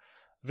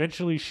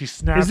 Eventually, she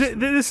snaps.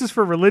 This is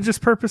for religious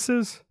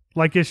purposes?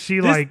 Like, is she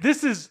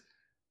This is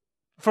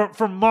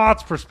from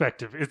Maud's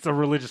perspective. It's a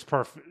religious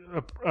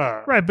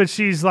right, but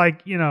she's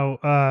like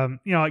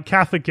like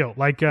Catholic guilt,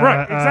 like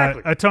right,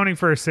 exactly. Atoning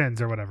for her sins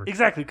or whatever.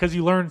 Exactly, because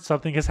you learn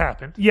something has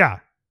happened. Yeah,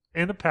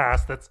 in the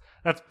past. That's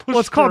pushed. Well,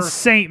 it's called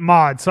Saint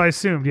Maud, so I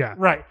assumed, yeah,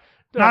 right.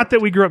 Not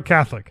that we grew up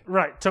Catholic,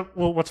 right? So,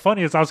 well, what's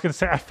funny is I was going to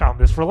say I found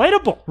this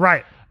relatable,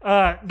 right?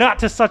 Not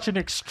to such an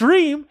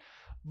extreme,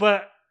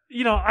 but.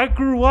 I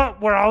grew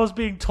up where I was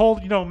being told,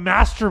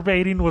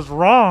 masturbating was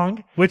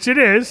wrong. Which it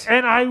is.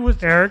 And I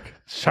was... Eric.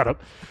 Shut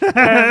up.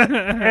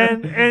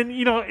 And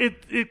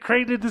it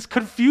created this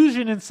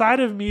confusion inside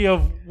of me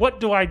of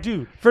what do I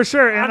do? For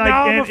sure.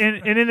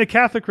 And in the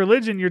Catholic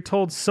religion, you're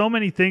told so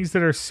many things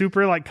that are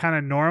super like kind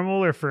of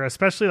normal or for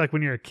especially like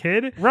when you're a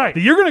kid. Right.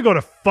 That you're going to go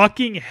to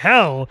fucking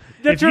hell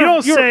if you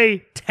don't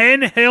say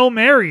 10 Hail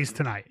Marys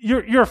tonight.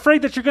 You're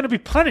afraid that you're going to be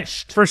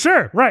punished. For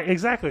sure. Right,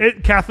 exactly.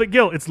 Catholic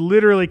guilt. It's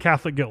literally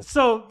Catholic guilt.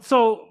 So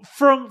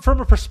from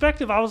a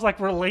perspective, I was like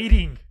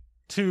relating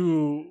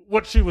to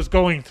what she was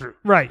going through.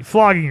 Right,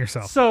 flogging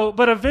yourself.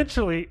 But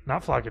eventually,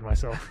 not flogging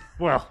myself.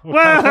 Well,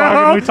 what kind of flogging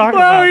are we talking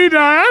about? I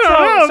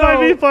don't know.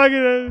 Might be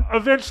flogging.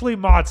 Eventually,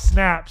 Maud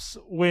snaps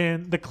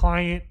when the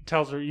client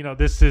tells her,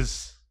 this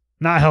is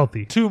not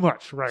healthy. Too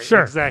much, right?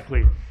 Sure.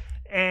 Exactly.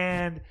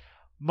 And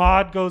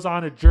Maud goes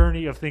on a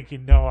journey of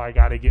thinking, no, I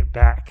got to get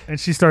back. And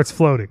she starts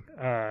floating.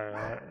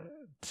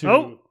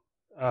 To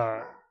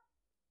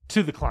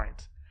the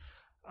client.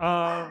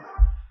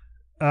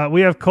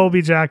 We have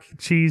Colby Jack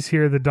Cheese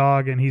here, the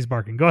dog, and he's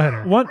barking. Go ahead,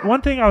 Aaron.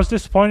 One thing I was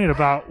disappointed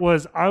about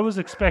was I was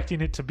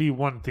expecting it to be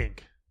one thing.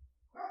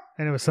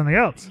 And it was something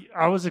else.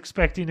 I was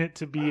expecting it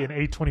to be an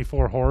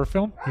A24 horror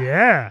film.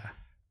 Yeah.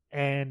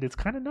 And it's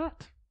kind of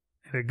not.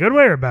 In a good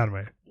way or a bad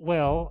way?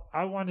 Well,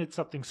 I wanted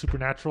something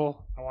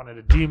supernatural. I wanted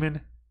a demon.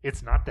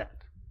 It's not that.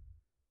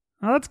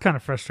 Oh, that's kind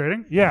of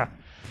frustrating. Yeah.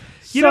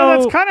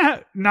 That's kind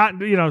of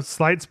not,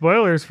 slight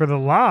spoilers for The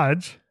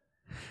Lodge.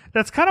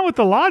 That's kind of what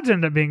The Lodge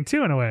ended up being,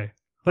 too, in a way.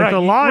 Like,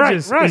 The Lodge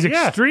is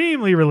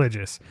extremely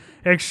religious.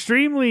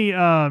 Extremely,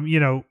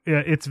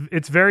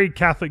 it's very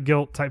Catholic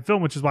guilt type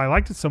film, which is why I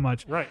liked it so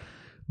much. Right.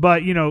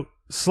 But,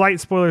 slight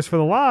spoilers for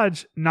The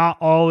Lodge, not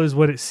all is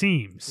what it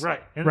seems.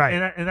 Right.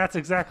 And that's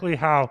exactly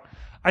how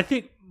I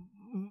think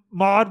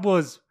Maud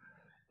was,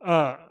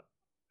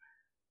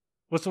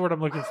 what's the word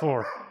I'm looking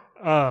for?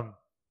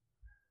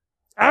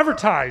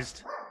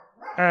 Advertised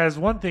as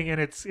one thing, and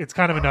it's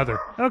kind of another.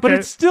 Okay. But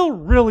it's still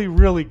really,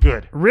 really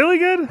good. Really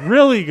good?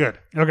 Really good.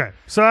 Okay.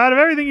 So out of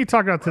everything you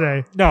talked about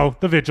today... No,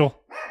 The Vigil.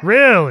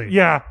 Really?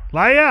 Yeah.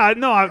 I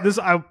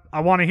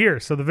want to hear.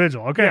 So The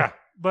Vigil. Okay. Yeah.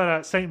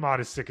 But Saint Maud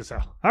is sick as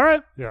hell. All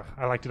right. Yeah.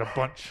 I liked it a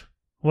bunch.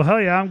 Well, hell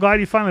yeah. I'm glad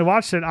you finally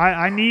watched it.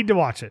 I need to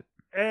watch it.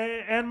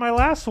 And my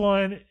last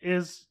one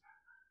is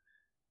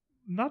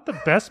not the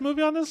best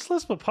movie on this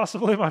list, but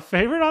possibly my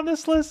favorite on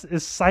this list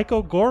is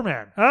Psycho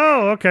Goreman.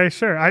 Oh, okay,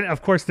 sure. I,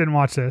 of course, didn't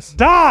watch this.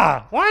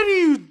 Da! Why do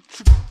you...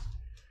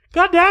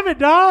 God damn it,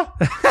 Da!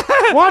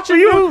 Watch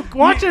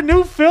a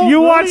new film.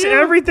 You watch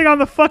everything on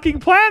the fucking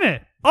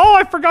planet. Oh,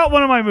 I forgot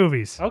one of my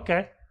movies.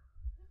 Okay.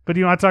 But do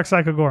you want to talk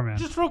Psycho Goreman?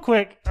 Just real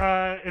quick.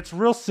 It's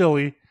real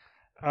silly.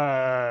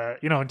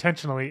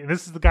 Intentionally. And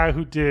this is the guy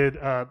who did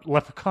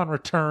Leprechaun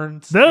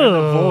Returns and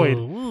The Void.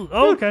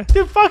 Oh, okay.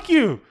 Dude, fuck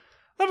you.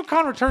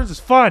 Leprechaun Returns is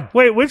fun.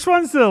 Wait, which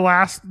one's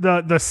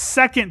the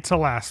second to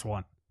last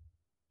one?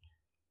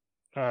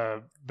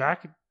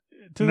 Back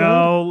to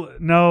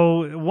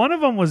No. One of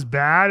them was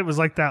bad. It was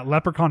like that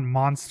leprechaun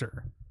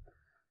monster.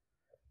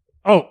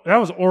 Oh, that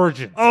was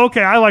Origins. Oh,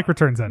 okay. I like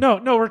Returns then.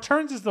 No.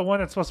 Returns is the one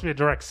that's supposed to be a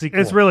direct sequel.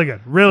 It's really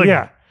good. Really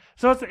good.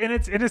 So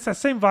it's that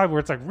same vibe where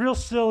it's like real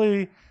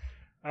silly,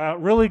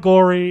 really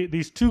gory.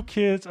 These two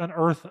kids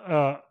unearth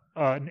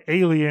an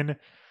alien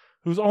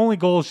whose only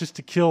goal is just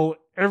to kill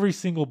every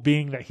single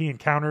being that he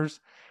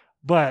encounters,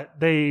 but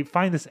they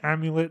find this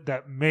amulet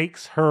that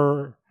makes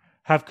her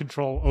have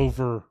control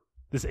over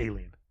this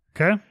alien.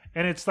 Okay.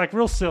 And it's like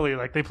real silly.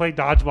 Like they play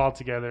dodgeball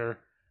together.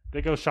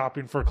 They go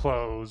shopping for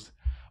clothes.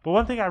 But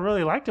one thing I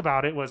really liked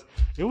about it was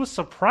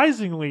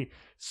surprisingly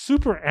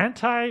super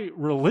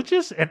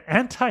anti-religious and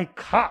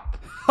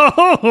anti-cop.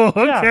 Oh,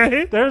 okay.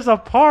 Yeah, there's a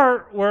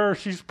part where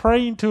she's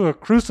praying to a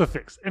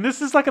crucifix. And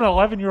this is like an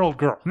 11-year-old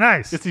girl.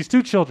 Nice. It's these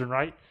two children,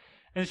 right?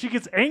 And she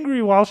gets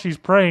angry while she's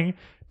praying,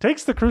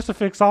 takes the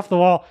crucifix off the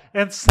wall,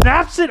 and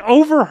snaps it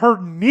over her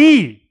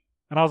knee.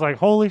 And I was like,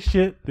 holy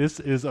shit,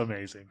 this is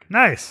amazing.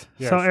 Nice.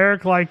 Yes. So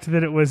Eric liked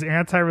that it was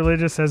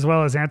anti-religious as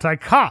well as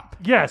anti-cop.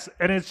 Yes,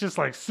 and it's just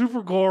like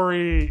super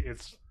gory.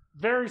 It's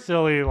very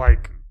silly.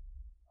 Like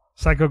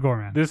Psycho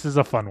Goreman. This is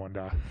a fun one,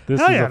 Da.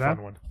 This is a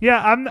fun one.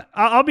 Yeah,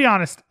 I'll be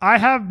honest. I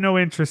have no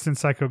interest in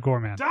Psycho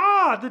Goreman.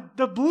 Da,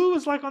 the blue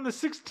is like on the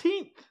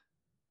 16th.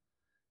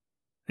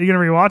 Are you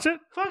gonna rewatch it?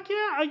 Fuck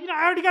yeah!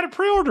 I already got it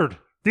pre-ordered.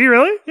 Do you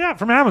really? Yeah,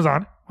 from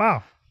Amazon.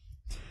 Wow.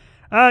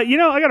 I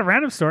got a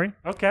random story.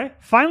 Okay.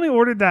 Finally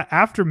ordered that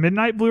After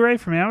Midnight Blu-ray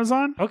from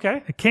Amazon.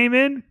 Okay. It came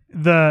in.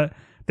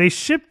 They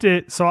shipped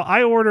it. So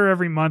I order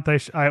every month.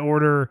 I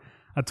order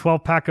a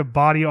 12-pack of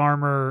Body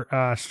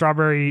Armor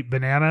strawberry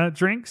banana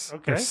drinks.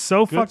 Okay. They're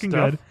so fucking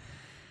good.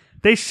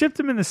 They shipped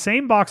them in the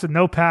same box with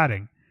no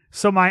padding.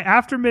 So my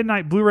After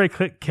Midnight Blu-ray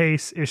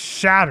case is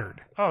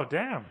shattered. Oh,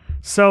 damn.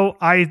 So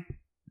I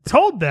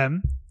told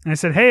them, and I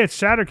said, hey, it's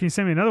shattered. Can you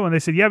send me another one? They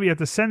said, yeah, but you have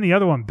to send the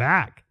other one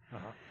back.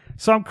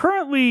 So I'm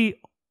currently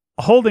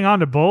holding on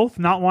to both,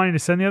 not wanting to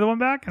send the other one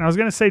back. And I was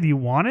going to say, do you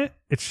want it?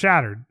 It's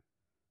shattered.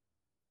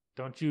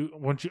 Aren't you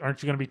going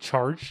to be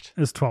charged?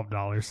 It's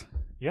 $12.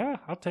 Yeah,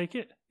 I'll take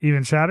it.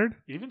 Even shattered?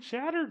 Even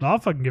shattered. I'll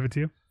fucking give it to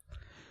you.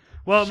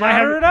 Well, it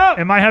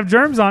might have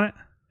germs on it.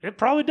 It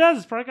probably does.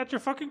 It's probably got your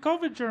fucking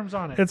COVID germs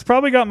on it. It's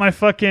probably got my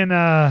fucking,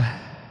 I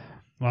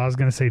was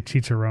going to say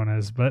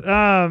chicharrones, but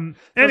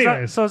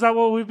anyways. So is that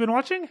what we've been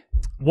watching?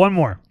 One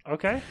more.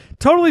 Okay.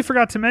 Totally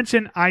forgot to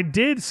mention, I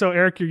did, so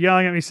Eric, you're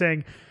yelling at me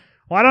saying,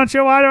 why don't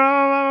you,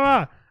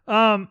 I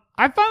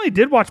finally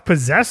did watch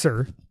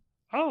Possessor.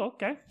 Oh,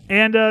 okay.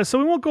 And so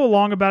we won't go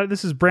long about it.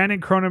 This is Brandon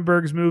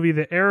Cronenberg's movie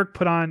that Eric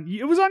put on.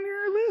 It was on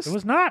your list? It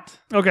was not.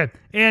 Okay.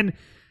 And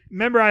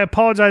remember, I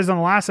apologized on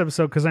the last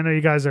episode because I know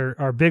you guys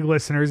are big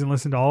listeners and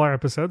listen to all our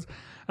episodes.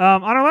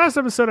 On our last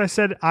episode, I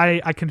said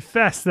I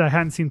confessed that I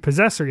hadn't seen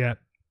Possessor yet.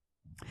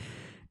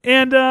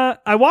 And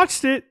I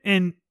watched it,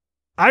 and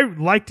I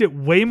liked it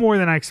way more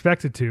than I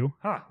expected to.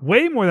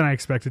 Way more than I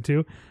expected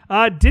to.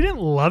 Didn't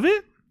love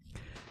it,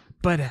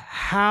 but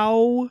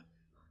how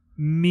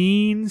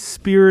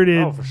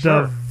mean-spirited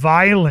the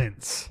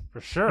violence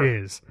for sure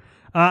is.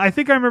 I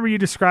think I remember you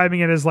describing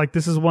it as like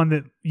this is one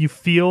that you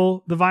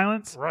feel the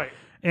violence. Right.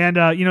 And,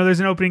 there's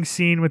an opening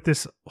scene with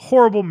this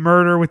horrible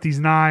murder with these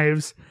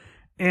knives.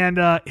 And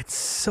it's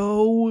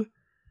so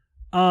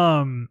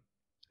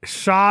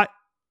shot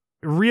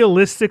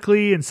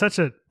realistically in such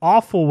an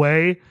awful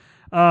way.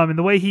 And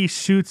the way he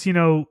shoots,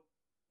 oh,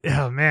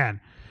 man.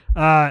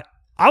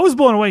 I was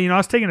blown away. I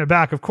was taken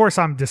aback. Of course,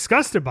 I'm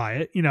disgusted by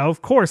it.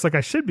 Of course, like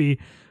I should be.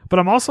 But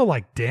I'm also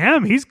like,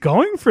 damn, he's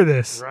going for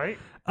this. Right.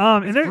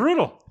 It's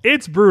brutal.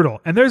 It's brutal.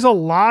 And there's a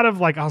lot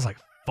of I was like,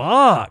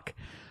 fuck.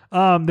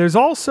 There's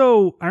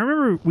also, I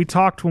remember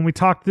when we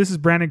talked, this is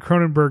Brandon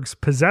Cronenberg's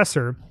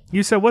Possessor.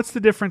 You said, what's the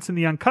difference in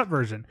the uncut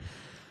version?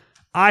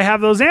 I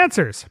have those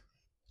answers.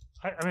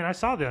 I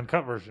saw the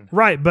uncut version.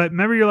 Right. But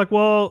remember, you're like,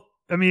 well,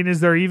 is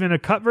there even a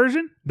cut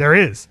version? There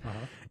is.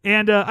 Uh-huh.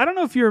 And I don't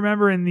know if you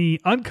remember in the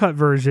uncut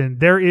version,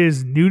 there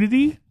is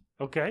nudity.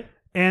 Okay.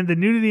 And the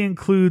nudity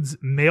includes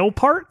male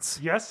parts.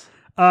 Yes.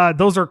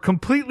 Those are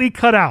completely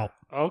cut out.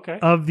 Okay.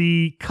 Of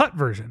the cut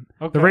version.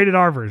 Okay. The rated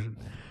R version.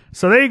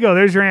 So there you go.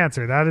 There's your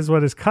answer. That is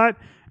what is cut.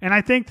 And I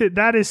think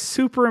that is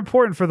super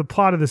important for the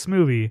plot of this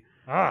movie.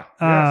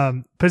 Yes.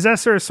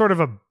 Possessor is sort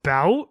of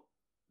about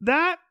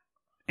that.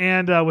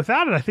 And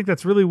without it, I think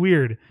that's really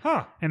weird.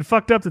 And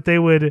fucked up that they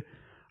would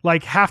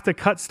have to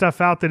cut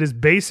stuff out that is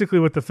basically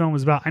what the film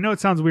is about. I know it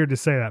sounds weird to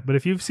say that, but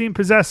if you've seen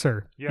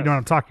Possessor, you know what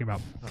I'm talking about.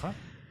 Uh-huh.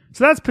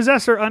 So that's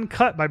Possessor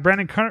Uncut by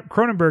Brandon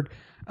Cronenberg.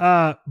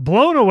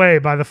 Blown away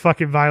by the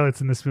fucking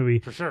violence in this movie.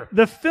 For sure.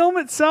 The film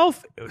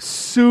itself,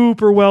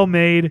 super well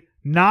made.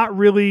 Not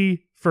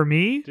really for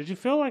me. Did you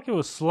feel like it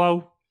was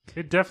slow?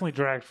 It definitely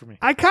dragged for me.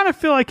 I kind of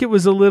feel like it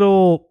was a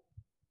little,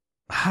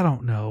 I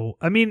don't know.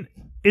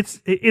 It's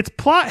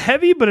plot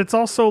heavy, but it's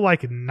also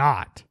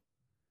not.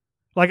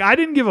 I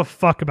didn't give a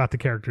fuck about the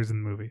characters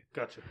in the movie.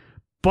 Gotcha.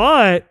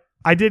 But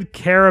I did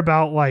care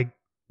about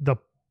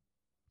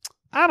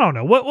I don't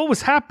know what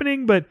was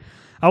happening, but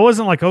I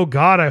wasn't like, oh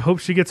God, I hope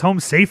she gets home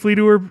safely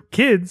to her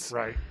kids.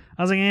 Right.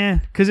 I was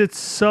like, because it's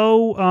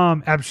so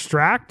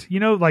abstract,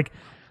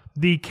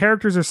 the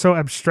characters are so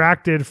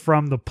abstracted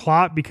from the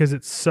plot because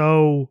it's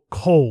so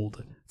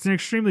cold. It's an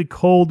extremely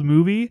cold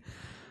movie.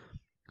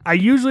 I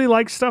usually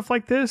like stuff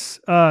like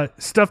this,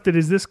 stuff that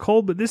is this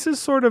cold, but this is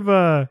sort of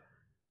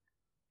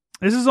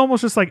this is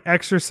almost just like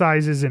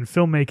exercises in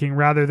filmmaking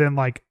rather than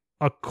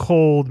a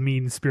cold,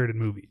 mean-spirited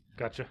movie.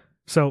 Gotcha.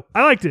 So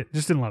I liked it,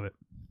 just didn't love it.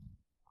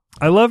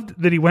 I loved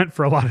that he went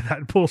for a lot of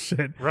that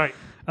bullshit. Right.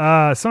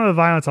 Some of the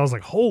violence, I was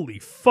like, holy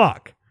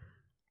fuck.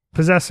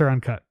 Possessor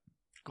Uncut.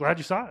 Glad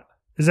you saw it.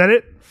 Is that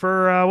it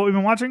for what we've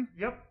been watching?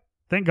 Yep.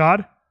 Thank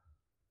God.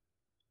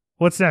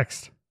 What's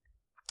next?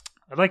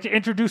 I'd like to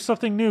introduce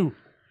something new.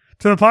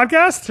 To the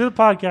podcast? To the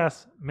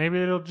podcast.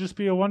 Maybe it'll just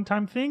be a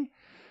one-time thing.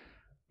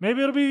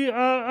 Maybe it'll be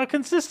a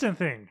consistent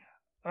thing.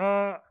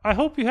 I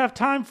hope you have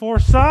time for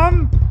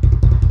some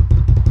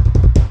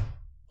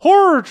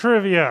horror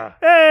trivia.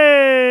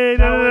 Hey!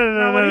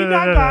 Now what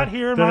I got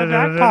here in my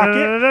back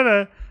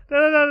pocket.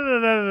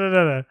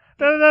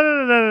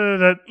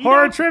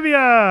 Horror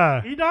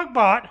trivia. E-Dog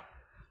bought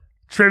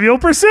Trivial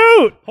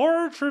Pursuit.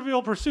 Horror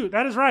Trivial Pursuit.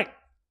 That is right.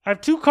 I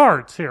have 2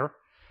 cards here.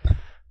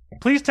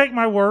 Please take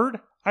my word.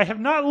 I have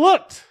not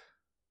looked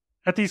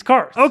at these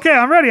cards. Okay,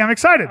 I'm ready. I'm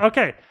excited.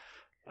 Okay.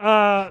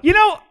 I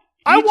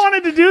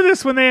wanted to do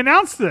this when they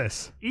announced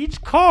this.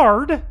 Each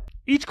card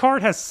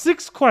has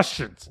 6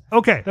 questions.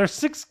 Okay. There's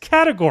 6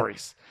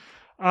 categories.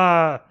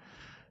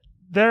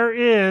 there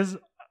is,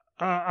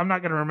 I'm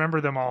not going to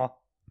remember them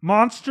all.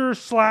 Monster,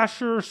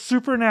 slasher,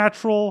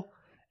 supernatural,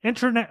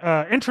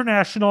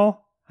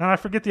 international, and I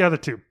forget the other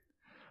two.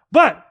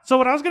 But, so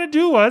what I was going to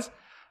do was,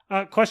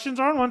 questions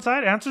are on one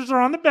side, answers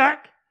are on the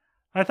back.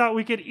 I thought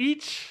we could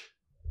each...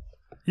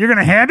 You're going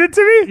to hand it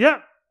to me?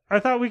 Yep. I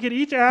thought we could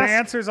each ask... The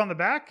answers on the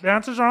back? The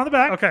answers are on the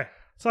back. Okay.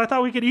 So I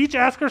thought we could each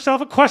ask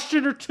ourselves a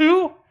question or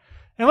two,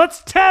 and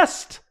let's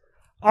test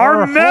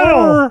our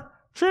metal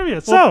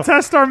trivia. We'll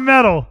test our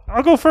metal.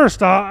 I'll go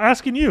first.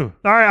 Asking you.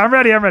 All right, I'm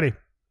ready.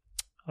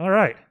 All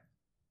right.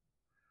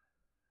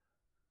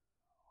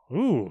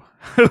 Ooh.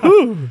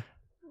 I'm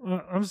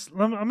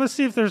going to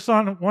see if there's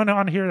one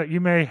on here that you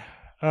may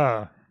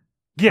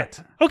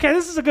get. Okay,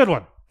 this is a good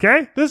one.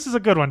 Okay? This is a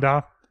good one,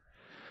 Don.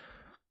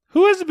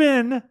 Who has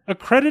been a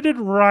credited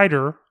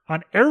writer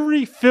on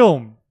every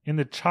film in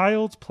the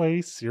Child's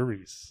Play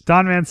series?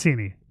 Don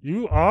Mancini.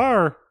 You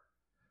are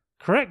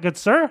correct, good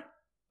sir.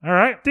 All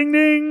right. Ding,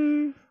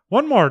 ding.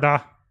 One more,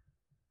 Da.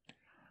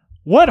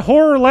 What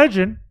horror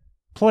legend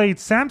played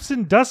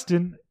Samson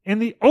Dustin in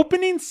the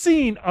opening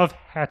scene of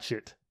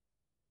Hatchet?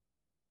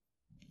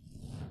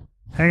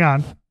 Hang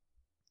on.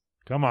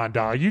 Come on,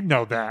 Da. You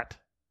know that.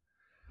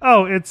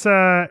 Oh, it's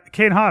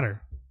Kane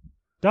Hodder.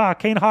 Da,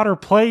 Kane Hodder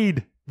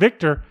played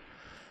Victor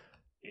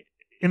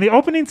in the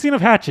opening scene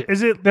of Hatchet.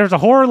 There's a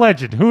horror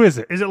legend. Who is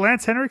it? Is it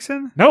Lance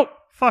Henriksen? Nope.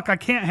 Fuck, I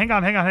can't. Hang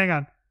on.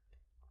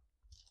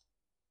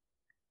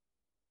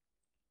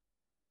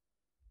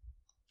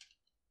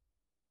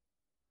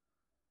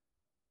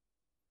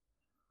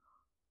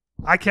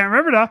 I can't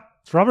remember now.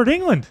 It's Robert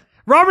Englund.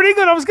 Robert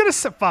Englund. I was gonna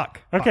say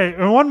fuck. Okay,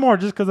 and one more,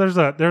 just because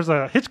there's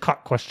a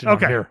Hitchcock question on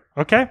here.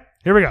 Okay,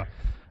 here we go.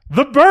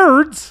 The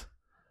Birds,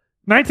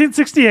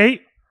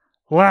 1968,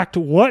 lacked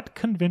what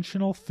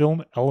conventional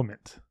film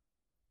element?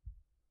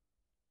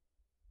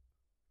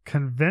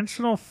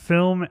 Conventional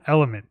film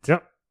element.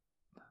 Yep.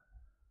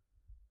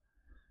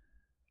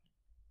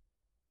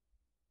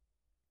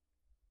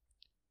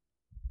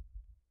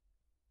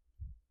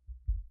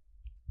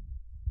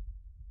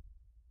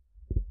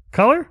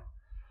 Color?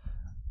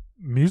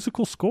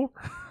 Musical score.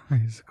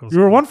 Musical You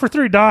were 1 for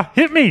 3, Da.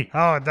 Hit me.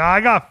 Oh, Da,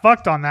 I got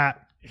fucked on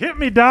that. Hit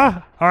me,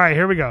 Da. All right,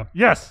 here we go.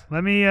 Yes.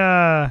 Let me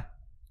run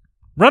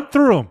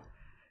through them.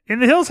 In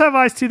The Hills Have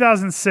Eyes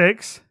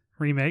 2006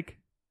 remake,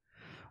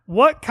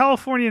 what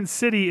Californian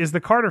city is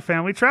the Carter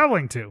family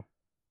traveling to?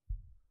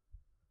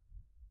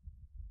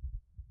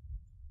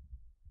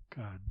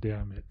 God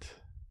damn it.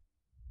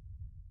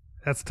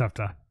 That's tough,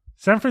 Da.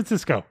 San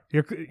Francisco.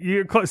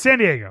 You're close. San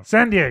Diego.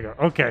 San Diego.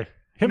 Okay.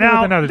 Hit me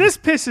now, with another. This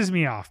pisses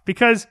me off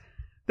because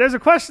there's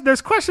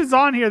questions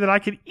on here that I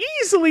could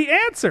easily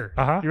answer.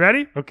 Uh-huh. You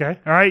ready? Okay.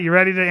 All right, you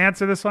ready to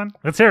answer this one?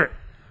 Let's hear it.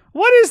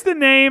 What is the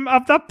name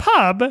of the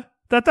pub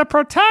that the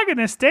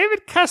protagonist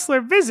David Kessler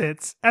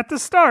visits at the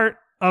start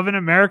of An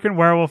American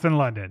Werewolf in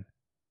London?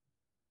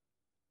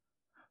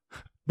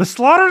 The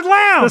Slaughtered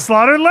Lamb. The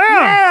Slaughtered Lamb.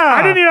 Yeah.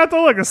 I didn't even have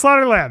to look. The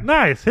Slaughtered Lamb.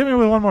 Nice. Hit me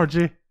with one more,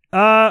 G.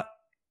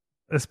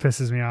 This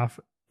pisses me off.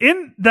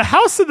 In The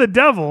House of the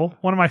Devil,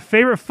 one of my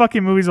favorite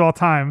fucking movies of all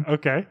time.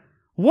 Okay.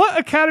 What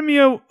Academy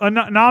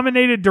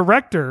nominated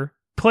director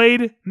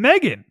played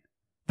Megan,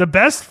 the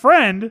best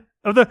friend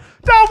of the...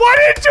 Nah, why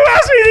didn't you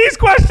ask me these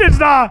questions,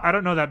 nah? I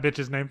don't know that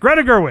bitch's name.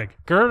 Greta Gerwig.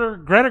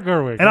 Greta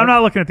Gerwig. And I'm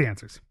not looking at the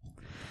answers.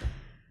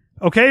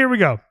 Okay, here we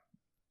go.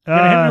 You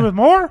gonna hit me with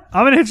more?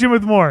 I'm going to hit you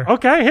with more.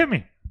 Okay, hit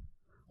me.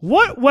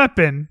 What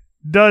weapon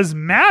does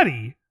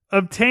Maddie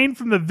obtain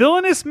from the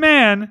villainous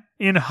man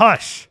in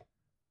Hush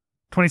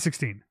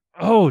 2016?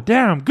 Oh,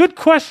 damn. Good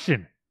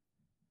question.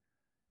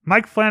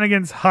 Mike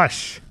Flanagan's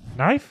Hush.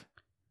 Knife?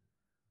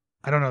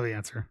 I don't know the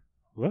answer.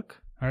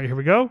 Look. All right, here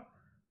we go.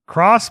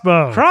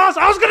 Crossbow.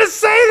 I was going to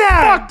say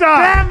that. Fucked up.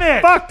 Damn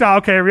it. Fucked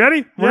up. Okay,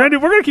 ready? We're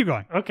gonna keep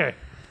going. Okay.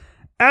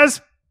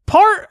 As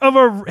part of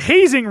a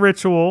hazing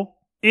ritual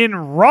in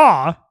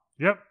Raw,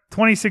 Yep.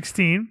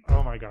 2016,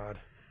 Oh my God.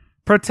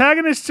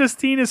 protagonist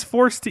Justine is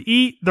forced to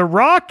eat the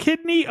raw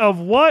kidney of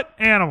what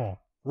animal?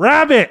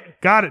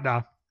 Rabbit. Got it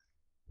now.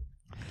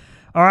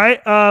 All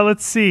right,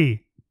 let's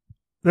see.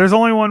 There's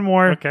only one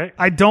more. Okay.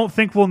 I don't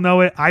think we'll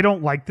know it. I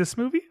don't like this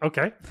movie.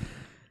 Okay.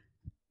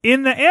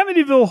 In the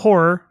Amityville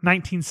Horror,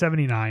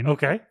 1979,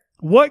 Okay.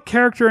 what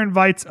character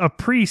invites a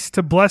priest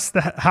to bless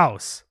the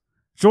house?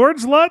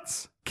 George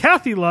Lutz,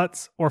 Kathy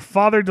Lutz, or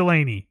Father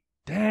Delaney?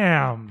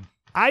 Damn.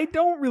 I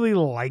don't really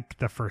like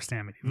the first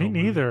Amityville Me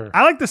movie. neither.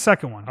 I like the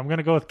second one. I'm going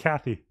to go with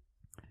Kathy.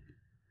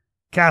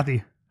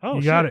 Kathy. Oh,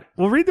 you got shit. it.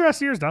 We'll read the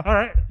rest of yours, Doc. All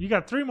right. You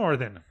got 3 more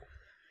then.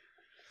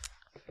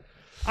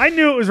 I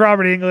knew it was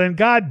Robert Englund.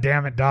 God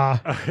damn it, Da.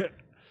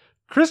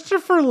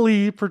 Christopher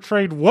Lee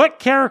portrayed what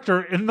character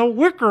in The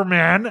Wicker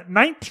Man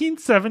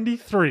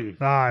 1973?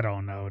 I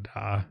don't know,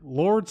 Da.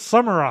 Lord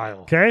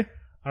Summerisle. Okay.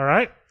 All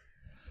right.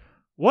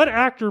 What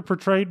actor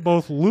portrayed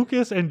both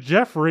Lucas and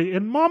Jeffrey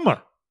in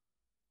Mama?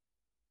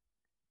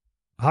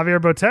 Javier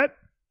Botet?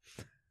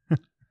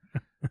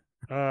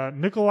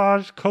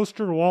 Nicolas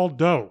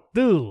Coster-Waldau.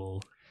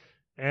 Duel.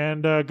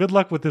 And good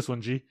luck with this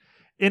one, G.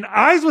 In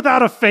Eyes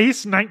Without a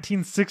Face,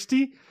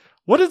 1960,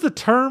 What is the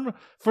term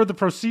for the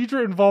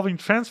procedure involving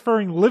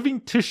transferring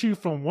living tissue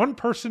from one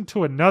person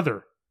to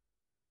another?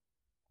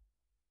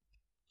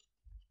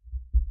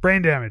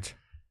 Brain damage.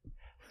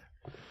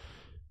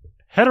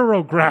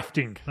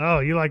 Heterografting. Oh,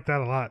 you like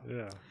that a lot.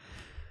 Yeah.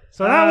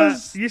 So that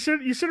was you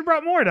should have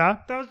brought more, Da.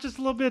 That was just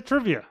a little bit of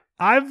trivia.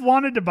 I've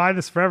wanted to buy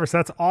this forever, so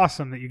that's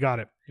awesome that you got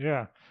it.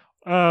 Yeah.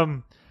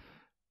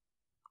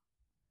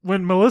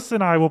 When Melissa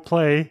and I will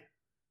play,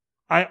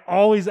 I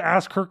always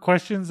ask her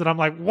questions, and I'm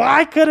like,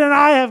 "Why couldn't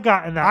I have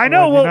gotten that?" I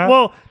know.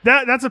 Well,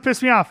 that's what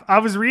pissed me off. I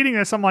was reading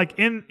this. I'm like,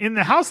 in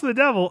the House of the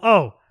Devil.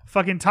 Oh,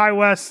 fucking Ty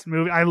West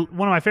movie. One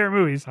of my favorite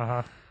movies.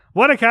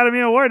 What Academy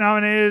Award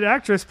nominated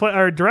actress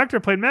or director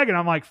played Megan?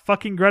 I'm like,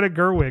 fucking Greta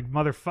Gerwig,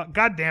 motherfucker.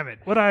 God damn it.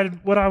 What I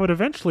would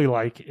eventually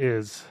like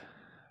is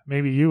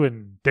maybe you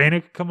and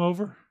Dana could come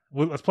over.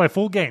 Let's play a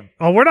full game.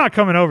 Oh, we're not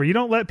coming over. You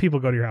don't let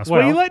people go to your house.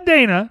 Well, you let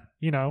Dana.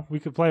 You know,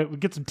 we could play. We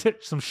get some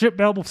ship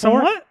bell before. Some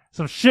what?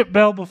 Some ship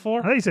bell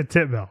before. I thought you said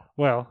tit bell.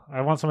 Well, I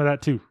want some of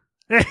that too.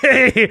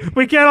 Hey,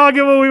 we can't all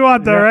get what we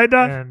want though, right,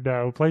 Don? And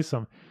we'll play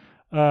some.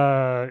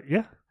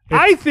 Yeah.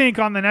 I think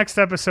on the next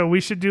episode we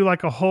should do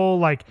like a whole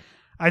like.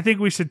 I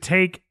think we should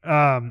take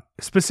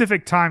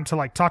specific time to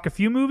like talk a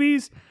few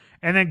movies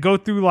and then go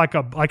through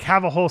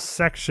have a whole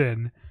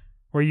section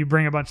where you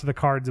bring a bunch of the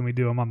cards and we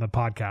do them on the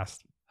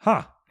podcast.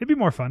 It'd be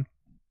more fun.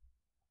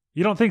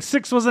 You don't think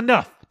 6 was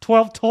enough?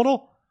 12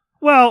 total?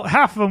 Well,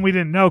 half of them we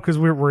didn't know because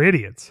we're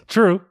idiots.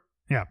 True.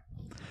 Yeah.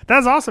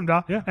 That's awesome,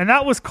 Doc. Yeah. And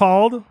that was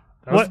called...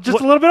 a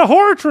little bit of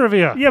horror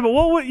trivia. Yeah, but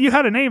what you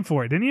had a name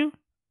for it, didn't you?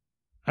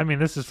 I mean,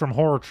 this is from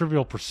Horror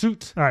Trivial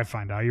Pursuit. All right,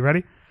 fine, Doc. You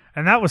ready?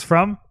 And that was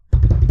from...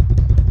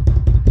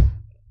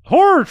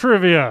 Horror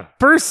Trivia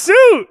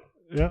Pursuit.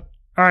 Yeah.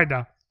 All right,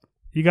 Doc.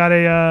 You got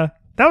a...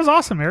 That was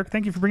awesome, Eric.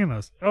 Thank you for bringing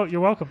those. Oh,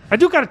 you're welcome. I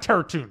do got a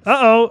Terror Tunes.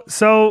 Uh-oh.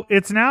 So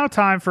it's now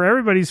time for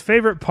everybody's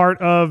favorite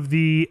part of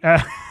the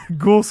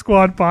Ghoul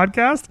Squad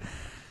podcast.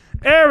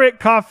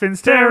 Eric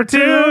Coffin's Terror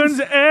Tunes.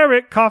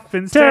 Eric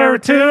Coffin's Terror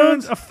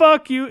Tunes.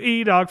 Fuck you,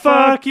 E-Dog.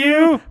 Fuck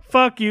you.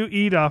 Fuck you,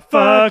 E-Dog.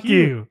 Fuck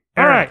you.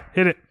 All right.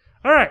 Hit it.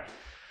 All right.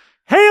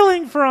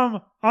 Hailing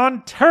from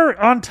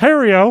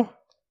Ontario.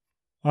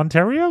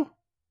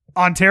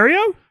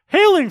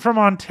 Hailing from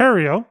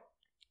Ontario,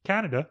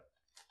 Canada.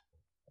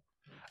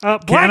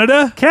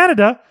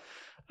 Canada.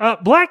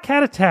 Black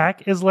Cat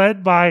Attack is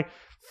led by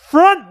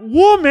front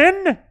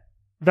woman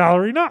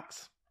Valerie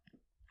Knox.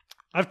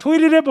 I've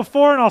tweeted it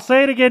before and I'll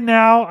say it again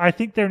now. I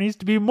think there needs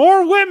to be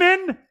more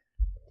women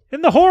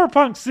in the horror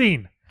punk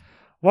scene.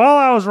 While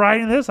I was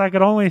writing this, I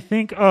could only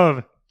think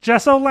of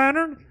Jess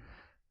O'Lantern,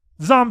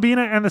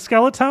 Zombina and the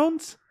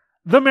Skeletones,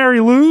 The Mary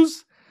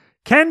Lou's,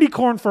 Candy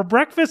Corn for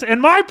Breakfast,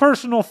 and my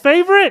personal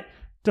favorite,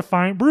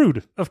 Defiant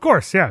Brood. Of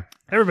course, yeah.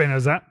 Everybody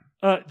knows that.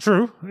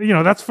 True. You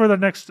know, that's for the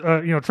next,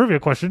 trivia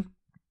question.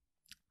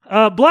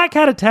 Black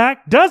Cat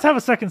Attack does have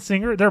a second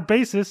singer, their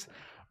bassist,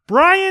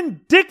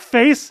 Brian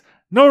Dickface,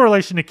 no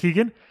relation to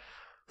Keegan,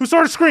 who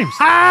sort of screams.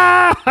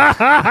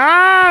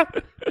 I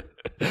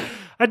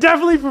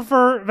definitely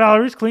prefer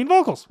Valerie's clean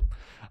vocals.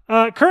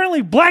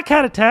 Currently, Black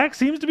Cat Attack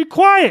seems to be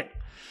quiet.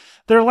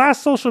 Their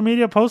last social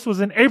media post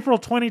was in April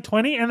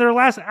 2020, and their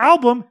last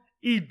album,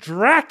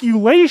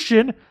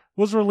 Edraculation,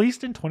 was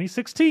released in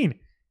 2016.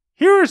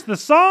 Here is the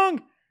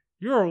song,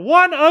 You're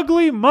One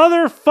Ugly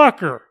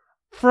Motherfucker,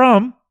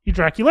 from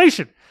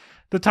Edraculation.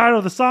 The title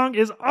of the song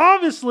is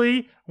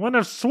obviously one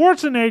of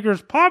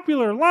Schwarzenegger's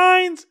popular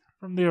lines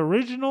from the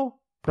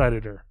original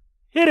Predator.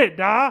 Hit it,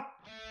 Da!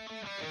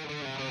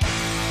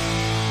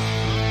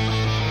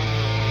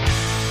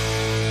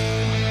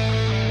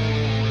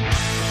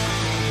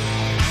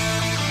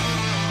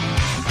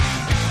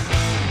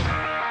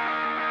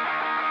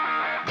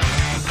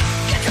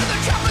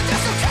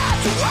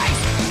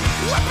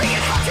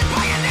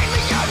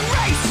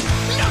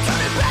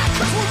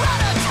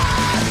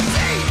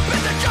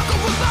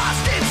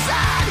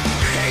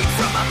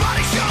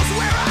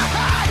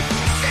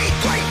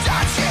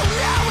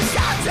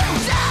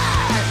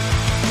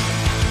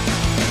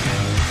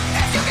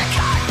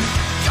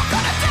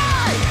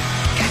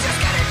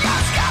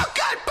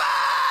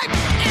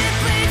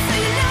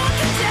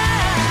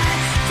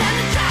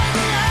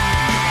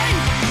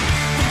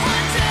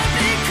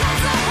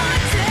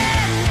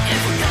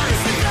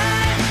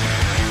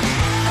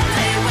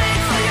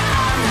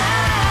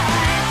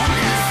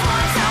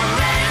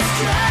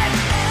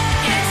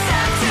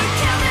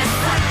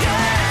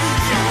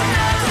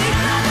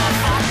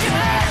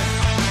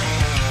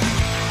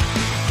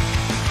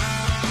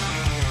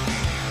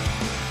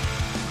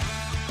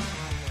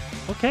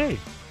 Okay.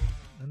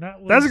 And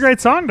that's a great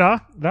song, Da.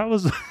 That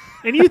was...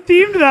 and you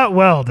themed that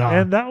well, Da.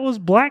 And that was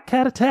Black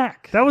Cat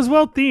Attack. That was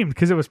well themed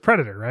because it was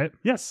Predator, right?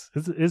 Yes.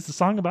 It's the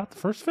song about the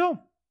first film.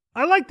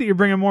 I like that you're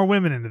bringing more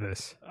women into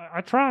this.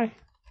 I try.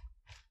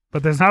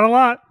 But there's not a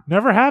lot.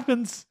 Never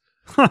happens.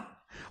 Why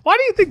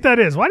do you think that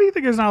is? Why do you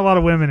think there's not a lot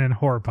of women in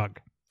horror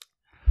punk?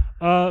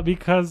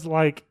 Because,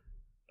 like...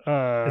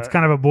 it's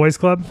kind of a boys'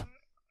 club?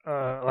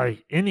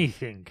 Like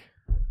anything.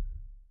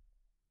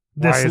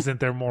 Why isn't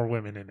there more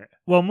women in it?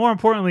 Well, more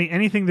importantly,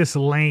 anything this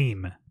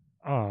lame.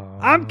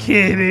 I'm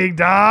kidding,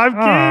 dog.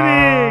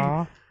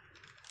 I'm kidding.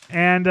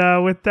 And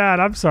with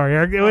that, I'm sorry,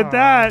 Eric. With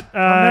that,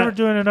 I'm never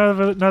doing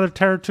another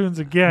Terratoons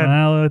again.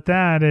 Well, with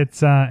that,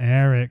 it's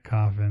Eric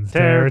Coffin's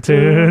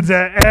Terratoons.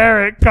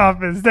 Eric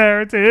Coffin's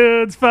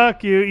Terratoons.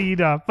 Fuck you,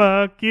 E-Dog.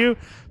 Fuck you.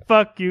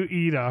 Fuck you,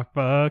 E-Dog.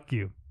 Fuck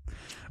you.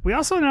 We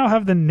also now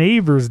have the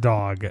neighbor's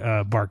dog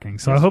barking,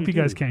 so I hope you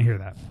guys can't hear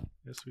that.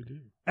 Yes, we do.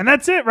 And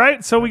that's it,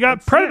 right? So we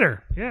got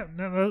Predator. Yeah,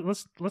 no,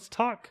 let's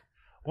talk.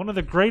 One of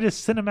the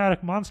greatest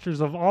cinematic monsters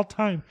of all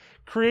time,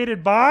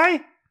 created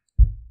by...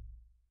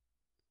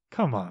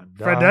 Come on,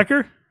 dog. Fred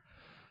Dekker?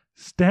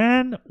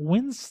 Stan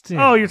Winston.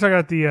 Oh, you're talking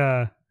about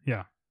the,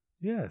 yeah.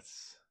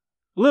 Yes.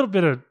 A little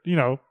bit of,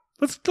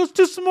 let's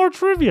do some more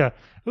trivia.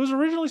 It was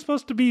originally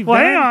supposed to be...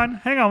 Well,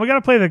 hang on. We got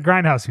to play the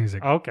Grindhouse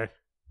music. Oh, okay.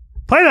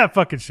 Play that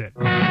fucking shit.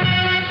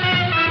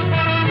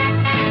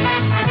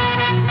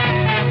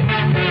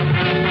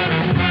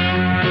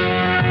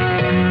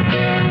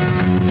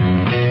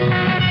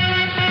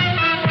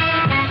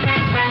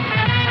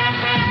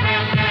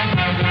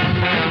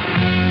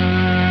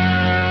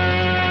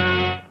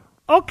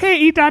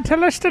 Okay, Ida,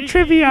 tell us the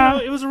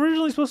trivia. It was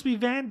originally supposed to be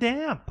Van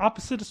Damme,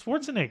 opposite of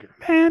Schwarzenegger.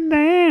 Van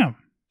Damme.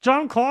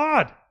 John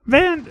Claude.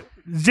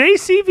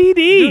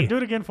 JCVD. Do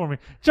it again for me.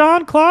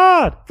 John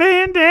Claude.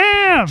 Van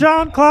Damme.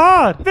 John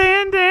Claude.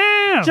 Van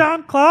Damme.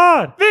 John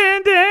Claude.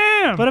 Van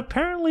Damme. But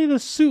apparently the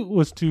suit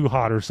was too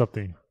hot or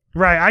something.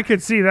 Right, I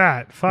could see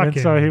that. Fuck it.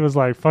 And so he was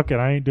like, fuck it,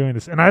 I ain't doing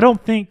this. And I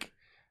don't think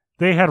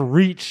they had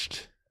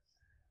reached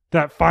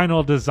that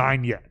final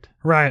design yet.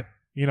 Right.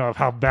 Of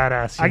how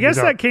badass he I guess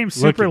that came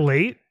super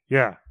late.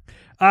 Yeah.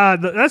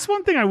 That's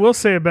one thing I will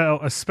say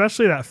about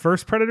especially that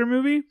first Predator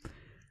movie.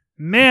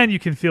 Man, you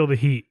can feel the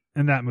heat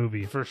in that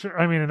movie. For sure.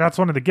 I mean, that's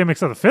one of the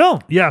gimmicks of the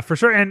film. Yeah, for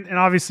sure. And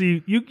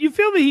obviously, you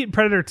feel the heat in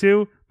Predator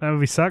 2. That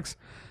movie sucks.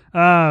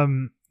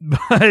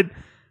 But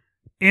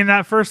in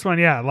that first one,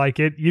 yeah,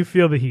 you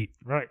feel the heat.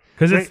 Right.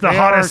 Because it's the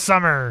hottest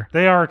summer.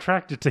 They are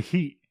attracted to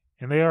heat.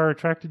 And they are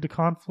attracted to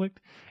conflict.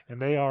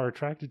 And they are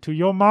attracted to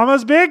your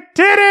mama's big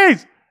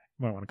titties.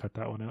 Might want to cut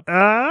that one out.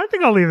 I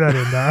think I'll leave that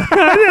in.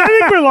 I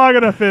think we're long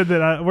enough in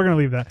that we're going to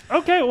leave that.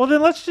 Okay, well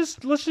then let's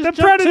just the jump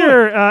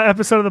Predator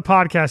episode of the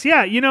podcast.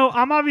 Yeah,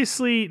 I'm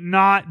obviously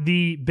not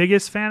the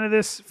biggest fan of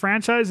this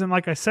franchise, and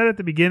like I said at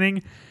the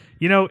beginning,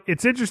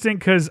 it's interesting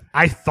because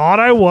I thought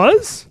I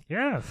was.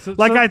 Yeah,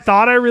 I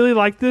thought I really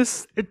liked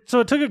this.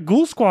 So it took a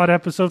Ghoul Squad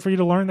episode for you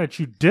to learn that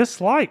you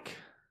dislike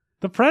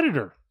the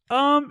Predator.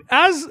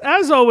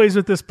 As always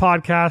with this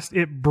podcast,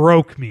 it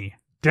broke me.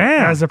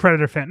 Damn, as a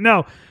Predator fan.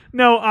 No,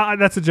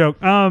 that's a joke.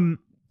 I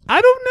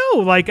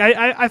don't know.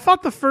 I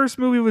thought the first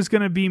movie was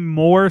going to be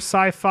more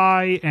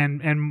sci-fi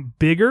and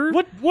bigger.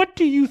 What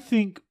do you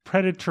think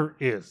Predator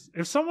is?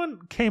 If someone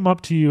came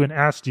up to you and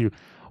asked you,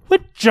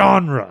 what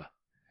genre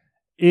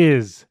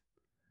is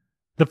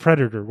the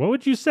Predator? What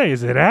would you say?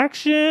 Is it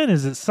action?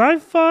 Is it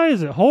sci-fi?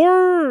 Is it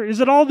horror? Is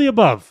it all the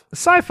above?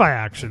 Sci-fi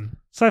action.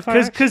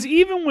 Because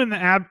even when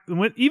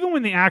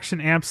the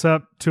action amps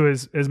up to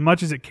as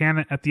much as it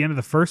can at the end of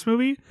the first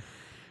movie,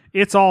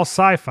 it's all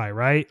sci-fi,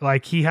 right?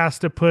 Like he has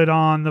to put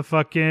on the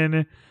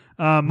fucking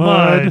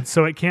mud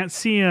so it can't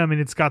see him, and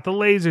it's got the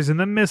lasers and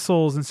the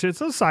missiles and shit.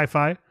 So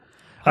sci-fi.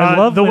 I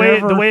love the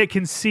way it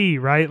can see,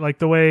 right? Like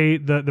the way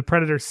the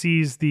Predator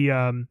sees the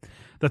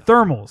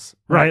thermals,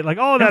 right? Like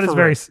all of that is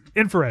very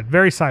infrared,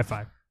 very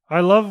sci-fi. I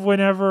love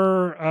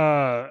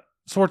whenever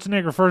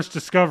Schwarzenegger first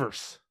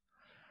discovers.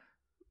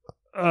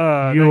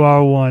 You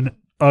are one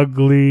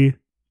ugly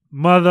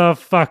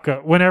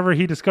motherfucker. Whenever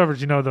he discovers,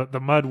 the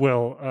mud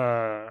will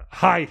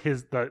hide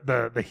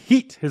the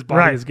heat his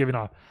body is giving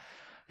off.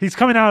 He's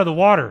coming out of the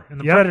water, and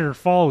the Predator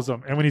follows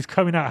him. And when he's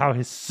coming out, how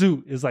his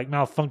suit is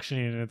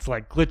malfunctioning and it's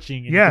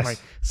glitching, and you can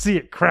see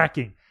it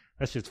cracking.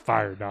 That's just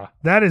fire, dog.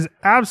 That is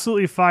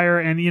absolutely fire.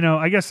 And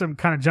I guess I'm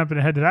kind of jumping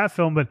ahead to that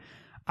film, but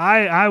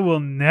I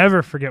will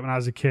never forget when I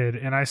was a kid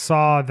and I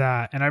saw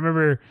that, and I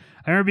remember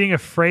being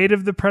afraid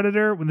of the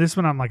Predator when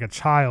I'm like a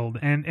child,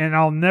 and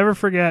I'll never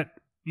forget,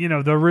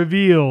 the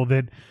reveal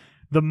that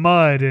the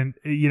mud and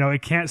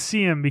it can't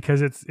see him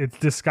because it's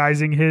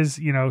disguising his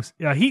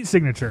heat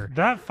signature.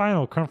 That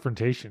final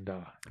confrontation,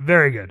 dog.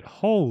 Very good.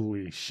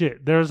 Holy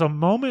shit. There's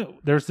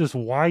this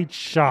wide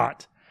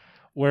shot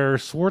where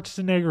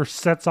Schwarzenegger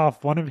sets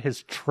off one of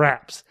his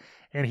traps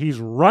and he's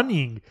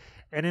running.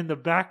 And in the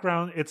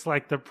background, it's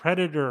like the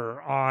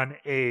Predator on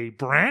a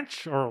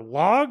branch or a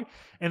log.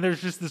 And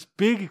there's just this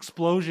big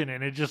explosion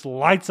and it just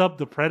lights up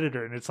the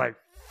Predator. And it's like,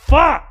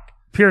 fuck!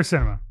 Pure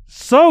cinema.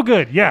 So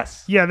good,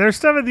 yes. Yeah, there's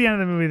stuff at the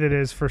end of the movie that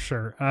is for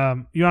sure.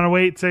 You want to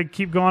wait to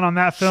keep going on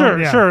that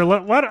film?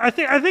 Sure. I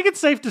think it's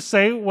safe to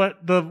say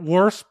what the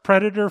worst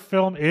Predator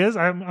film is.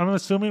 I'm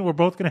assuming we're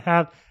both going to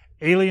have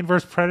Alien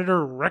vs.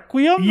 Predator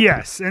Requiem?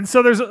 Yes. And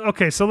so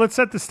so let's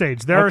set the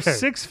stage. There are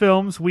 6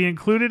 films. We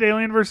included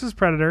Alien vs.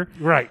 Predator.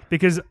 Right.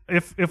 Because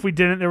if we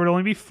didn't, there would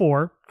only be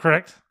 4.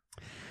 Correct.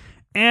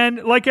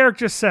 And like Eric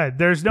just said,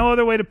 there's no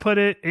other way to put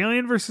it.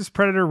 Alien vs.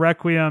 Predator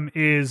Requiem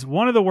is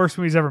one of the worst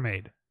movies ever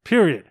made.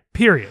 Period.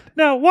 Period.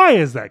 Now, why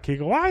is that,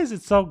 Kiko? Why is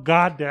it so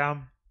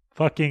goddamn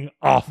fucking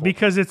awful.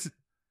 Because it's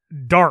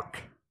dark.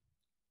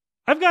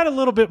 I've got a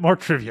little bit more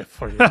trivia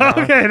for you.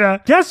 Okay, now.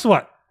 Guess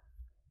what?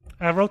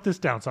 I wrote this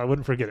down so I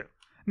wouldn't forget it.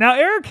 Now,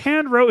 Eric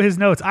hand wrote his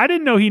notes. I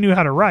didn't know he knew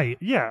how to write.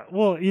 Yeah,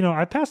 well,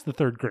 I passed the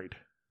 3rd grade.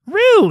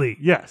 Really?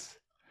 Yes.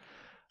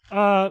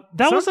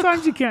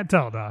 Sometimes you can't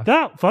tell,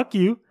 Doc. Fuck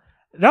you.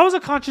 That was a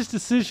conscious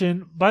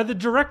decision by the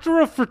director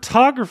of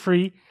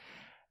photography,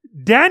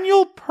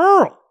 Daniel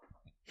Pearl.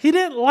 He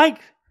didn't like...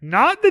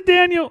 Not the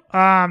Daniel...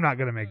 I'm not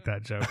going to make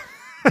that joke.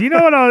 Do you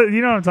know what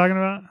I'm talking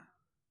about?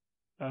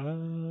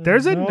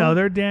 There's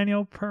another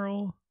Daniel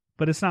Pearl,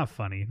 but it's not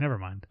funny. Never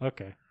mind.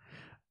 Okay.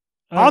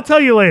 I'll tell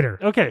you later.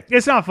 Okay.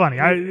 It's not funny.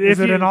 Is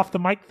it an off the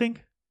mic thing?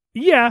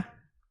 Yeah.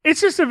 It's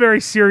just a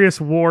very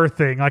serious war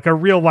thing, like a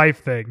real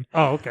life thing.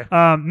 Oh, okay.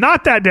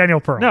 Not that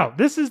Daniel Pearl. No,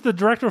 this is the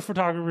director of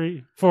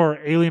photography for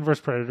Alien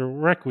vs. Predator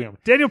Requiem.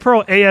 Daniel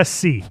Pearl,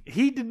 ASC.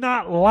 He did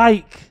not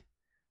like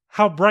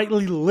how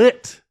brightly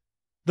lit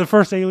the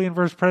first Alien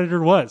vs.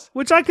 Predator was.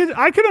 Which I could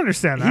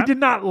understand that. He did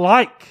not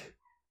like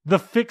the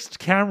fixed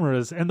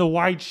cameras and the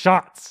wide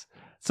shots.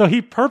 So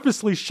he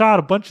purposely shot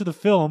a bunch of the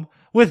film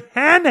with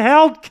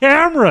handheld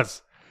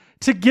cameras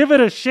to give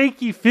it a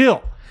shaky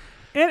feel.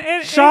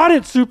 And shot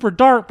it super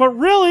dark, but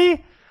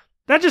really,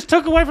 that just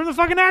took away from the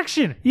fucking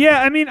action.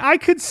 Yeah, I mean, I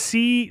could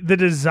see the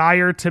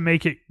desire to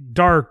make it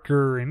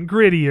darker and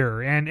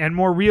grittier and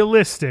more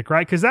realistic,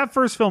 right? Because that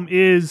first film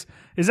is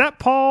that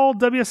Paul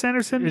W.S.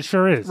 Anderson? It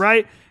sure is.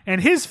 Right? And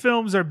his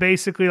films are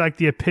basically like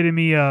the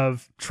epitome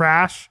of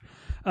trash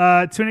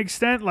to an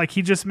extent. Like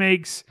he just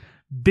makes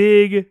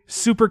big,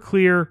 super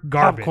clear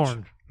garbage.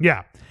 Popcorn.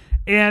 Yeah.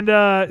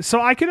 And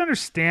so I could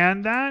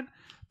understand that,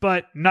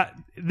 but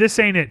this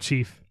ain't it,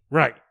 Chief.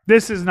 Right.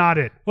 This is not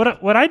it.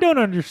 What I don't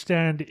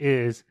understand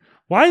is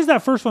why is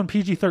that first one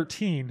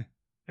PG-13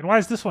 and why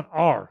is this one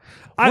R?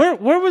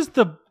 Where's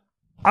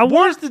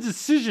the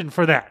decision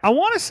for that? I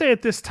want to say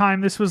at this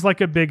time this was like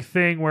a big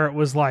thing where it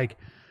was like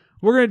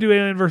we're going to do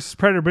Alien vs.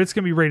 Predator, but it's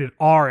going to be rated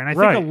R. And I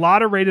think a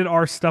lot of rated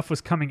R stuff was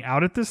coming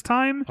out at this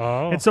time.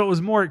 Oh. And so it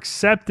was more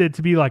accepted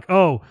to be like,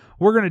 oh,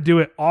 we're going to do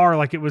it R.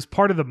 Like it was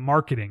part of the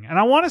marketing. And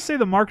I want to say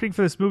the marketing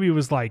for this movie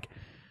was like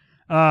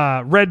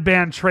red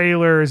band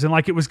trailers and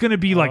like it was going to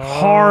be like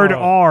hard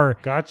R.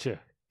 Gotcha.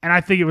 And I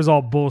think it was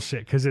all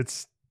bullshit because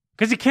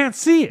you can't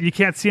see it. You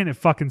can't see it and it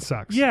fucking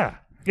sucks. Yeah.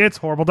 It's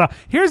horrible. Now,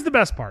 here's the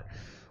best part.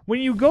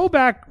 When you go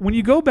back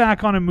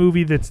on a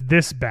movie that's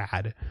this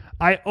bad,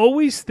 I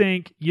always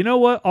think, you know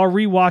what? I'll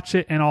rewatch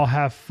it and I'll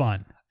have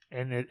fun.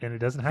 And it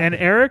doesn't happen. And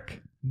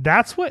Eric,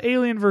 that's what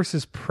Alien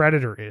versus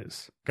Predator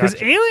is. Because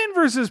Gotcha. Alien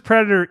versus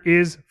Predator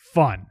is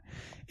fun.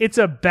 It's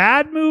a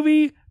bad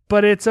movie,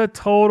 but it's a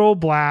total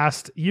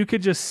blast. You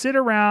could just sit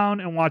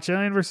around and watch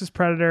Alien vs.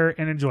 Predator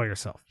and enjoy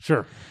yourself.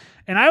 Sure.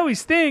 And I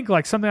always think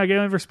like something like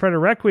Alien vs. Predator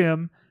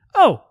Requiem,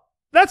 oh,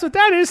 that's what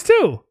that is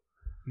too.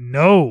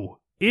 No,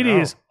 it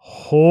is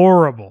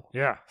horrible.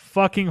 Yeah.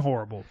 Fucking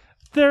horrible.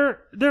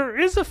 There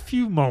is a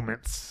few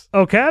moments.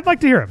 Okay, I'd like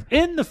to hear them.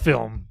 In the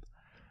film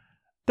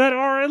that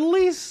are at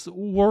least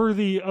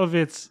worthy of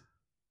its...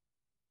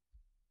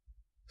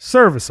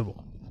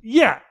 serviceable.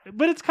 Yeah,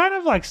 but it's kind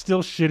of like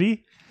still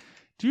shitty.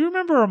 Do you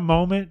remember a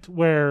moment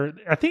where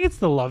I think it's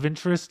the love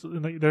interest?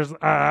 There's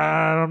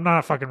I'm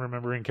not fucking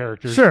remembering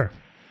characters. Sure,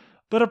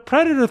 but a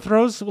predator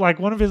throws like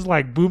one of his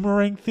like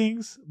boomerang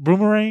things,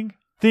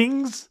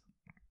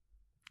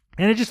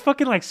 and it just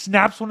fucking like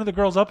snaps one of the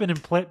girls up and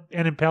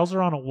impales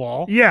her on a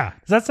wall. Yeah,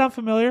 does that sound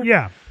familiar?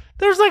 Yeah,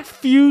 there's like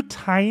few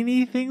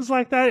tiny things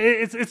like that.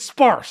 It's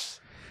sparse.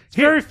 It's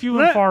very few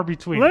and far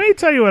between. Let me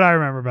tell you what I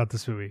remember about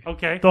this movie.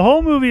 Okay, the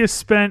whole movie is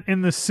spent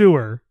in the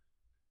sewer.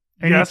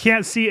 And you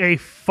can't see a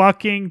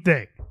fucking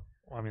thing.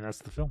 Well, I mean, that's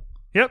the film.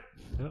 Yep.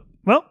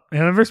 Well,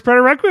 Alien vs.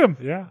 Predator Requiem.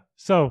 Yeah.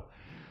 So,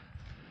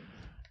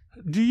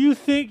 do you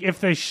think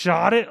if they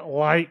shot it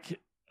like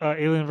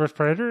Alien vs.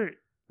 Predator,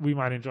 we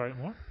might enjoy it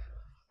more?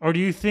 Or do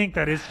you think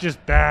that it's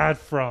just bad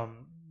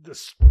from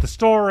the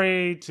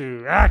story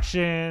to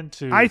action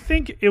to... I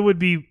think it would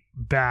be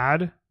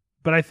bad,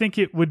 but I think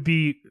it would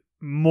be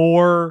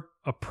more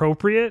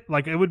appropriate.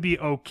 Like, it would be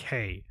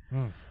okay.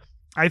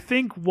 I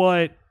think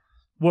what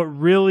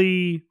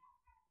really,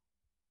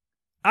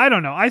 I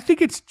don't know. I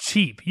think it's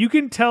cheap. You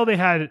can tell they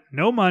had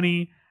no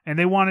money and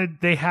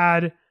they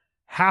had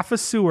half a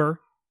sewer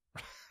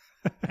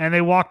and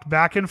they walked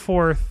back and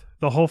forth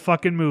the whole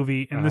fucking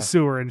movie in the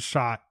sewer and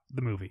shot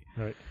the movie.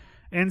 Right.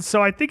 And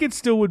so I think it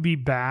still would be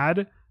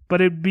bad, but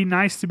it'd be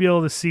nice to be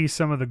able to see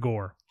some of the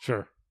gore.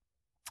 Sure.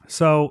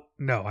 So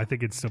no, I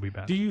think it'd still be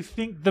bad. Do you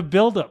think the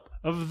buildup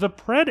of the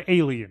Pred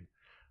Alien,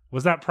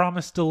 was that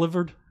promise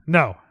delivered?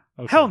 No.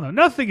 Okay. Hell no.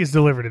 Nothing is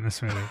delivered in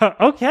this movie.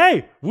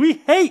 Okay. We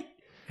hate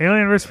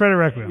Alien vs. Predator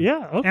Requiem.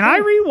 Yeah. Okay. And I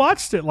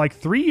rewatched it like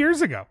 3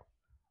 years ago.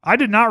 I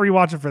did not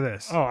rewatch it for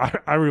this. Oh,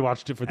 I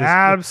rewatched it for this.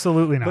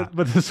 Absolutely not.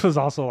 But this was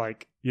also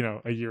like,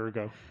 a year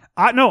ago.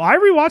 No, I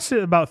rewatched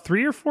it about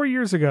 3 or 4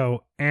 years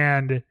ago.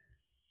 And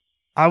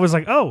I was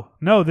like, oh,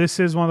 no, this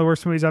is one of the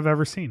worst movies I've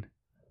ever seen.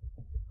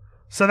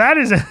 So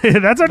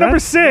that's our number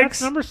 6.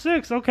 That's number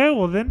 6. Okay,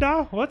 well then,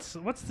 what's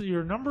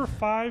your number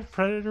 5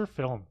 Predator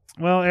film?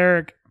 Well,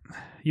 Eric,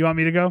 you want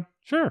me to go?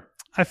 Sure.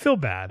 I feel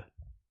bad.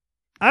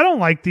 I don't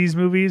like these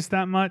movies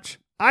that much.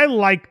 I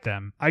like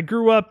them. I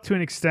grew up to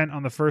an extent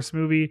on the first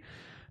movie,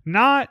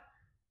 not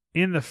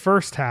in the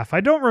first half.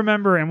 I don't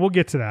remember, and we'll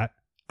get to that.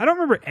 I don't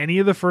remember any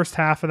of the first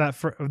half of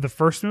of the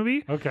first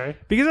movie. Okay.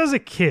 Because as a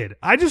kid,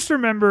 I just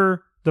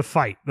remember the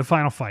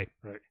final fight.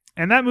 Right.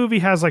 And that movie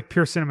has like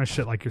pure cinema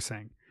shit, like you're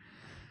saying.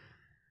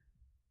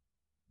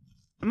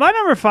 My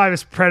number 5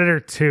 is Predator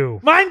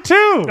 2. Mine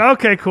too.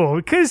 Okay, cool.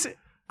 Because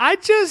I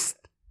just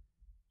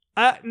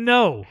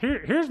no.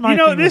 Here's my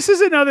thing. This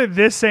is another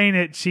this ain't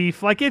it,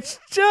 Chief. Like it's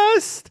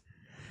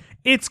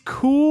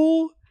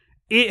cool.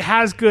 It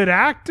has good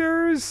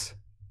actors.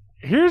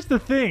 Here's the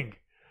thing.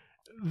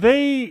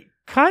 They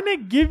kind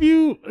of give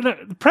you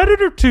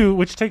Predator 2,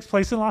 which takes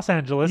place in Los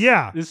Angeles.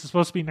 Yeah. This is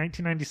supposed to be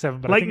 1997,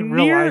 but like I think in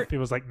real life it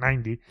was like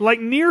 90. Like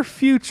near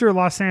future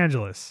Los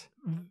Angeles.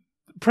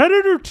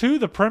 Predator 2,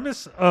 the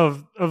premise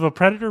of a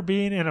predator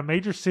being in a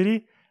major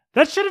city,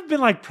 that should have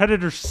been like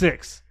Predator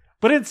 6.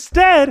 But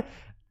instead,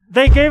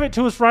 they gave it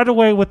to us right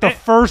away with the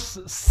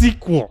first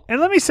sequel.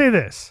 And let me say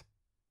this.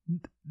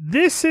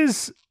 This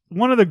is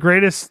one of the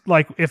greatest,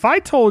 like, if I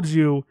told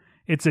you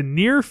it's a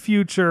near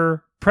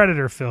future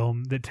Predator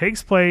film that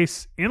takes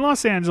place in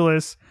Los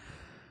Angeles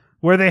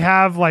where they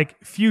have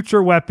like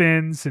future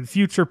weapons and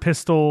future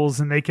pistols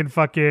and they can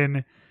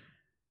fucking...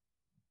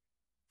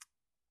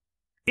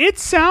 It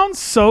sounds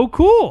so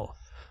cool.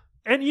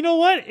 And you know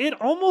what? It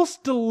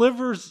almost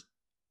delivers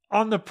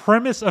on the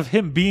premise of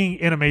him being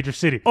in a major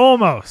city.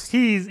 Almost.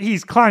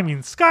 He's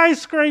climbing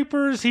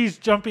skyscrapers. He's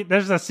jumping.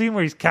 There's a scene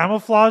where he's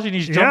camouflaging.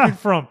 He's jumping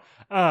from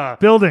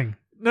building.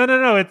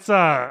 No. It's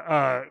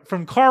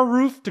from car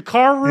roof to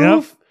car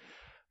roof. Yep.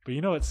 But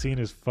you know what scene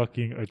is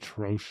fucking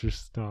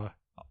atrocious?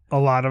 A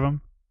lot of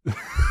them.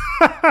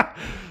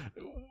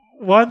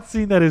 One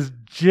scene that is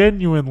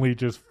genuinely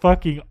just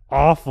fucking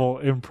awful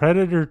in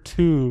Predator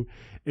 2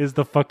 is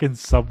the fucking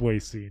subway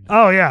scene.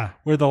 Oh, yeah.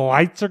 Where the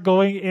lights are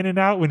going in and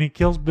out when he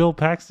kills Bill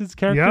Paxton's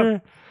character.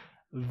 Yep.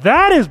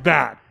 That is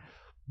bad.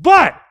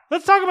 But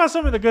let's talk about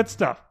some of the good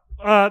stuff.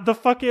 The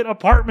fucking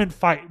apartment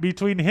fight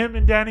between him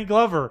and Danny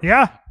Glover.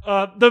 Yeah.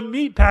 The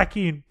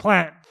meatpacking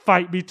plant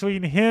fight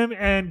between him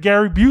and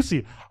Gary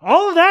Busey.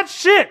 All of that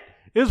shit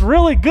is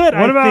really good,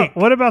 I think.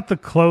 What about the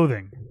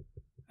clothing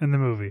in the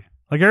movie?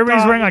 Like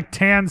everybody's wearing like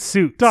tan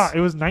suits.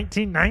 It was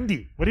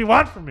 1990. What do you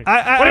want from me?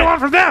 What do you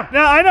want from them?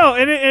 No, I know,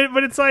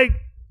 but it's like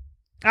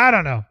I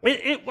don't know.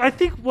 I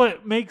think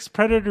what makes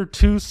Predator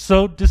 2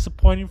 so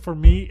disappointing for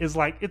me is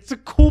like it's a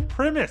cool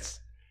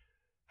premise.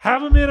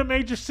 Have them in a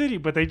major city,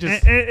 but they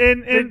just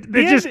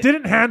they just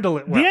didn't handle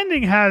it well. The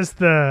ending has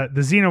the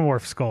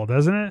xenomorph skull,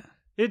 doesn't it?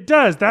 It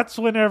does. That's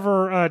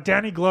whenever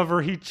Danny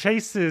Glover he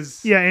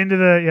chases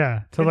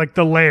into like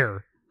the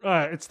lair.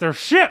 It's their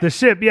ship. The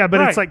ship, yeah,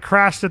 but it's like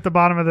crashed at the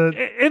bottom of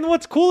the... And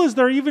what's cool is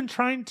they're even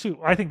trying to...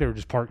 I think they were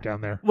just parked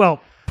down there.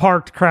 Well,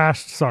 parked,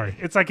 crashed, sorry.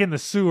 It's like in the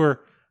sewer.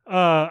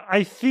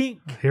 I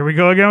think... Here we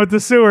go again with the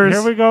sewers.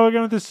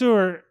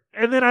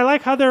 And then I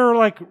like how they're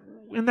like,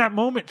 in that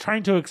moment,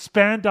 trying to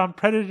expand on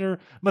Predator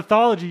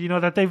mythology,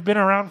 that they've been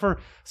around for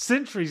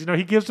centuries.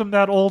 He gives them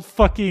that old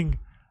fucking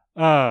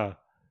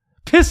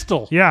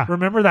pistol. Yeah.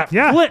 Remember that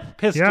flip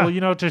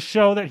pistol, to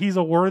show that he's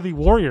a worthy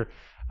warrior.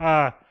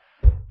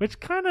 Which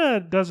kind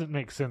of doesn't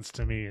make sense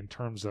to me in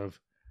terms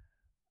of,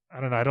 I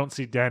don't know. I don't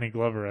see Danny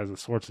Glover as a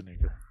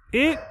Schwarzenegger.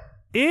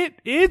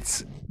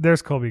 It's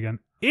there's Colby again.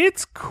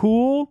 It's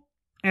cool,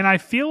 and I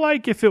feel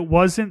like if it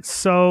wasn't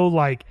so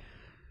like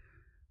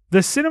the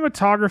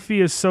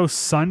cinematography is so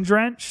sun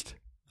drenched,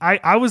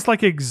 I was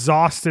like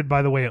exhausted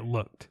by the way it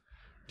looked.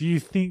 Do you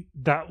think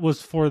that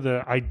was for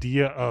the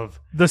idea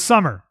of the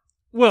summer?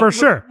 Well, for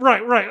sure.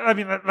 Right. I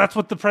mean, that's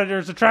what the Predator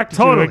is attracted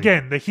to.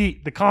 Again, the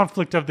heat, the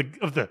conflict of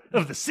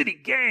the city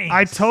gangs.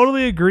 I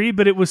totally agree,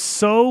 but it was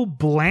so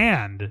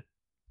bland.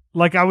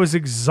 Like I was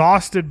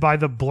exhausted by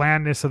the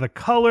blandness of the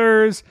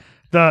colors,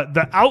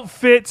 the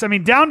outfits. I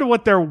mean, down to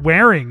what they're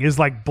wearing is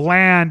like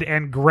bland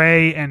and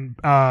gray and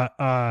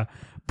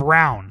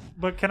brown.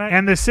 But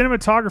and the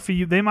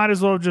cinematography, they might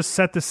as well have just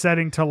set the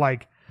setting to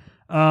like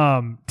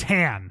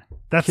tan.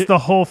 That's the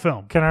whole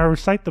film. Can I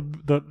recite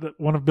the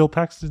one of Bill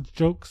Paxton's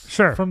jokes?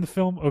 Sure. From the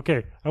film?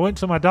 Okay. I went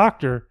to my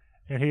doctor,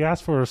 and he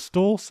asked for a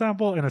stool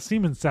sample and a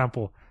semen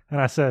sample. And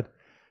I said,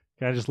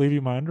 can I just leave you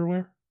my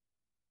underwear?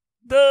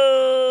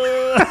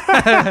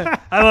 I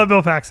love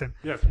Bill Paxton.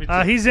 Yes, me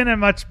too. He's in a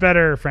much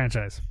better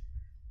franchise.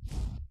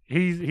 Do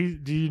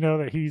you know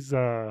that he's,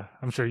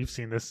 I'm sure you've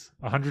seen this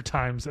 100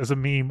 times as a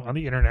meme on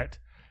the internet.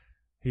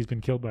 He's been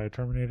killed by a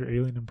Terminator,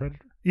 Alien, and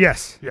Predator?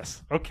 Yes.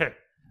 Okay.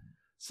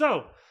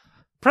 So...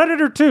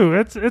 Predator 2,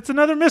 it's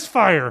another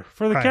misfire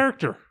for the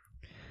character.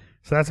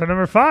 So that's our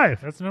number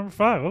 5.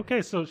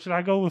 Okay, so should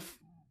I go with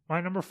my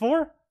number 4?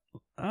 Or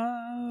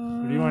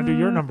do you want to do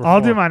your number 4?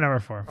 I'll do my number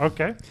 4.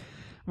 Okay.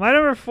 My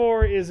number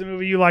 4 is a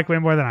movie you like way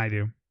more than I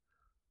do.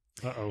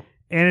 Uh-oh.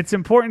 And it's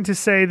important to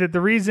say that the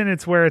reason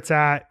it's where it's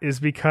at is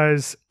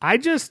because I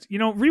just,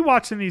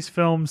 rewatching these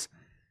films,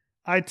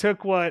 I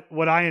took what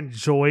I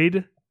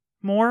enjoyed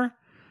more,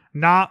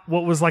 not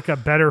what was like a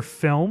better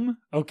film.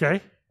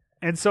 Okay.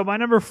 And so my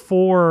number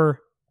 4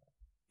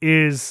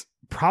 is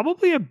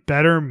probably a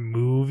better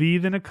movie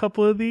than a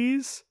couple of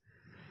these.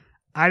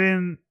 I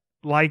didn't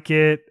like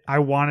it. I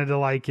wanted to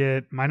like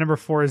it. My number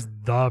 4 is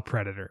The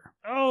Predator.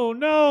 Oh,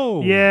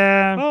 no.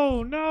 Yeah.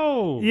 Oh,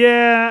 no.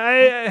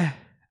 Yeah.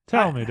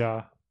 Tell me,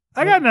 Da.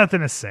 I got nothing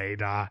to say,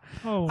 Da.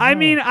 Oh, I no.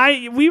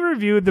 mean, we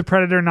reviewed The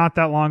Predator not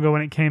that long ago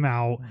when it came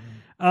out.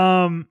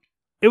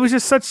 It was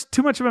just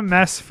too much of a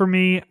mess for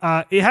me.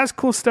 It has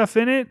cool stuff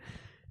in it,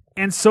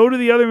 and so do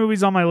the other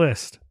movies on my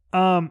list.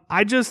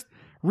 I just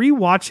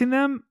rewatching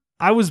them,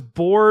 I was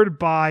bored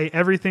by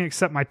everything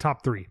except my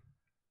top 3.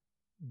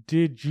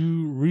 Did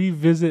you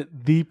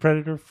revisit The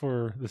Predator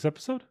for this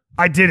episode?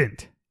 I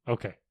didn't.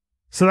 Okay.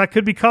 So that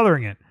could be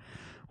coloring it.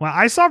 Well,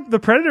 I saw The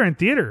Predator in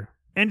theater,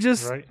 and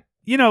just Right.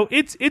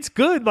 it's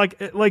good.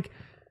 Like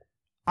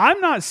I'm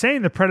not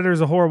saying The Predator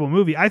is a horrible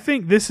movie. I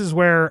think this is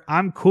where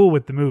I'm cool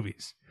with the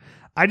movies.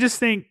 I just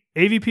think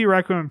AVP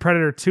Requiem and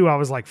Predator 2, I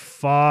was like,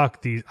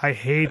 fuck these. I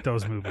hate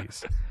those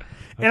movies.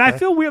 And I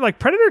feel weird. Like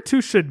Predator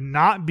 2 should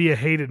not be a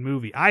hated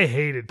movie. I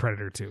hated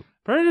Predator 2.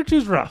 Predator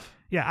 2's rough.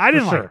 Yeah, I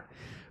didn't like it.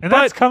 And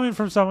that's coming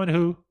from someone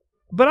who...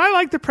 But I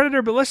like The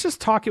Predator, but let's just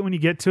talk it when you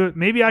get to it.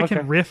 Maybe I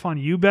can riff on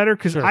you better,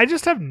 because I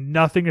just have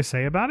nothing to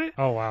say about it.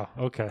 Oh, wow.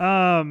 Okay.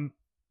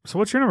 So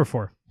what's your number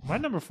 4? My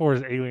number 4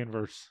 is Alien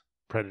vs.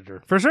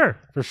 Predator. For sure.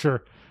 For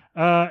sure.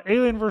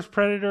 Alien vs.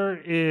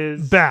 Predator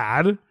is...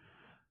 bad.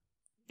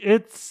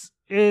 It's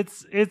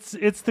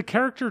the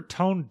character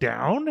toned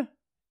down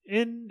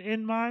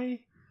in my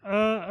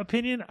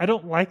opinion. I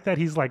don't like that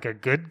he's like a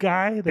good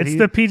guy. That it's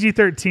the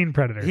PG-13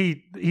 Predator.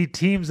 He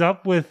teams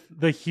up with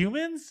the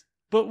humans,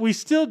 but we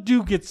still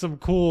do get some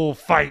cool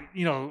fight,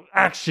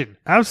 action.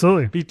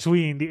 Absolutely.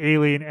 Between the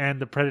alien and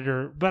the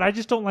Predator. But I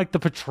just don't like the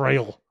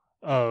portrayal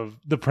of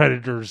the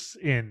Predators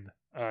in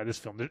this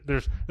film.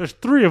 There's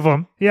 3 of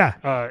them.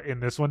 Yeah. In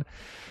this one.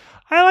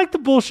 I like the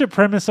bullshit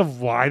premise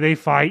of why they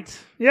fight.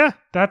 Yeah.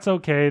 That's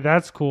okay.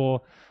 That's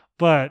cool.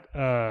 But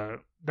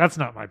that's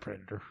not my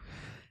Predator.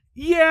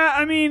 Yeah,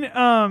 I mean...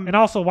 and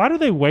also, why do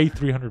they weigh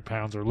 300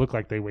 pounds or look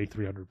like they weigh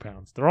 300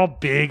 pounds? They're all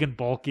big and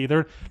bulky.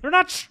 They're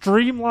not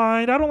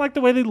streamlined. I don't like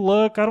the way they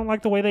look. I don't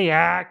like the way they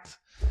act.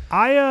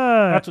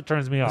 That's what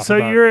turns me off. So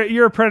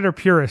you're a Predator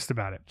purist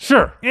about it.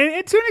 Sure.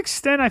 And to an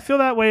extent, I feel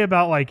that way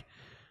about like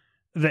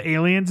the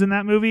aliens in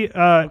that movie.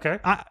 Okay.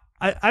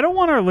 I don't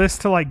want our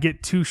list to like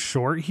get too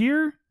short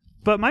here,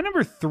 but my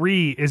number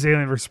 3 is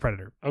Alien vs.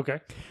 Predator.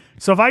 Okay.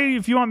 So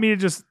if you want me to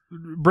just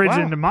bridge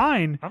into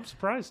mine, I'm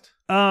surprised.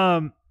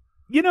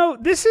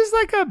 This is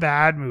like a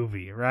bad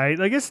movie, right?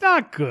 Like it's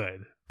not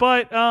good,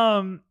 but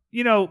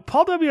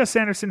Paul W.S.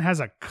 Anderson has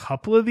a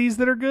couple of these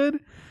that are good,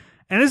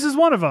 and this is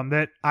one of them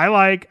that I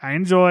like, I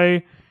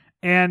enjoy,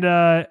 and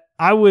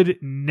I would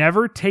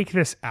never take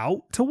this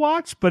out to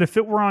watch, but if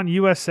it were on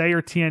USA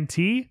or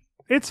TNT,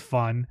 it's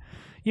fun.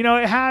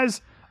 It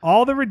has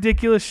all the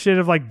ridiculous shit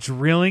of like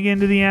drilling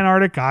into the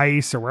Antarctic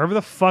ice or wherever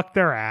the fuck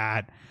they're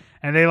at.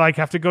 And they like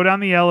have to go down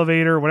the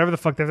elevator or whatever the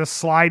fuck. They have to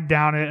slide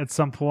down it at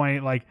some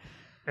point. Like,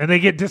 and they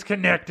get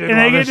disconnected. And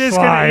they get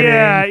disconnected.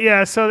 Yeah.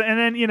 Yeah. So, and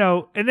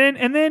then,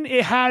 and then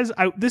it has,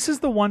 this is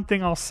the one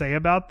thing I'll say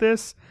about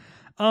this.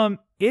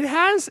 It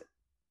has,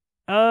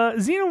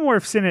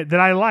 xenomorphs in it that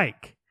I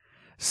like.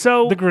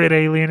 So the grid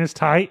alien is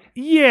tight.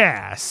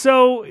 Yeah.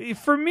 So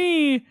for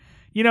me,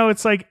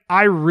 it's like,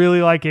 I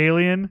really like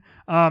Alien.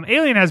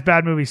 Alien has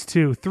bad movies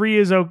too. 3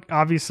 is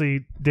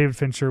obviously David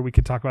Fincher. We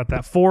could talk about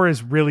that. 4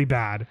 is really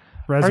bad.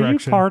 Resurrection. Are you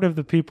part of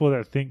the people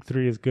that think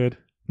 3 is good?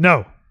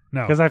 No.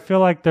 Because I feel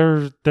like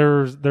there's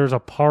a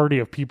party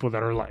of people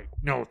that are like,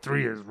 no,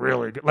 3 is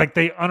really good. Like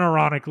they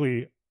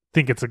unironically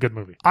think it's a good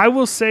movie. I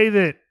will say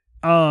that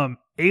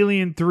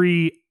Alien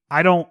 3,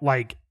 I don't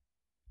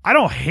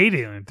hate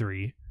Alien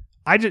 3.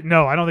 I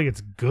don't think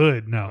it's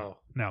good. No.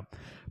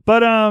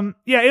 But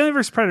Alien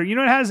vs. Predator.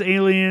 It has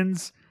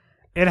aliens,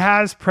 it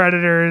has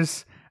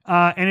predators,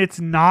 and it's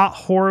not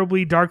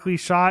horribly darkly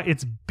shot.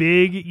 It's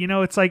big.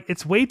 It's like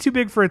it's way too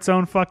big for its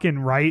own fucking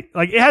right.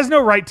 Like it has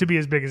no right to be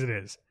as big as it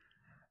is.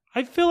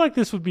 I feel like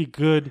this would be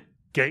good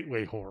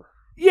gateway horror.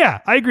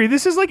 Yeah, I agree.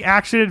 This is like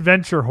action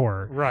adventure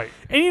horror. Right.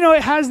 And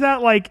it has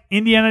that like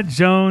Indiana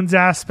Jones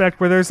aspect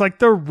where there's like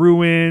the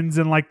ruins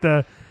and like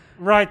the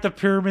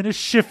pyramid is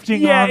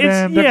shifting on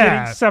them. They're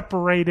getting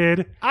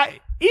separated.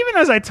 Even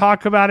as I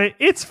talk about it,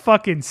 it's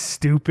fucking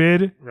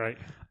stupid. Right.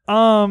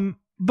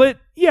 But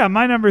yeah,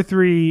 my number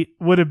 3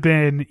 would have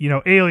been,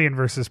 Alien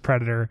versus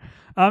Predator.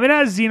 It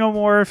has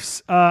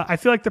xenomorphs. I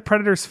feel like the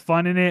Predator's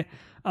fun in it.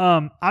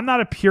 I'm not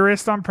a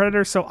purist on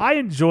Predator, so I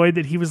enjoyed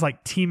that he was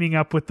like teaming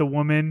up with the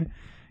woman,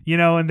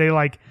 and they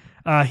like,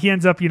 he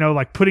ends up,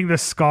 like putting the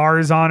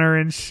scars on her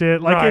and shit.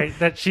 Like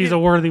that she's a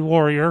worthy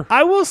warrior.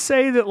 I will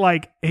say that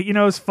like,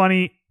 it's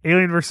funny.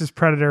 Alien versus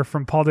Predator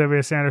from Paul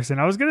W.S. Anderson.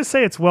 I was going to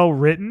say it's well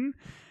written.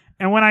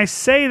 And when I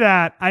say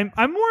that, I'm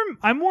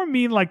more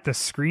mean like the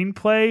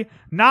screenplay,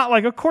 not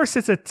like, of course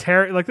it's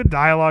like the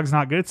dialogue's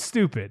not good. It's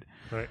stupid.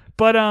 Right.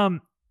 But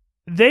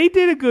they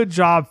did a good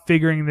job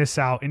figuring this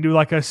out into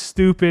like a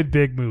stupid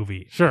big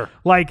movie. Sure.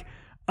 Like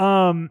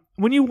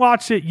when you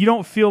watch it, you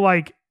don't feel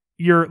like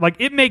you're like,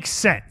 it makes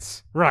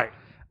sense. Right.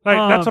 Like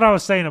that's what I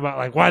was saying about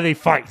like why they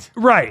fight.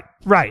 Right.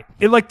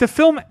 It like the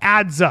film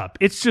adds up.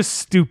 It's just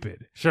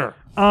stupid. Sure.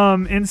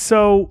 And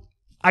so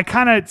I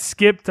kind of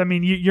skipped. I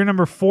mean, your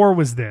number 4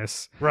 was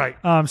this. Right.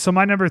 So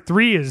my number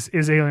 3 is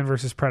Alien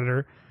versus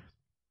Predator.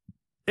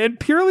 And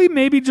purely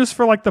maybe just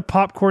for like the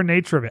popcorn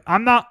nature of it.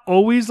 I'm not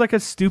always like a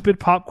stupid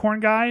popcorn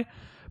guy,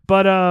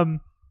 but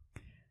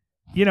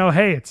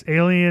hey, it's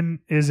Alien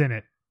is in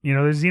it.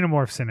 There's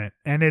xenomorphs in it,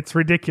 and it's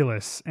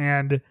ridiculous.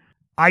 And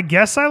I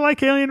guess I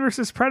like Alien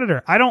versus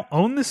Predator. I don't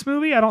own this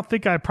movie. I don't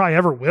think I probably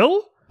ever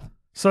will.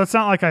 So it's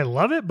not like I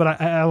love it,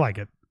 but I like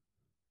it.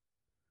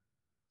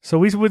 So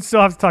we would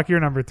still have to talk your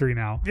number 3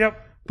 now. Yep.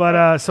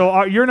 But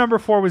so your number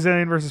 4 was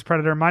Alien versus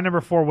Predator. My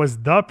number 4 was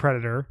The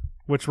Predator,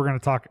 which we're going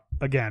to talk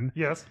again.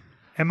 Yes.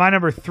 And my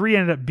number 3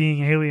 ended up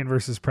being Alien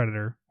versus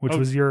Predator, which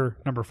was your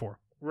number 4.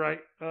 Right.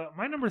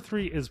 My number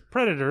 3 is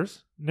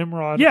Predators,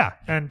 Nimrod,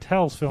 and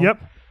Tell's film.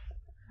 Yep.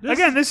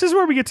 This is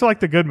where we get to like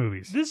the good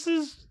movies.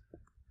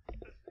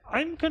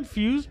 I'm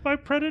confused by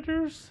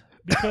Predators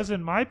because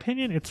in my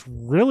opinion, it's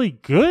really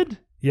good.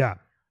 Yeah.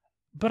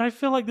 But I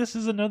feel like this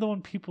is another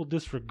one people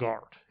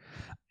disregard.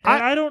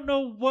 And I don't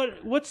know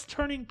what's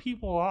turning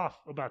people off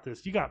about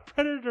this. You got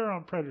Predator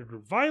on Predator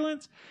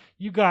violence.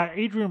 You got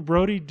Adrian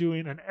Brody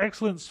doing an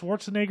excellent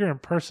Schwarzenegger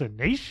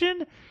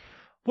impersonation.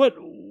 What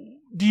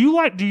do you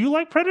like? Do you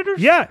like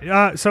Predators?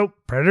 Yeah. So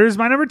Predator is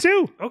my number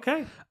 2.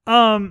 Okay.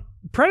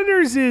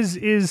 Predators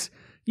is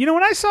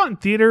when I saw it in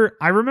theater,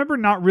 I remember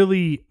not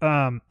really.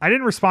 I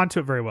didn't respond to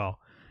it very well.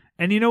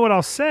 And you know what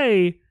I'll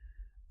say?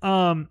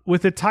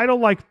 With a title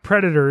like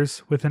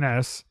Predators with an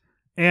S,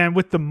 and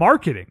with the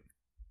marketing.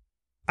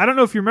 I don't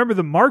know if you remember,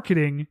 the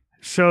marketing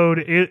showed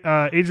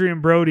Adrian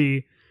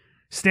Brody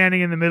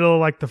standing in the middle of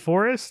like the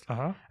forest,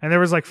 and there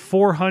was like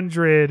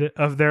 400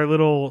 of their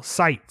little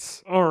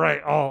sights. Oh,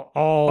 right,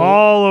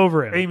 all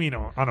over him, aiming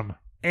on him,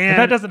 and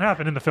that doesn't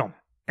happen in the film.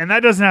 And I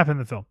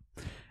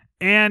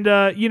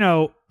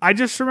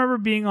just remember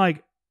being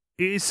like,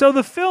 so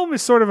the film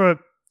is sort of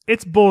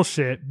it's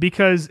bullshit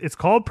because it's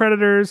called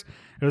Predators.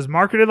 It was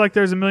marketed like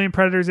there's a million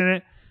predators in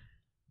it.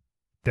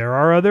 There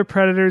are other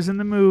predators in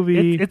the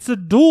movie. It's a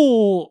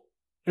dual.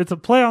 It's a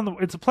play on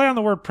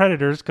the word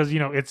predators because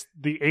it's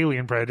the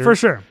alien predators for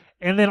sure.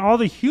 And then all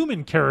the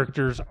human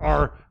characters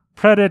are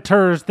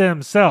predators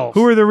themselves.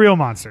 Who are the real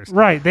monsters?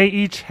 Right. They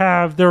each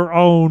have their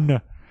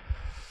own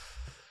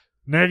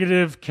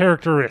negative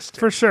characteristics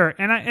for sure.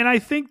 And I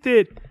think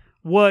that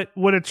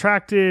what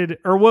attracted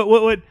or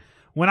what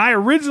when I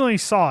originally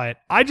saw it,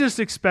 I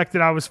just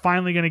expected I was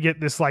finally going to get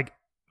this like.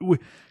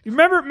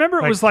 Remember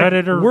it was like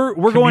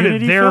we're going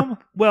to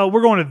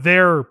we're going to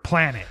their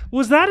planet.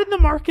 Was that in the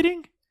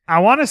marketing? I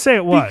want to say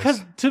it was.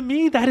 Because to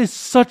me that is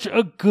such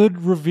a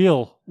good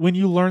reveal when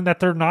you learn that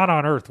they're not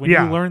on Earth, when you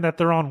learn that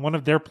they're on one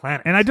of their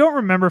planets. And I don't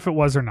remember if it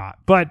was or not.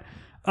 But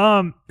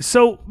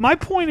so my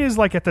point is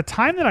like at the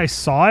time that I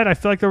saw it, I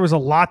feel like there was a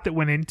lot that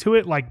went into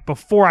it like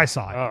before I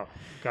saw it. Oh,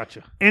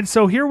 gotcha. And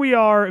so here we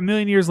are a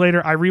million years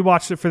later. I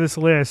rewatched it for this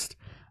list.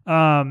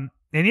 And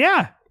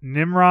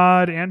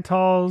Nimrod,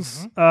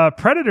 Antal's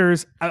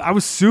Predators, I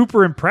was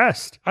super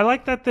impressed. I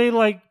like that they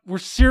were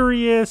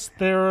serious.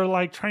 They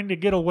were trying to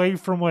get away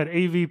from what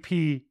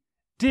AVP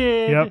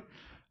did. Yep.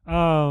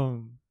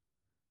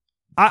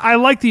 I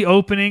like the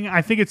opening.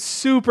 I think it's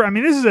super. I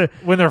mean, this is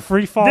when they're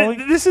free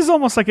falling. This is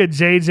almost like a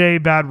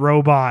JJ Bad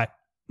Robot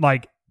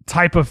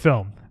type of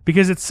film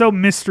because it's so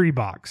mystery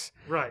box.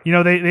 Right. They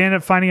end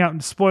up finding out in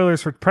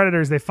spoilers for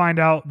Predators. They find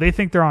out they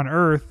think they're on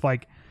Earth,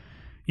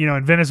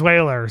 in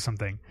Venezuela or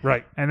something.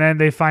 Right. And then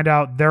they find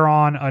out they're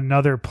on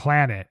another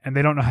planet and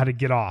they don't know how to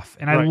get off.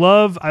 And right.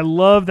 I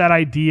love that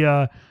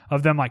idea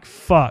of them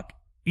fuck,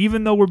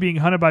 even though we're being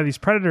hunted by these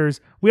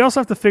predators, we also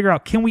have to figure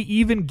out, can we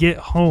even get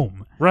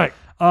home? Right.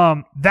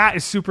 That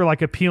is super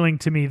appealing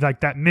to me,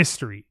 that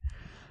mystery.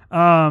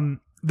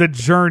 The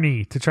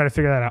journey to try to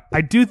figure that out.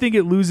 I do think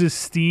it loses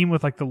steam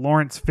with the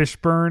Lawrence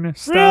Fishburne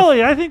stuff.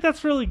 Really? I think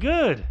that's really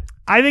good.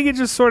 I think it's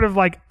just sort of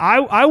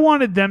I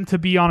wanted them to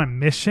be on a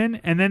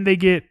mission and then they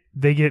get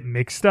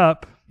mixed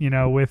up,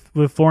 with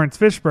Lawrence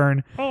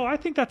Fishburne. Oh, I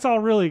think that's all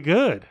really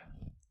good.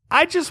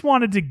 I just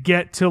wanted to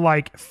get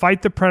to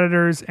fight the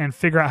predators and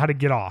figure out how to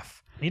get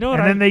off.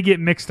 Then they get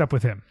mixed up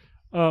with him.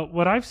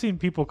 What I've seen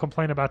people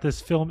complain about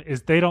this film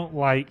is they don't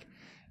like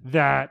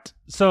that.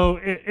 So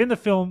in the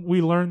film,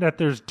 we learn that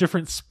there's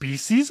different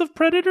species of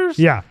predators.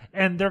 Yeah.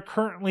 And they're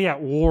currently at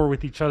war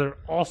with each other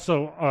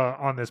also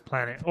on this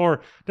planet.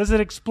 Or does it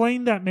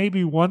explain that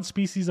maybe one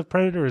species of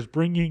predator is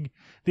bringing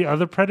the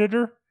other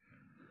predator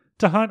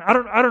to hunt? I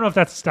don't know if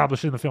that's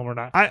established in the film or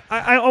not.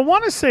 I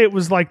want to say it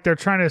was they're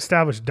trying to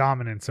establish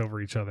dominance over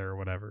each other or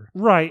whatever.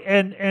 Right.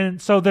 And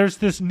so there's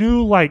this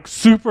new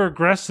super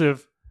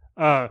aggressive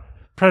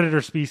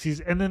predator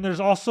species. And then there's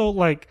also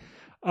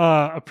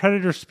a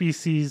predator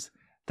species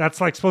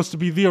that's like supposed to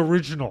be the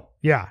original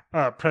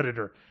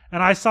predator.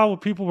 And I saw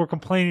what people were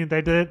complaining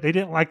they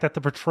didn't like that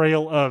the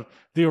portrayal of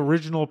the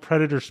original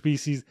predator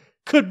species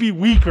could be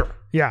weaker.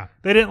 Yeah.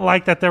 They didn't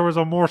like that there was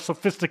a more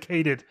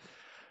sophisticated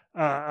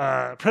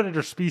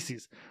predator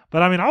species.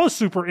 But I mean, I was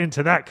super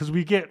into that because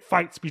we get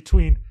fights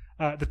between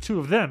the two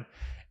of them.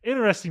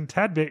 Interesting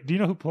tidbit. Do you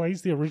know who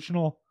plays the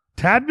original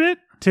Tidbit?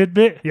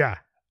 Yeah.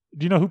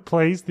 Do you know who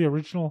plays the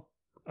original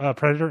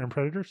Predator in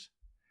Predators?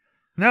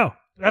 No.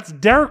 That's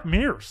Derek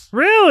Mears.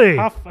 Really?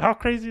 How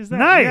crazy is that?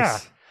 Nice. Yeah.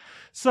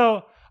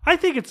 So I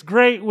think it's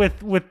great with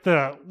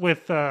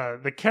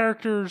the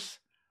characters,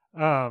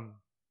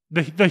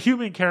 the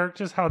human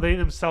characters, how they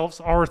themselves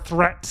are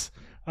threats.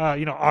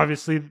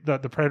 Obviously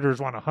the predators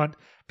want to hunt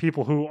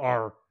people who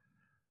are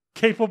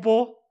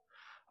capable.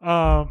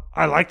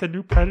 I like the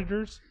new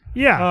predators.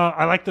 Yeah.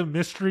 I like the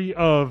mystery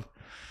of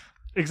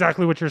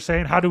exactly what you're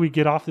saying. How do we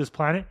get off this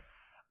planet?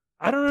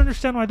 I don't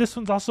understand why this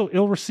one's also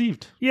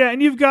ill-received. Yeah,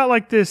 and you've got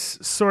like this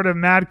sort of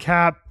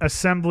madcap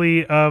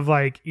assembly of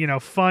like,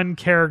 fun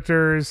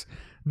characters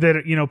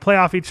that, play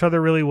off each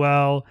other really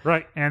well.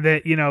 Right. And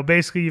that,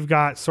 basically you've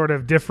got sort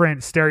of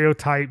different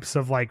stereotypes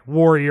of like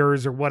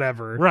warriors or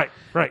whatever. Right.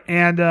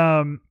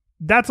 And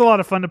that's a lot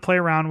of fun to play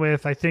around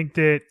with. I think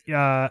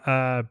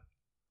that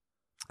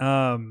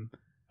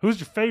who's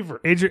your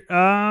favorite?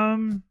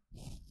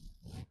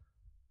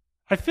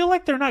 I feel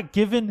like they're not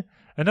given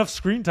enough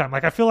screen time.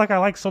 Like, I feel like I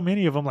like so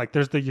many of them. Like,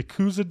 there's the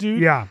Yakuza dude.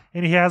 Yeah.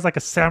 And he has like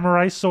a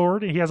samurai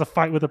sword and he has a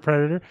fight with a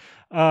predator.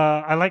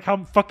 I like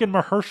how fucking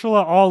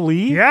Mahershala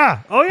Ali.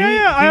 Yeah. Oh,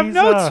 yeah. I have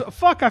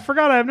notes. I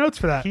forgot I have notes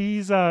for that.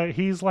 He's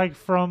like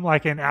from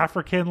like an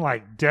African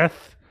like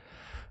death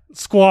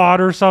squad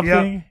or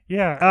something. Yep.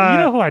 Yeah. You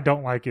know who I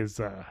don't like is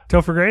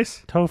Topher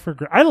Grace? Topher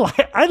Grace. I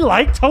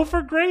like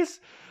Topher Grace,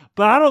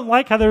 but I don't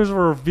like how there's a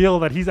reveal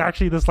that he's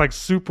actually this like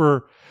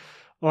super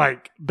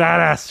like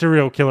badass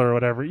serial killer or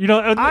whatever.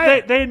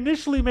 They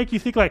initially make you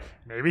think like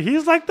maybe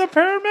he's like the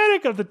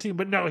paramedic of the team,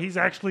 but no, he's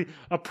actually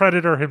a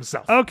predator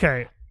himself.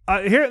 Okay.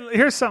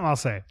 Here's something I'll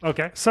say.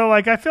 Okay. So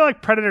like I feel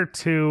like Predator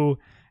 2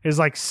 is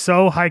like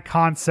so high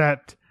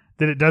concept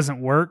that it doesn't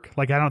work.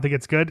 Like I don't think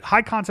it's good.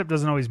 High concept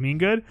doesn't always mean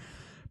good.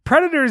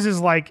 Predators is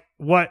like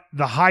what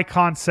the high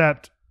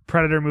concept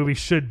Predator movie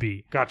should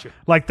be. Gotcha.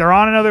 Like they're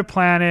on another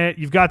planet.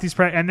 You've got these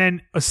and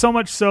then so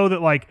much so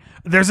that like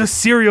there's a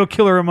serial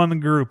killer among the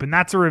group, and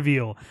that's a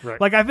reveal. Right.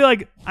 Like I feel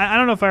like I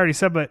don't know if I already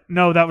said, but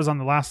no, that was on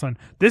the last one.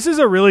 This is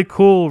a really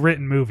cool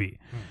written movie.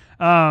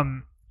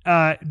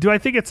 Do I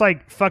think it's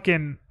like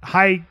fucking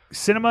high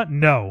cinema?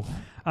 No.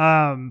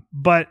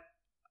 But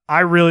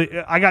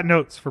I got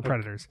notes for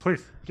Predators.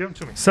 Please give them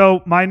to me.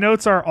 So my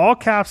notes are all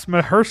caps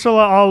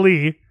Mahershala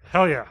Ali.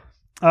 Hell yeah.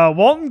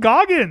 Walton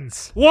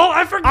Goggins. Well,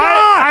 I forgot.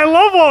 I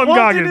love Walton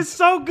Goggins. Walton is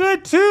so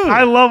good too.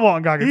 I love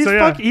Walton Goggins.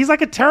 He's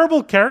like a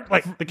terrible character,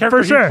 like the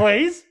character he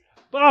plays.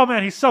 But oh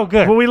man, he's so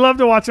good. Well, we love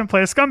to watch him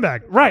play a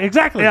scumbag. Right,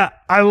 exactly. Yeah,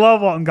 I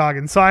love Walton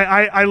Goggins. So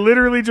I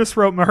literally just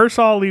wrote Mahershala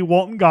Ali,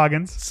 Walton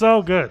Goggins.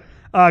 So good.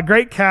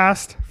 Great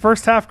cast.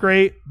 First half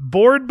great.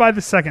 Bored by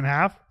the second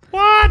half.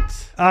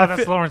 What?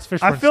 That's Lawrence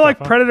Fishburne. I feel like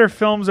Predator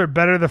films are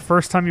better the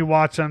first time you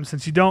watch them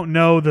since you don't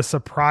know the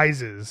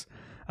surprises.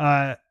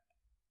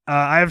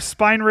 I have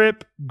Spine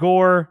Rip,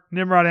 Gore,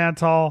 Nimrod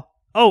Antal.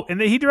 Oh,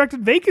 and he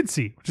directed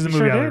Vacancy, which is a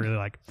movie I really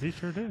like. He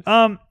sure did.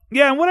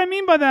 Yeah, and what I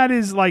mean by that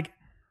is like,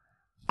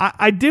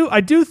 I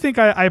do think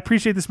I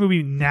appreciate this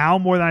movie now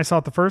more than I saw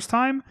it the first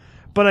time.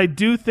 But I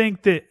do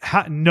think that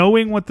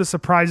knowing what the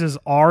surprises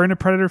are in a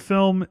Predator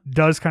film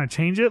does kind of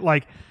change it.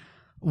 Like,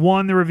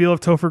 one, the reveal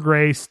of Topher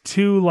Grace.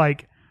 Two,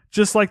 like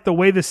just like the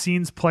way the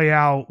scenes play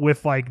out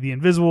with like the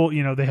invisible,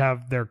 they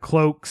have their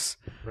cloaks.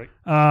 Right.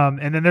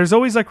 And then there's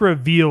always like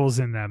reveals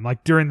in them,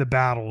 like during the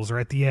battles or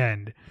at the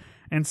end.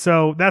 And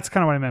so that's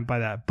kind of what I meant by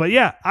that. But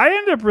yeah, I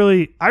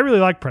really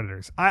like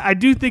Predators. I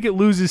do think it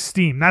loses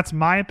steam. That's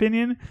my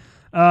opinion.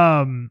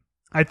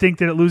 I think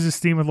that it loses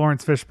steam with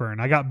Lawrence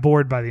Fishburne. I got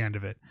bored by the end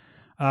of it.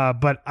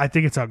 But I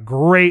think it's a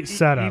great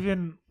setup.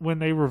 Even when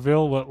they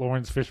reveal what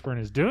Lawrence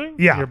Fishburne is doing,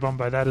 yeah, you're bummed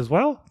by that as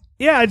well.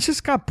 Yeah, I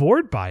just got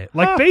bored by it.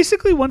 Like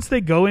basically once they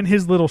go in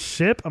his little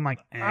ship, I'm like,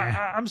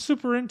 I'm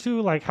super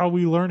into like how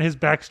we learn his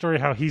backstory,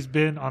 how he's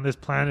been on this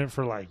planet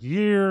for like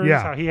years,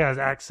 how he has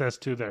access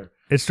to their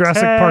It's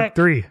Jurassic Park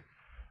 3.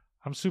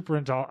 I'm super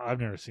into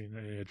I've never seen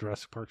a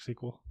Jurassic Park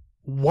sequel.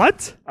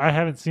 What? I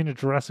haven't seen a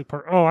Jurassic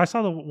Park. Oh, I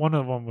saw one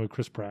of them with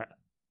Chris Pratt.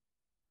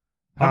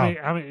 How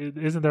many,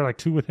 isn't there like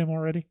 2 with him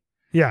already?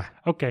 Yeah.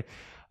 Okay.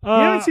 You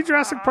haven't seen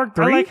Jurassic Park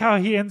 3? I like how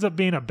he ends up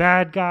being a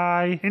bad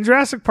guy. In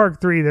Jurassic Park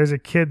 3, there's a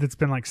kid that's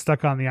been like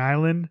stuck on the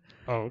island.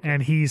 Oh, okay.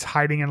 And he's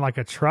hiding in like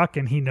a truck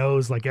and he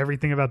knows like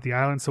everything about the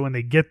island. So when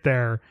they get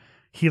there,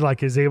 he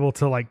like is able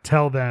to like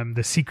tell them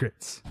the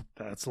secrets.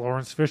 That's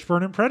Lawrence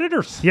Fishburne in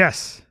Predators.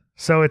 Yes.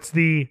 So it's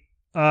the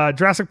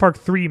Jurassic Park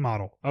 3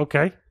 model.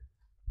 Okay.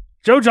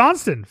 Joe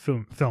Johnston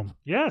film.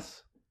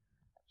 Yes.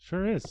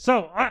 Sure is.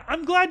 So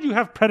I'm glad you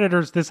have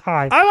Predators this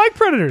high. I like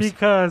Predators.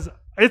 Because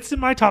it's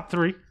in my top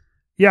 3.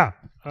 Yeah.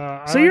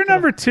 So your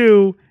number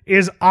 2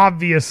 is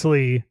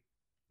obviously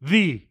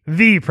The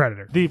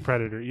Predator. The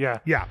Predator, yeah.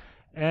 Yeah.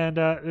 And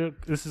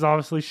this is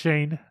obviously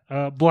Shane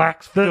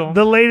Black's film.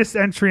 The latest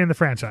entry in the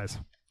franchise.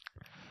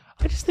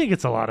 I just think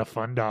it's a lot of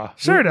fun, Daw.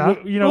 Sure, Daw.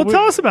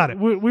 Tell us about it.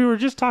 We were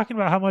just talking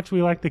about how much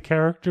we like the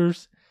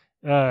characters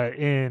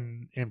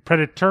in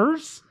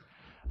Predators.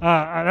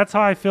 That's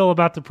how I feel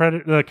about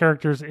the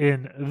characters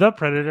in The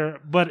Predator,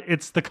 but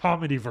it's the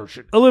comedy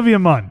version. Olivia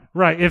Munn.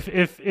 Right.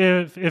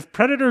 If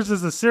Predators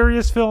is a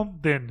serious film,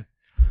 then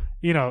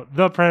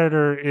The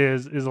Predator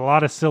is a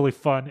lot of silly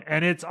fun,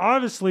 and it's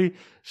obviously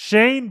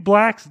Shane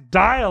Black's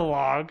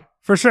dialogue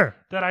for sure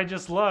that I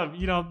just love.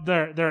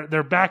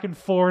 They're back and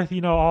forth.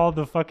 All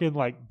the fucking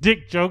like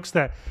dick jokes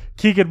that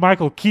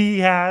Keegan-Michael Key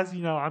has.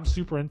 I'm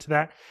super into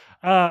that.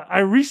 I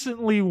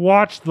recently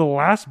watched The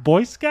Last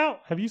Boy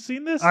Scout. Have you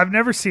seen this? I've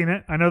never seen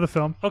it. I know the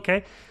film.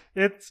 Okay.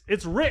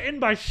 It's written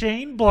by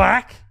Shane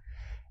Black,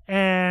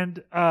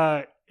 and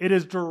it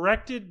is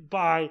directed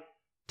by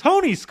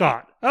Tony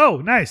Scott. Oh,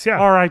 nice. Yeah.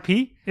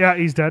 R.I.P. Yeah,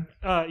 he's dead.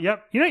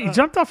 Yep. He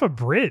jumped off a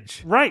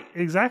bridge. Right.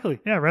 Exactly.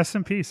 Yeah, rest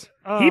in peace.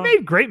 He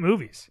made great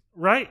movies.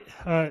 Right.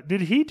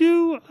 Did he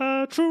do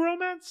True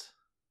Romance?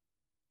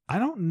 I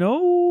don't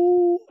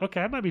know. Okay,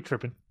 I might be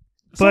tripping.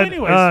 So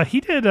anyways, he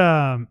did.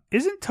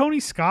 Isn't Tony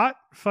Scott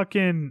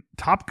fucking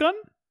Top Gun?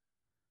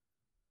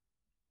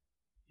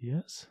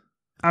 Yes,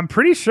 I'm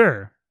pretty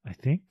sure. I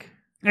think.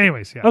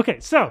 Anyways, yeah. Okay,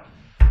 so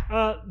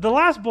The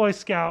Last Boy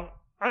Scout.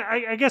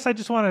 I guess I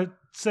just want to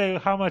say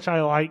how much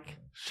I like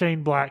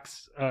Shane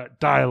Black's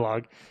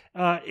dialogue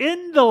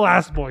in The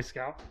Last Boy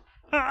Scout.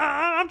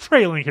 I'm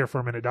trailing here for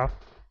a minute, Doc.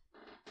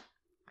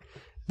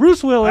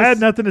 Bruce Willis. I had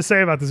nothing to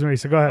say about this movie,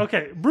 so go ahead.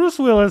 Okay, Bruce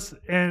Willis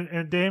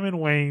and Damon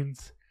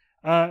Wayans.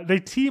 They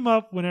team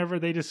up whenever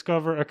they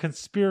discover a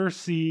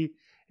conspiracy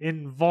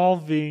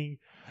involving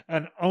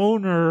an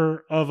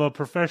owner of a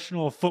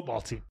professional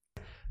football team.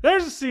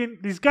 There's a scene.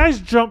 These guys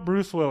jump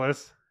Bruce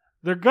Willis.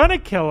 They're going to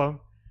kill him.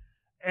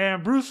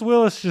 And Bruce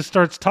Willis just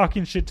starts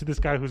talking shit to this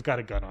guy who's got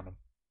a gun on him.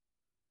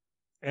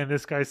 And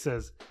this guy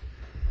says,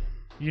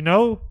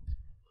 you're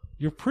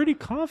pretty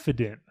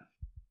confident.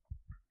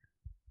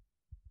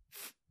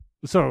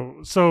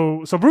 So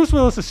Bruce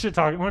Willis is shit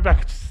talking. Went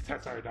back.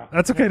 Sorry, Doc.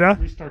 That's okay, Doc.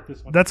 Restart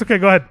this one. That's okay.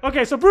 Go ahead.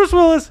 Okay, so Bruce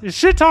Willis is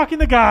shit talking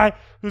the guy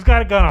who's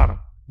got a gun on him.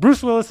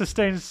 Bruce Willis is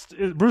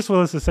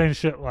saying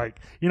shit like,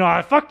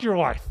 I fucked your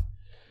wife,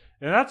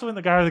 and that's when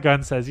the guy with the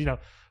gun says,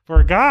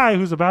 for a guy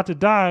who's about to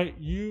die,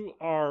 you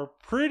are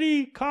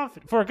pretty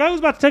confident. For a guy who's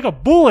about to take a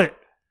bullet,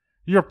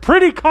 you're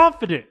pretty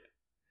confident.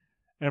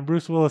 And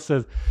Bruce Willis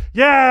says,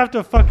 yeah,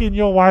 after fucking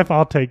your wife,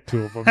 I'll take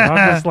two of them. And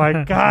I'm just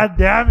like, God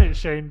damn it,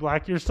 Shane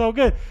Black, you're so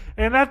good.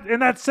 And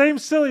that same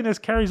silliness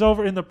carries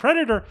over in The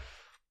Predator.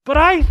 But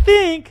I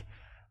think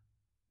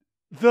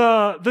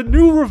the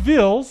new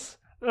reveals,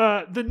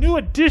 the new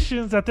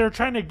additions that they're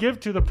trying to give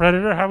to The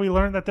Predator, how we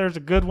learn that there's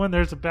a good one,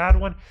 there's a bad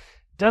one,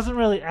 doesn't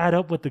really add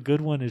up what the good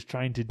one is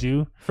trying to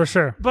do. For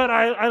sure. But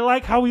I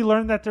like how we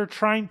learn that they're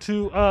trying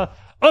to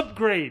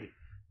upgrade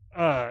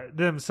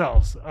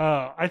themselves.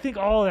 I think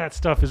all of that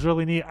stuff is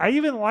really neat. I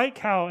even like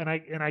how, and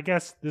I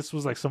guess this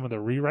was like some of the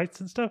rewrites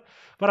and stuff,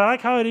 but I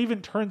like how it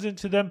even turns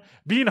into them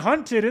being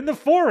hunted in the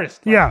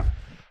forest. Like, yeah.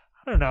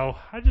 I don't know.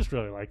 I just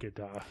really like it.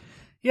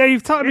 Yeah,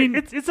 you've taught. I mean,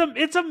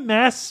 it's a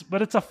mess,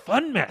 but it's a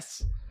fun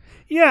mess.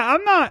 Yeah,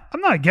 I'm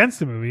not against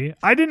the movie.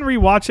 I didn't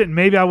rewatch it, and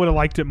maybe I would have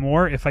liked it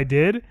more if I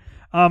did.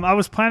 I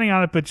was planning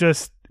on it, but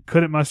just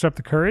couldn't muster up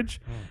the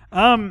courage.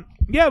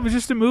 Yeah, it was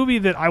just a movie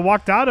that I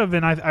walked out of,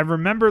 and I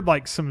remembered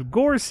like some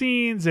gore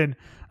scenes, and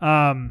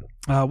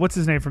what's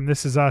his name from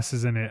This Is Us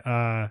is in it.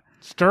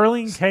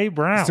 Sterling K.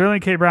 Brown.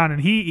 Sterling K. Brown,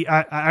 and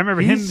I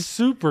remember him. He's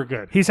super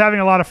good. He's having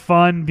a lot of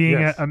fun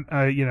being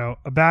a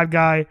bad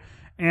guy,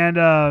 and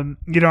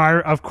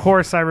of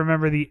course I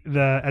remember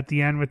the at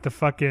the end with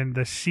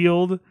the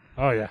shield.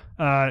 Oh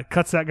yeah,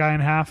 cuts that guy in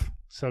half.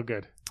 So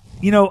good.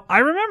 I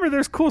remember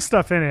there's cool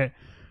stuff in it,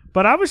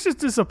 but I was just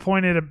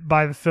disappointed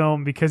by the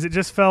film because it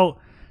just felt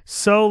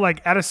so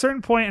like at a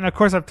certain point, and of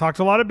course I've talked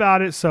a lot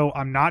about it, so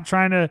I'm not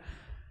trying to.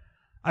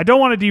 I don't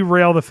want to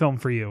derail the film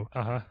for you,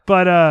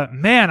 but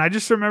man, I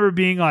just remember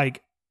being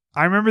like,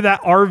 I remember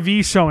that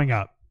RV showing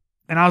up,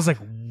 and I was like,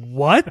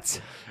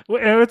 what?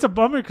 Well, it's a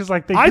bummer because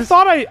like I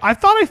thought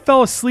I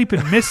fell asleep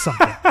and missed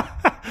something.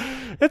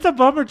 It's a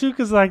bummer too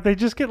because like they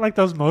just get like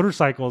those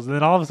motorcycles, and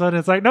then all of a sudden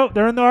it's like, nope,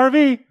 they're in the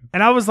RV,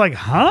 and I was like,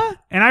 huh?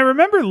 And I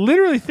remember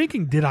literally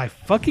thinking, did I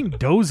fucking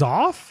doze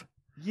off?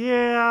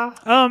 Yeah.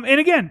 And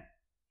again,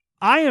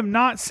 I am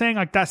not saying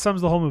like that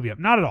sums the whole movie up.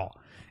 Not at all.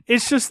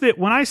 It's just that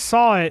when I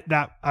saw it,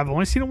 that I've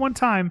only seen it one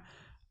time,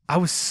 I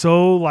was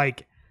so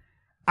like,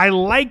 I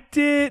liked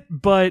it,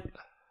 but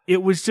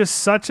it was just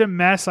such a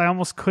mess. I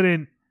almost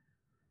couldn't.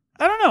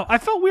 I don't know. I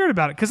felt weird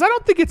about it because I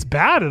don't think it's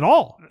bad at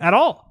all. At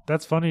all.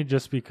 That's funny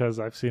just because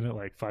I've seen it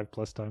like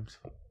 5+ times.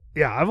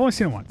 Yeah, I've only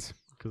seen it once.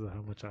 Because of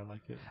how much I like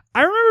it.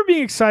 I remember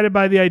being excited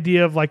by the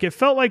idea of like, it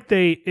felt like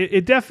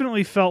it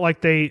definitely felt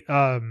like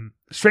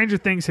Stranger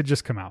Things had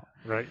just come out.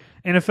 Right.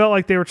 And it felt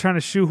like they were trying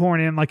to shoehorn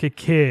in like a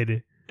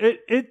kid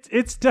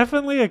It's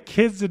definitely a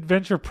kids'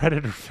 adventure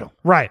Predator film.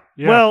 Right.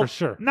 Yeah, well, for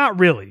sure. Not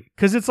really,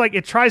 because it's like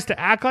it tries to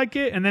act like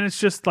it, and then it's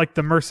just like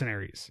the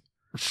mercenaries.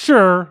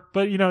 Sure,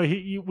 but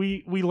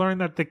we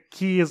learned that the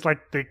key is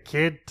like the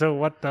kid to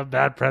what the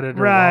bad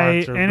Predator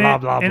wants, or and blah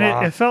blah blah.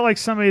 And it felt like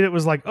somebody that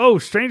was like, "Oh,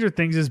 Stranger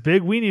Things is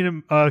big. We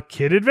need a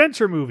kid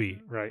adventure movie."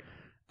 Right.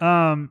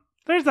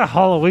 There's a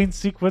Halloween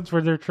sequence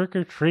where they're trick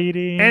or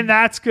treating, and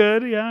that's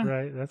good. Yeah.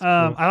 Right. That's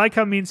cool. I like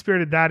how mean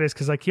spirited that is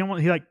because like he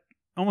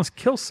almost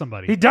kills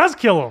somebody. He does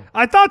kill him.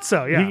 I thought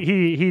so. Yeah.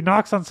 He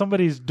knocks on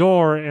somebody's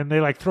door and they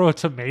like throw a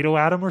tomato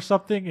at him or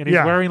something, and he's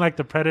wearing like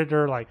the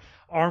Predator like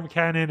arm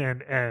cannon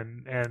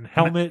and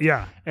helmet.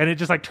 Yeah. And it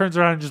just like turns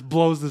around and just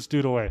blows this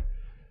dude away.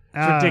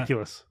 It's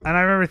ridiculous. And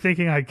I remember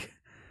thinking like,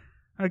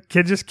 a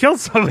kid just killed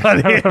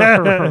somebody.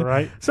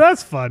 Right. So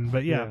that's fun.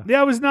 But yeah,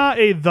 I was not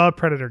the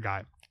Predator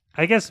guy.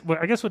 I guess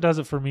what does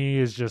it for me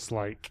is just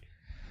like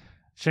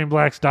Shane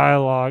Black's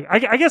dialogue.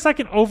 I guess I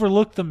can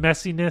overlook the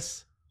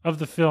messiness of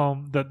the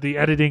film, the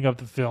editing of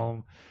the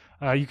film.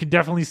 You can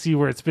definitely see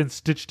where it's been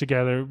stitched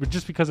together, but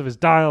just because of his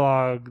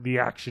dialogue, the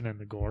action, and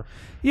the gore.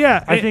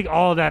 Yeah. I think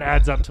all of that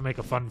adds up to make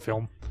a fun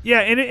film. Yeah,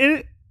 and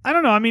it I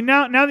don't know. I mean,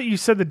 now that you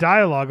said the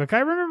dialogue, like I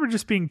remember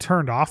just being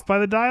turned off by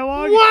the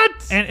dialogue.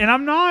 What? And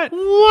I'm not.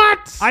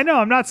 What? I know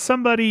I'm not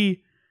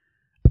somebody.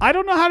 I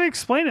don't know how to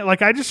explain it.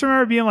 Like I just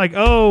remember being like,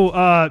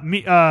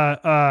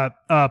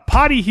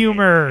 potty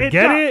humor.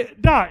 Get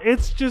it? Nah,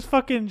 it's just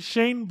fucking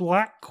Shane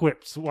Black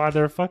quips while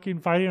they're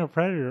fucking fighting a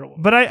predator.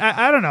 But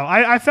I don't know.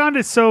 I found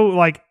it so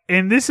like,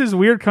 and this is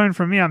weird coming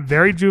from me. I'm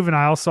very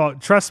juvenile, so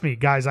trust me,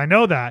 guys. I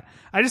know that.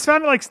 I just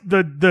found it like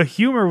the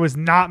humor was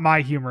not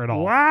my humor at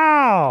all.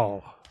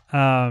 Wow.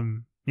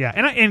 Yeah,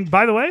 and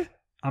by the way,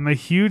 I'm a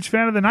huge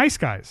fan of the Nice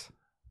Guys.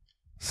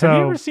 So, have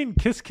you ever seen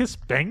Kiss Kiss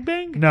Bang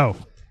Bang? No.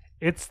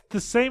 It's the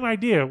same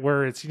idea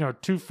where it's,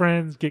 two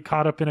friends get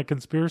caught up in a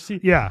conspiracy.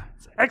 Yeah.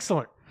 It's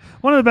excellent.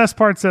 One of the best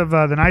parts of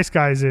the Nice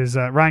Guys is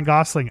Ryan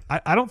Gosling.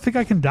 I don't think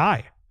I can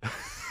die.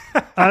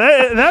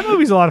 That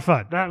movie's a lot of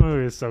fun. That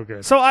movie is so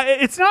good. So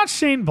it's not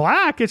Shane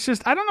Black. It's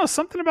just, I don't know,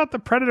 something about the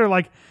Predator.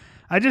 Like,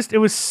 it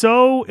was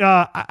so,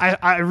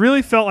 I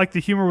really felt like the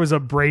humor was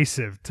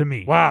abrasive to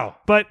me. Wow.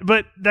 But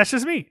that's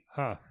just me.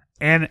 Huh.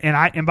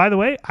 And by the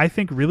way, I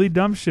think really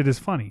dumb shit is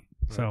funny.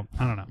 So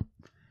I don't know.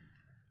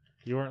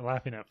 You weren't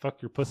laughing at fuck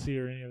your pussy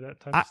or any of that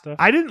type of stuff?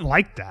 I didn't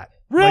like that.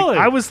 Really? Like,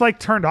 I was like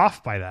turned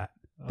off by that.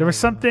 There was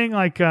something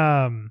like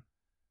they're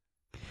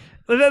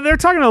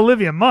talking to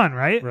Olivia Munn,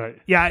 right?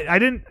 Right. Yeah, I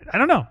don't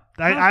know.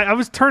 I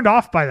was turned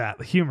off by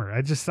that humor.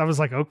 I was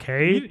like,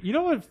 okay. You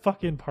know what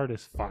fucking part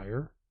is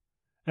fire?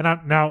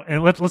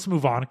 And let's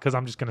move on because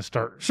I'm just gonna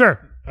start. Sure.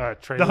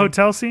 Trailing. The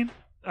hotel scene.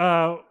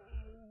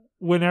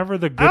 Whenever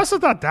I also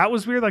thought that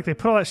was weird. Like they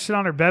put all that shit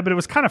on her bed, but it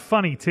was kind of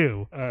funny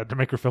too. To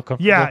make her feel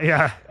comfortable.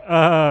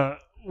 Yeah.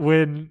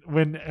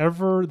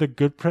 Whenever the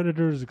good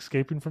Predator is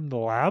escaping from the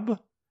lab,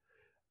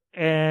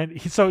 and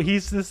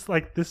he's this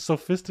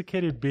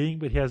sophisticated being,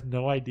 but he has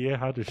no idea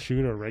how to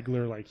shoot a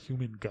regular like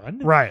human gun.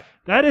 Right.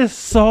 That is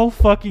so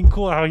fucking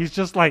cool. How he's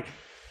just like.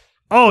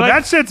 Oh,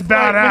 that shit's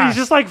badass. When he's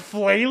just like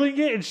flailing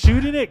it and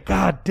shooting it.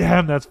 God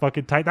damn, that's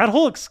fucking tight. That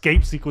whole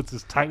escape sequence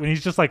is tight when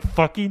he's just like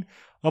fucking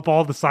up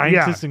all the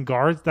scientists and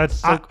guards. That's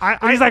so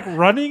he's like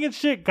running and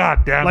shit.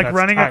 God damn, like that's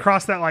running tight.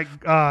 Across that like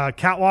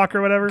catwalk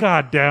or whatever.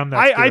 God damn,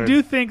 that's I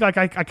do think like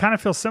I kind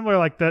of feel similar.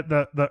 Like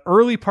the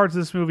early parts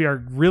of this movie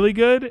are really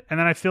good, and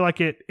then I feel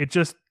like it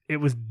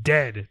was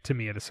dead to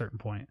me at a certain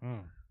point.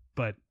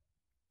 But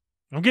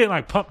I'm getting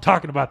like pumped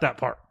talking about that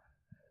part.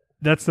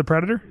 That's the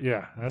Predator?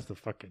 Yeah, that's the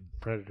fucking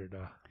Predator,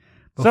 dog.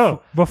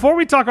 So, before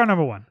we talk our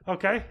number one,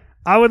 okay,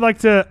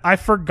 I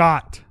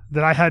forgot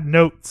that I had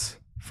notes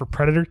for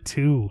Predator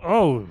 2.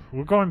 Oh,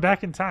 we're going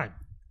back in time.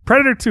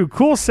 Predator 2,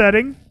 cool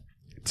setting,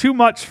 too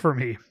much for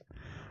me.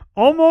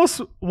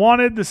 Almost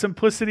wanted the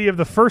simplicity of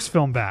the first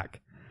film back.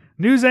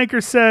 News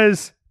anchor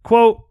says,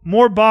 quote,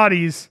 more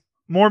bodies,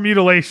 more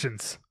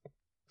mutilations.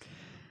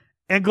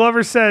 And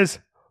Glover says,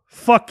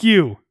 fuck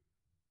you.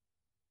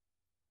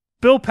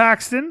 Bill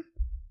Paxton.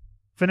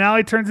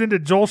 Finale turns into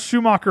Joel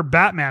Schumacher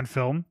Batman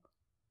film.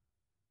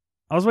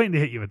 I was waiting to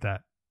hit you with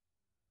that.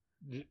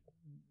 Did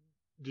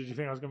you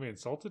think I was going to be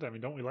insulted? I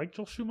mean, don't we like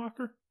Joel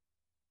Schumacher?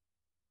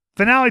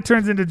 Finale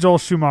turns into Joel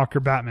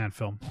Schumacher Batman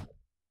film.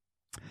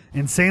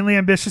 Insanely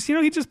ambitious.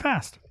 He just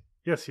passed.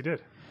 Yes, he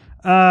did.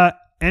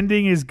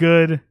 Ending is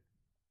good.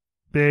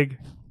 Big.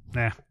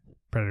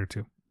 Predator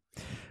 2.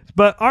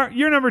 But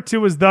your number 2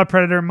 was The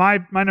Predator. My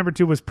number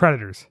 2 was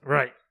Predators.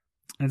 Right.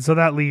 And so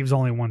that leaves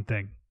only one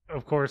thing.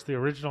 Of course, the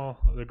original,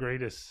 the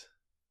greatest.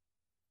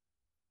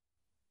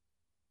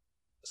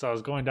 So I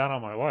was going down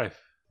on my wife,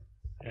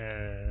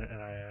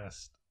 and I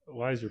asked,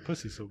 why is your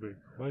pussy so big?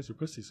 Why is your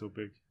pussy so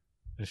big?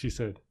 And she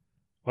said,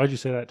 why'd you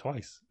say that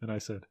twice? And I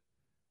said,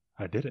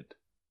 I did it.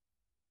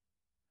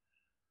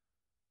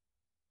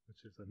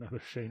 Which is another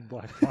Shane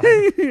Black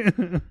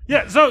line.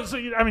 Yeah, so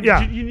I mean,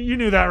 yeah. You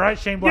knew that, right?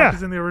 Shane Black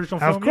is in the original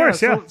film. Of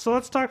course, yeah. So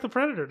let's talk the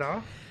Predator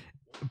now.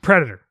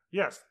 Predator.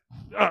 Yes.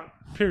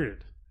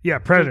 Period. Yeah,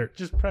 Predator.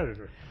 Just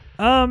Predator.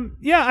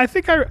 Yeah, I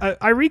think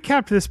I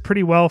recapped this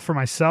pretty well for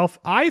myself.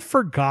 I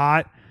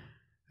forgot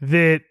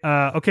that,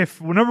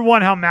 number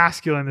one, how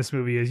masculine this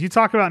movie is. You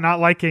talk about not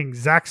liking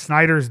Zack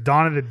Snyder's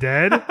Dawn of the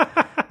Dead.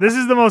 This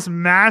is the most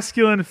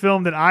masculine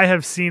film that I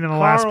have seen in the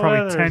last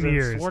probably 10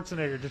 years.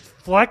 Schwarzenegger just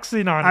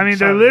flexing on I mean,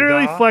 they're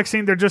literally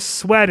flexing. They're just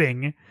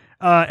sweating.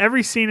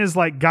 Every scene is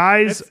like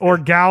guys or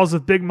gals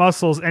with big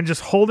muscles and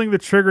just holding the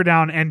trigger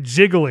down and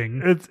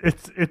jiggling.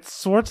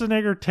 It's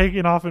Schwarzenegger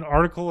taking off an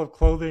article of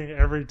clothing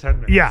every 10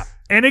 minutes. Yeah.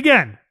 And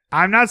again,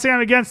 I'm not saying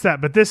I'm against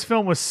that, but this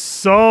film was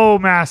so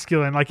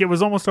masculine. Like, it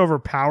was almost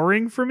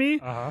overpowering for me.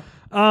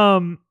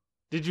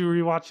 Did you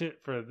rewatch it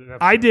for the episode?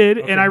 I did,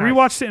 and I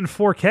rewatched it in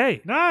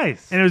 4K.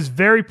 Nice. And it was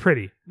very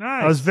pretty.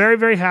 Nice. I was very,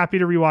 very happy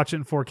to rewatch it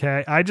in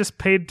 4K. I just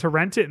paid to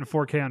rent it in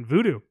 4K on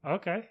Vudu.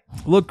 Okay.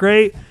 Looked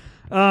great.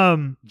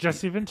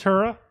 Jesse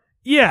Ventura.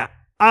 Yeah.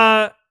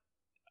 Where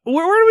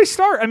do we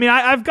start? I mean,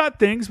 I've got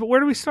things, but where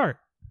do we start?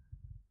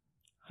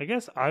 I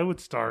guess I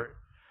would start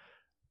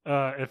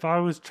if I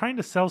was trying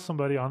to sell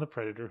somebody on The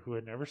Predator who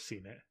had never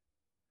seen it.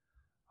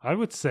 I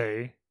would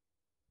say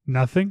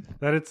nothing.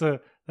 That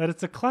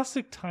it's a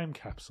classic time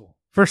capsule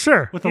for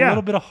sure, with a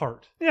little bit of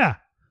heart. Yeah.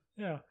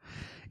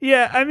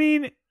 Yeah. I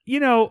mean,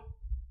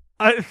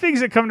 things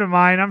that come to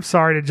mind. I'm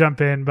sorry to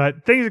jump in,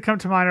 but things that come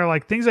to mind are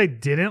like things I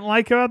didn't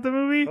like about the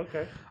movie.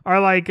 Okay.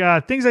 Are like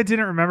things I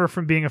didn't remember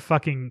from being a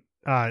fucking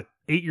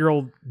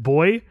 8-year-old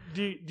boy.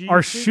 Do you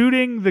are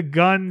shooting the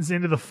guns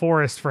into the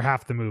forest for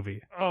half the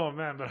movie. Oh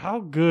man, but how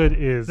good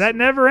is that?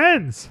 Never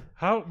ends.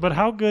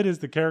 How good is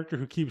the character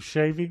who keeps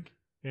shaving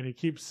and he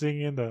keeps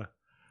singing the?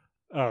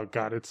 Oh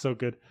god, it's so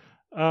good.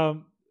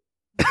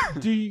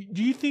 Do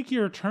you think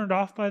you're turned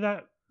off by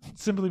that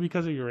simply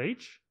because of your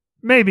age?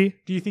 Maybe.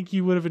 Do you think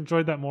you would have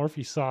enjoyed that more if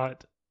you saw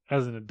it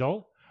as an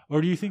adult,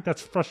 or do you think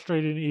that's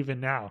frustrating even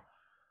now?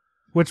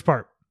 Which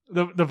part?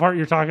 The part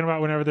you're talking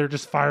about whenever they're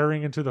just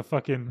firing into the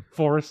fucking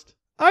forest?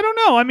 I don't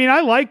know. I mean,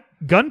 I like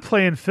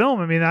gunplay in film.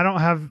 I mean, I don't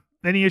have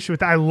any issue with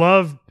that. I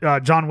love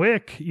John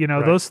Wick,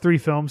 right. Those 3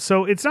 films.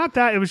 So it's not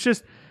that. It was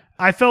just,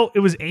 I felt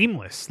it was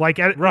aimless. Like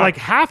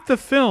half the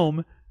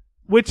film,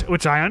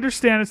 which I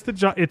understand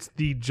it's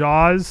the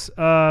Jaws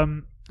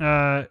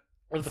formula,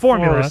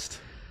 forest.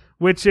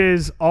 Which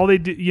is all they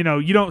do.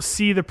 You don't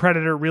see the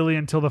Predator really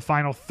until the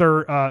final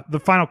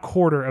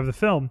quarter of the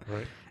film.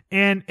 Right.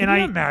 And Can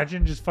you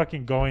imagine just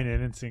fucking going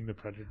in and seeing the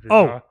Predator?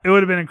 Oh, it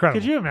would have been incredible.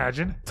 Could you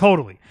imagine?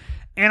 Totally.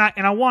 And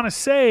I want to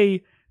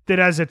say that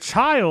as a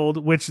child,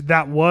 which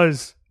that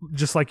was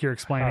just like you're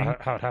explaining,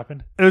 how it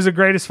happened. It was the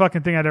greatest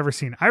fucking thing I'd ever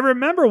seen. I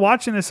remember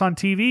watching this on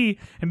TV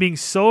and being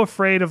so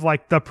afraid of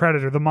like the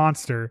Predator, the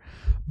monster.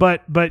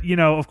 But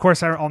of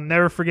course, I'll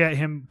never forget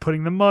him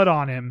putting the mud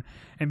on him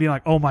and being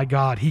like, oh my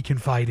God, he can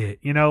fight it.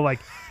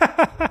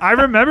 I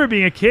remember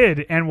being a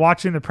kid and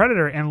watching the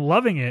Predator and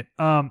loving it.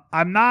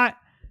 I'm not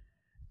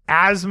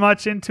as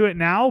much into it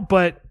now,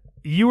 but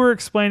you were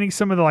explaining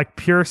some of the like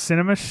pure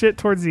cinema shit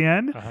towards the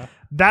end.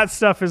 That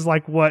stuff is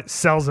like what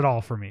sells it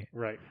all for me.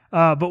 Right.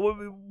 But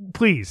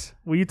please,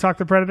 will you talk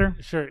the Predator?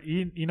 Sure.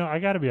 I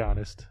got to be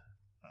honest.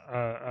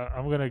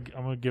 I'm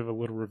gonna give a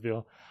little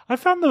reveal. I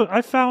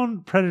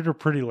found Predator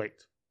pretty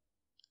late,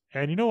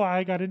 and you know why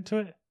I got into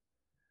it?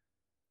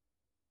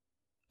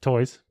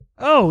 Toys.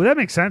 Oh, that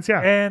makes sense. Yeah.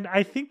 And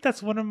I think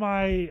that's one of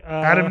my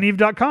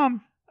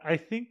AdamandEve.com. I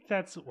think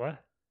that's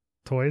what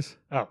toys.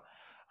 Oh,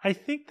 I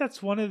think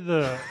that's one of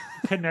the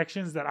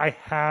connections that I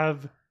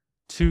have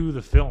to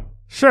the film.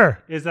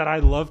 Sure. Is that I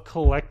love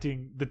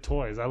collecting the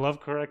toys. I love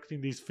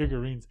collecting these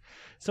figurines.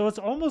 So it's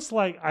almost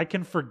like I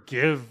can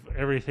forgive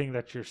everything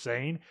that you're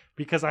saying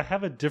because I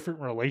have a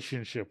different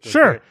relationship with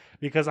it.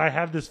 Because I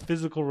have this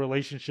physical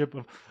relationship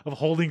of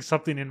holding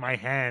something in my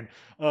hand,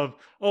 of,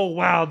 oh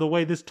wow, the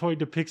way this toy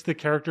depicts the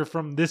character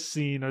from this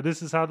scene, or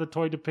this is how the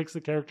toy depicts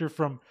the character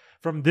from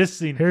this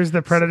scene. Here's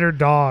the Predator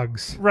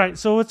dogs. Right.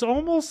 So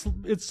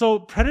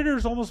Predator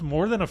is almost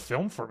more than a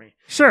film for me.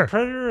 Sure.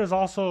 Predator is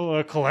also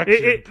a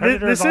collection.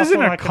 This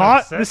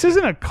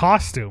isn't a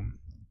costume.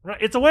 Right.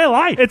 It's a way of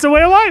life. It's a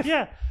way of life.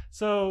 Yeah.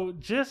 So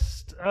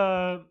just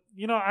I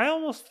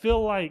almost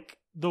feel like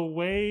the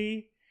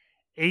way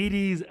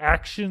 80s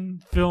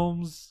action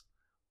films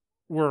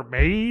were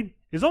made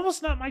is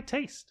almost not my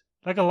taste.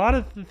 Like a lot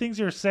of the things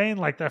you're saying,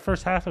 like that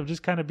first half of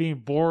just kind of being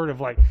bored of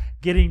like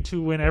getting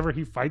to whenever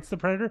he fights the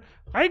Predator,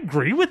 I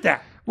agree with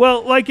that.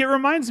 Well, like it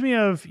reminds me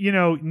of,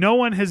 no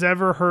one has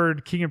ever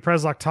heard Keegan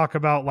Preslak talk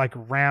about like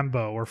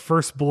Rambo or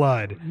First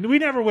Blood. We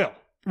never will.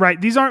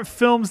 Right. These aren't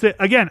films that,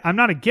 again, I'm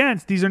not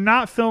against. These are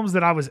not films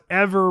that I was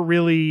ever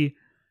really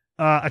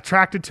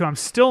attracted to. I'm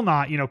still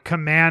not,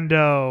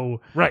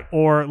 Commando. Right.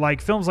 Or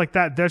like films like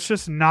that. That's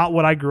just not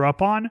what I grew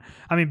up on.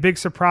 I mean, big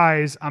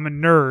surprise. I'm a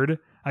nerd.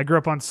 I grew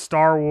up on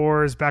Star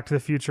Wars, Back to the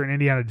Future, and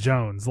Indiana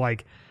Jones.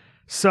 Like,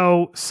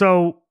 so,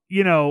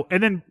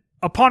 and then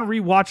upon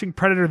rewatching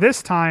Predator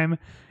this time,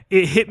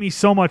 it hit me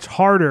so much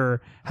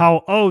harder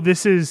how,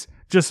 this is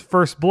just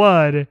First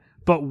Blood,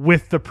 but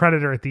with the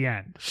Predator at the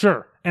end.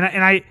 Sure.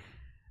 And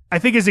I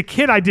think as a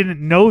kid, I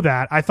didn't know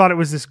that. I thought it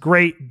was this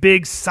great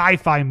big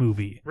sci-fi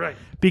movie. Right.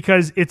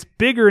 Because it's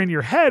bigger in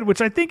your head, which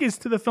I think is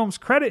to the film's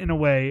credit in a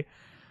way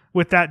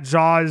with that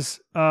Jaws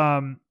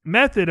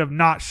method of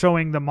not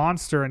showing the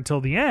monster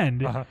until the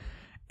end. Uh-huh.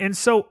 And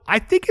so I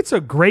think it's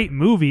a great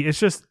movie. It's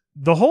just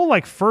the whole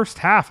like first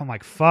half, I'm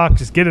like, fuck,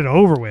 just get it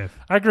over with.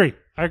 I agree.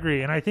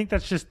 And I think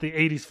that's just the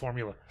 80s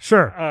formula.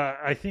 Sure.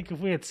 I think if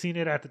we had seen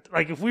it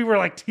if we were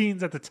like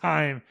teens at the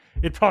time,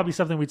 it'd probably be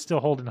something we'd still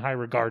hold in high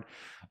regard.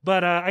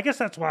 But I guess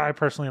that's why I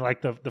personally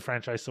like the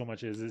franchise so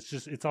much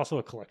it's also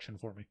a collection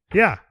for me.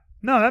 Yeah.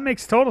 No, that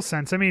makes total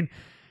sense. I mean,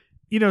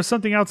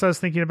 something else I was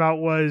thinking about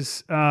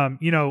was,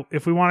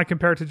 if we want to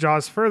compare it to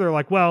Jaws further,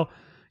 like, well,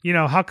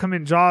 how come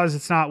in Jaws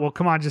it's not, well,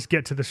 come on, just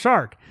get to the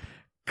shark?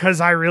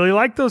 Because I really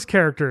like those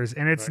characters,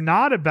 and it's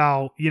not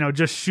about,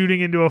 just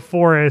shooting into a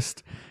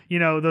forest.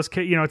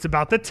 It's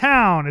about the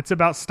town. It's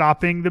about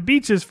stopping the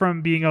beaches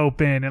from being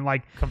open and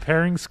like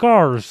comparing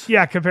scars.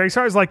 Yeah, comparing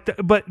scars.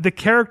 But the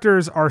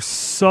characters are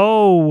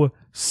so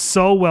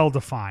well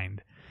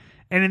defined.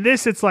 And in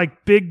this, it's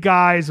like big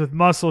guys with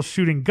muscles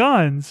shooting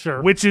guns,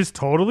 sure, which is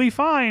totally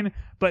fine,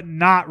 but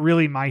not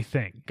really my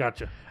thing.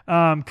 Gotcha.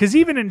 Because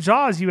even in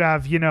Jaws, you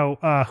have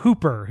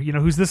Hooper,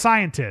 who's the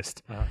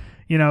scientist.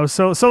 Uh-huh.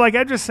 So like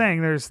I'm just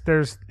saying,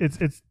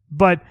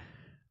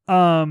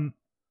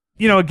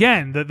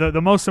 again,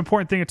 the most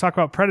important thing to talk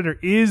about Predator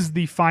is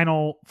the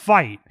final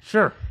fight.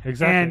 Sure,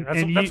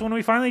 exactly. That's when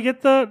we finally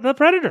get the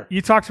Predator.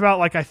 You talked about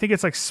like I think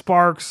it's like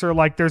sparks or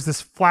like there's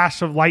this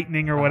flash of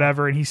lightning or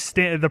whatever, and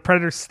the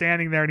Predator's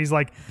standing there and he's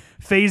like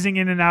phasing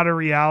in and out of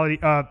reality,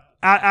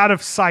 out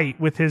of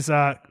sight with his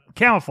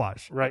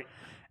camouflage. Right.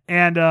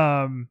 And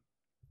I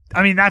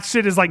mean that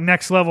shit is like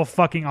next level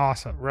fucking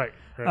awesome. Right.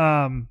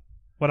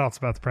 What else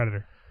about the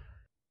Predator?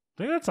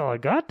 I think that's all I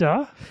got,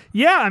 duh.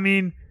 Yeah, I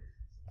mean.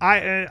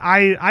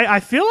 I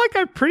feel like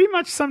I pretty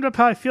much summed up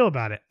how I feel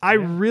about it. I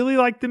really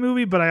like the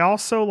movie, but I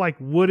also like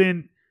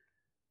wouldn't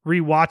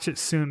rewatch it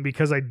soon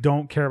because I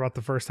don't care about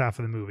the first half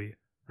of the movie.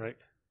 Right.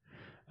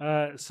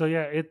 So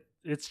yeah,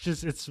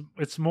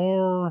 it's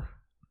more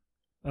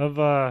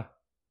of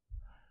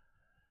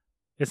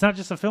it's not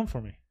just a film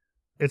for me.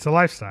 It's a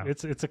lifestyle.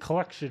 It's a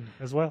collection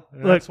as well.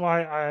 That's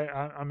why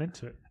I'm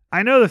into it.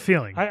 I know the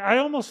feeling. I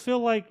almost feel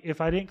like if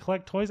I didn't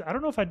collect toys, I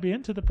don't know if I'd be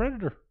into the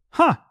Predator.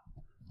 Huh.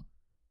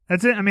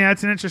 That's it. I mean,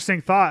 that's an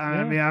interesting thought.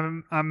 I mean,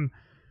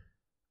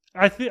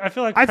 I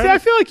feel like I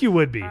feel like you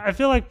would be. I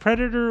feel like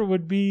Predator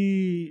would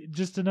be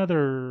just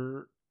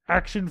another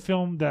action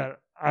film that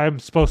I'm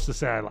supposed to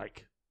say I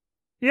like.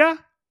 Yeah.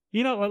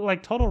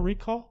 Like Total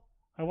Recall.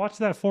 I watched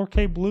that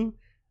 4K Blue.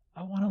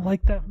 I want to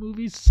like that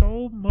movie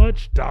so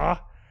much. The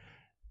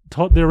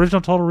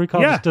original Total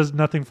Recall just does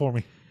nothing for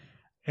me.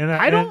 And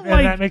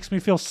that makes me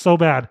feel so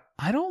bad.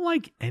 I don't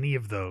like any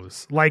of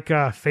those. Like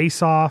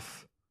Face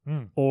Off.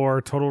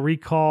 Or Total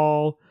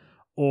Recall,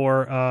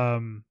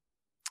 or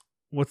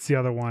what's the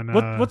other one?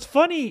 What's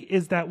funny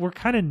is that we're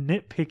kind of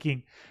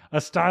nitpicking a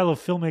style of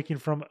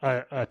filmmaking from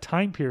a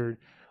time period,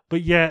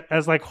 but yet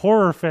as like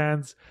horror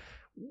fans,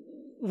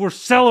 we're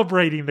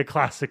celebrating the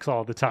classics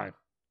all the time.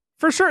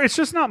 For sure, it's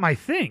just not my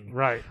thing.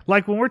 Right.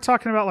 Like when we're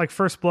talking about like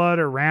First Blood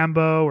or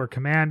Rambo or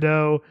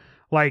Commando,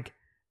 like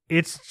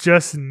it's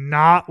just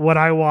not what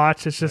I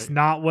watch. It's just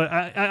not what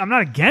I'm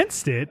not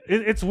against it.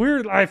 It's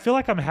weird. I feel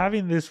like I'm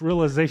having this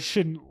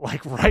realization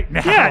like right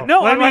now. Yeah,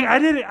 no, I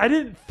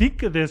didn't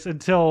think of this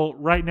until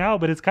right now,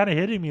 but it's kind of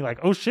hitting me like,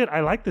 oh shit,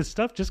 I like this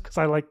stuff just because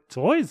I like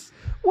toys.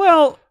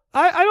 Well,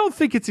 I don't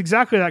think it's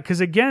exactly that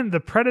because again, the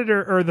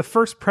Predator or the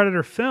first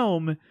Predator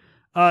film,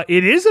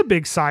 it is a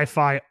big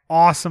sci-fi,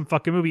 awesome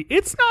fucking movie.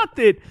 It's not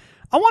that.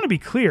 I want to be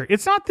clear.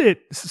 It's not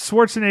that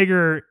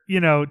Schwarzenegger,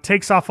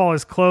 takes off all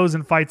his clothes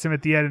and fights him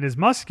at the end and is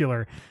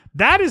muscular.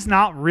 That is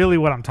not really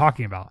what I'm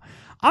talking about.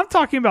 I'm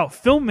talking about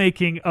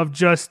filmmaking of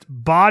just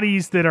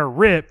bodies that are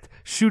ripped,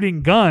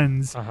 shooting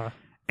guns,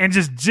 and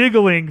just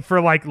jiggling for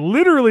like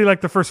literally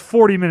like the first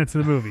 40 minutes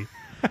of the movie.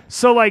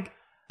 So like,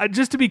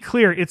 just to be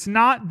clear, it's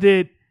not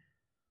that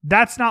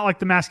that's not like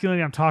the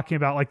masculinity I'm talking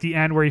about, like the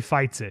end where he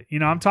fights it.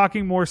 I'm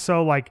talking more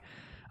so like,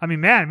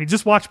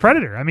 just watch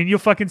Predator. I mean, you'll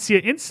fucking see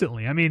it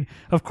instantly. I mean,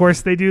 of course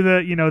they do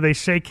they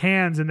shake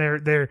hands and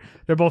they're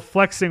both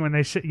flexing when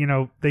they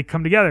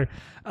come together.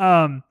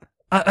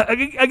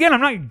 Again,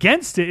 I'm not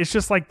against it. It's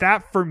just like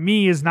that for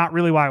me is not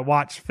really why I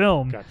watch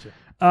film. Gotcha.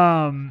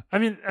 I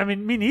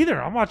mean, me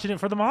neither. I'm watching it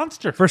for the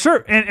monster. For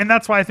sure. And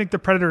that's why I think the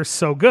Predator is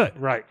so good.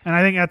 Right. And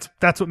I think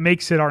that's what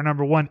makes it our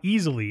number one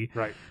easily.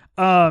 Right.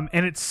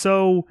 And it's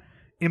so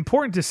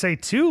important to say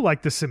too,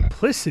 like the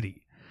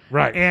simplicity.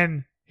 Right.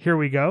 And here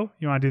we go.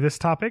 You want to do this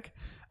topic?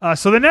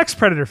 So the next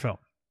Predator film.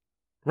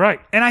 Right.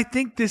 And I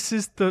think this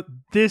is so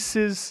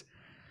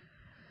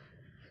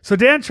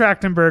Dan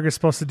Trachtenberg is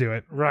supposed to do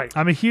it. Right.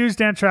 I'm a huge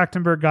Dan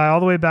Trachtenberg guy all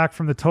the way back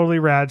from the Totally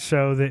Rad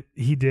show that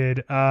he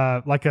did,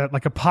 like a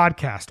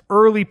podcast,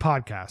 early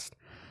podcast.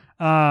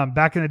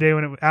 Back in the day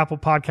when Apple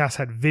Podcasts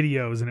had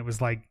videos and it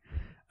was like,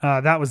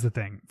 that was the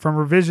thing from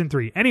Revision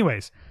 3.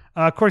 Anyways,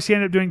 of course he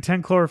ended up doing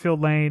 10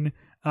 Cloverfield Lane.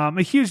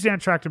 A huge Dan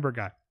Trachtenberg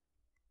guy.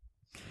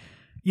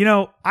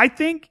 I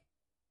think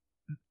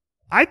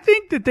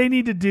that they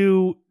need to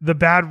do the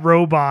Bad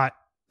Robot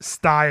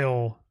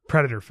style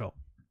Predator film.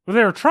 Well,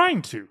 they were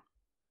trying to.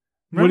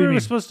 Remember, it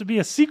was supposed to be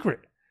a secret.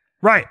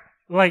 Right.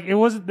 Like, it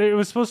was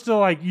supposed to,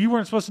 like, you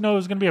weren't supposed to know it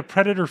was going to be a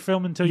Predator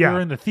film until you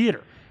were in the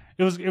theater.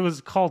 It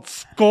was called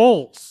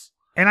Skulls.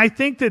 And I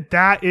think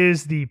that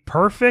is the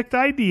perfect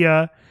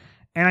idea.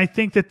 And I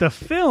think that the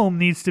film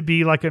needs to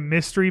be like a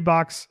mystery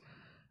box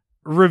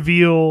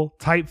reveal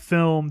type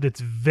film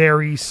that's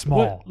very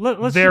small.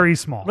 Very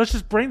small. Let's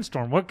just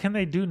brainstorm. What can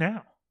they do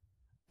now?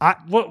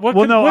 What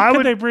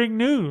could they bring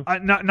new?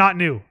 Not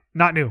new.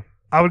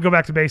 I would go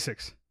back to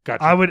basics.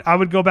 Gotcha. I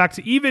would go back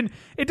to even.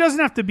 It doesn't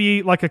have to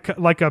be like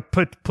a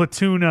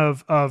platoon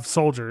of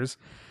soldiers.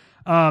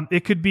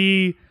 It could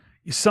be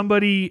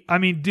somebody. I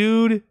mean,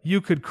 dude,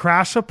 you could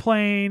crash a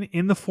plane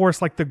in the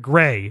Force like the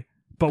Gray,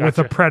 but with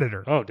a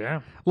Predator. Oh,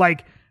 damn!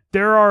 Like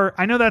there are.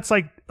 I know that's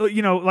like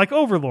like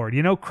Overlord.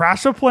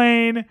 Crash a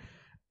plane,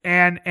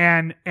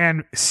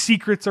 and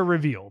secrets are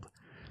revealed.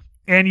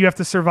 And you have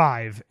to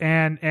survive.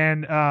 And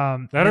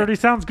that already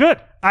sounds good.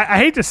 I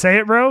hate to say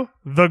it, bro.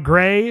 The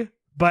Gray,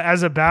 but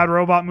as a Bad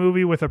Robot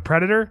movie with a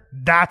Predator,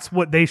 that's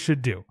what they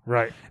should do.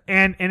 Right.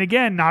 And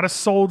again, not a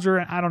soldier.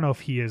 And I don't know if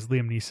he is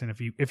Liam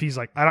Neeson. If he's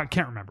like,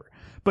 can't remember.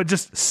 But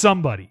just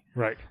somebody.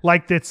 Right.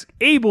 Like that's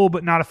able,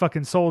 but not a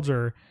fucking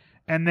soldier.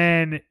 And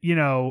then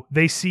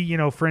they see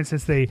for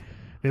instance they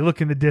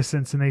look in the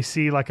distance and they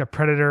see like a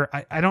Predator.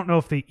 I don't know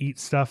if they eat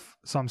stuff,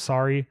 so I'm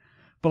sorry.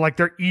 But like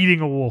they're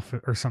eating a wolf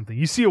or something.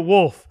 You see a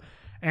wolf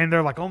and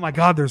they're like, oh my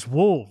God, there's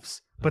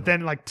wolves. But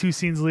then like 2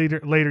 scenes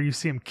later, you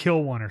see him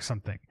kill one or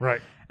something.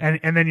 Right.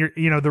 And then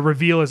the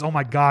reveal is, oh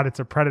my God, it's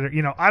a Predator.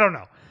 I don't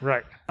know.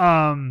 Right.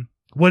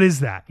 What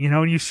is that?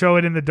 And you show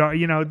it in the dark,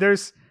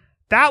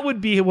 that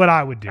would be what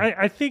I would do.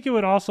 I think it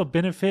would also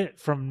benefit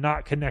from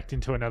not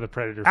connecting to another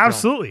Predator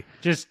Absolutely.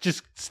 film.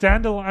 Just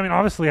stand alone. I mean,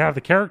 obviously have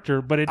the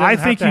character, but it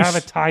doesn't have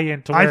a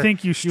tie-in to where I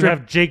think you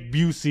have Jake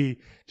Busey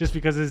just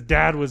because his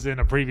dad was in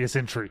a previous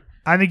entry.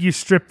 I think you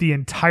strip the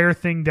entire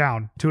thing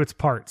down to its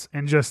parts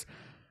and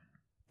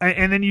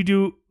then you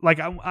do like,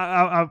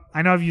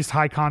 I know I've used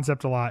high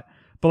concept a lot,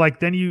 but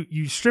like then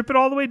you strip it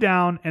all the way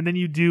down and then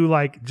you do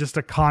like just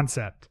a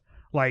concept,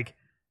 like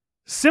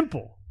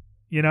simple,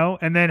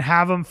 and then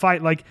have them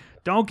fight. Like,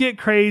 don't get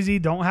crazy.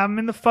 Don't have them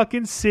in the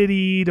fucking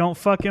city. Don't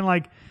fucking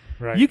like,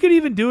 right. You could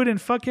even do it in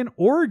fucking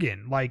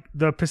Oregon, like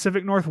the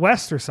Pacific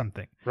Northwest or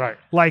something. Right.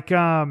 Like,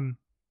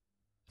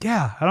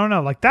 yeah, I don't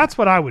know. Like, that's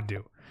what I would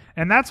do.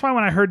 And that's why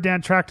when I heard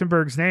Dan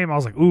Trachtenberg's name, I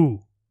was like,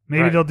 ooh,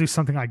 maybe they'll do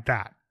something like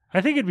that.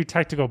 I think it'd be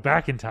tight to go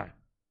back in time.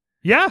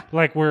 Yeah.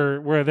 Like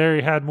where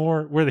they had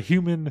more, where the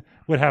human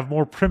would have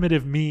more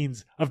primitive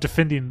means of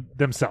defending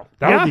themselves.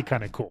 That would be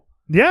kind of cool.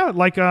 Yeah.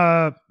 Like,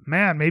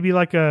 maybe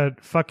like a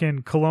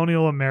fucking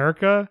colonial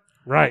America.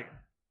 Right.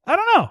 I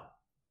don't know.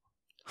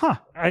 Huh.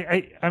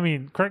 I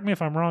mean, correct me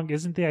if I'm wrong.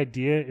 Isn't the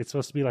idea it's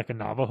supposed to be like a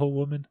Navajo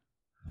woman?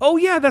 Oh,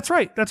 yeah, that's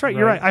right. That's right.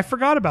 You're right. I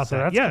forgot about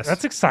that. Yes.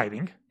 That's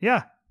exciting.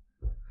 Yeah.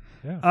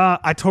 Yeah.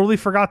 I totally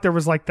forgot there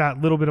was like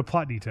that little bit of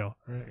plot detail.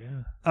 Right,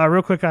 yeah.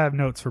 Real quick, I have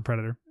notes for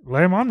Predator.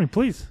 Lay them on me,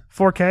 please.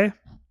 4K.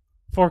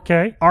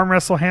 Arm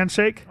wrestle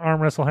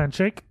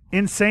handshake.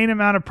 Insane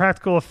amount of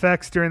practical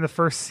effects during the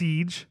first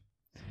siege.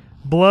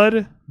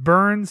 Blood,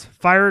 burns,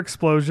 fire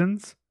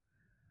explosions.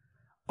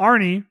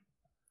 Arnie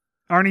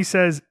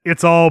says,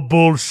 it's all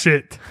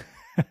bullshit.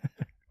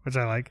 Which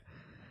I like.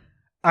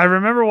 I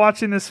remember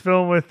watching this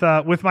film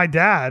with my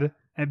dad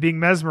and being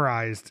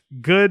mesmerized.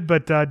 Good,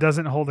 but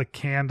doesn't hold a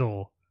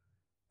candle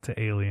to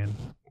Alien.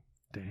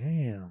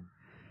 Damn.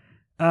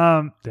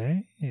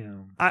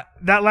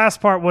 That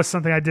last part was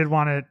something I did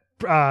want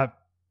to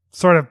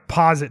sort of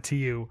posit to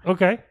you.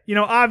 Okay.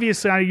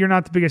 Obviously you're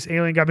not the biggest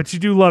Alien guy, but you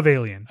do love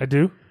Alien. I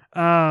do.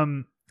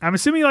 I'm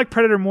assuming you like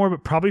Predator more,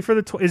 but probably for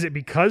the toys. Is it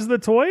because of the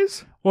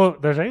toys? Well,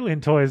 there's Alien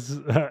toys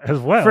as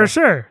well. For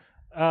sure.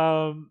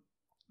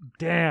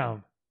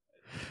 Damn.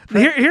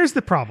 Here's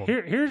the problem.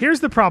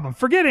 Here's the problem.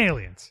 Forget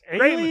Aliens.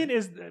 Alien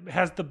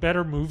has the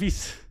better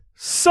movies.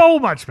 So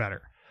much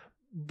better.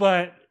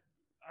 But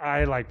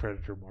I like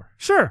Predator more.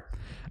 Sure.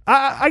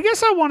 I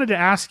guess I wanted to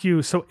ask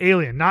you, so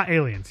Alien, not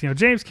Aliens.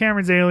 James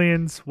Cameron's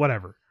Aliens,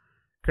 whatever.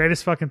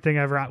 Greatest fucking thing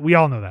ever. We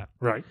all know that.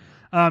 Right.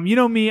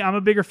 Me, I'm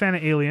a bigger fan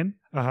of Alien.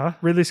 Uh-huh.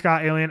 Ridley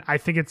Scott Alien. I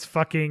think it's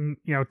fucking,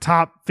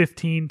 top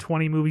 15,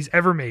 20 movies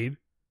ever made.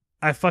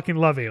 I fucking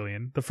love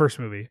Alien, the first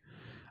movie.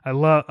 I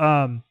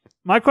love,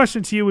 my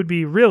question to you would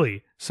be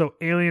really, so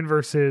Alien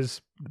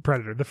versus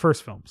Predator, the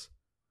first films.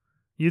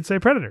 You'd say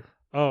Predator.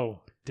 Oh,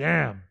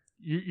 damn.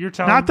 You're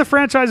telling not the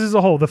franchise as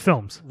a whole, the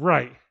films.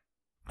 Right.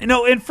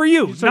 And for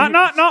you, so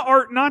not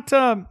art,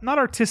 not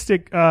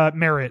artistic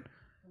merit.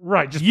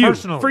 Right, just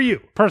personally. For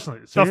you.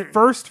 Personally. So the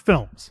first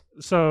films.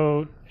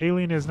 So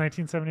Alien is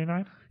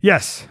 1979?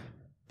 Yes.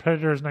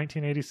 Predator is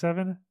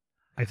 1987?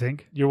 I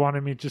think. You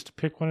wanted me just to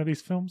pick one of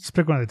these films? Just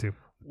pick one of the two.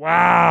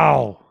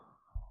 Wow.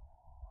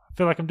 I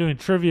feel like I'm doing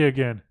trivia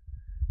again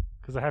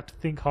because I have to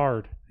think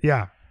hard.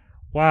 Yeah.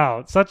 Wow,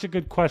 it's such a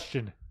good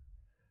question.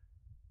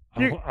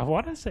 I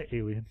want to say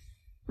Alien.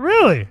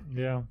 Really?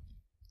 Yeah.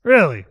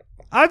 Really?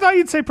 I thought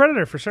you'd say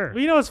Predator for sure.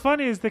 Well, what's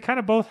funny is they kind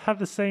of both have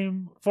the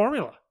same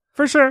formula.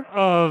 For sure.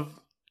 Of,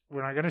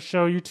 we're not going to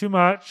show you too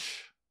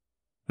much.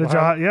 The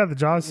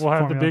Jaws. We'll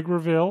have the big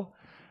reveal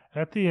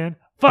at the end.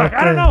 Fuck,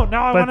 I don't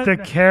know. But the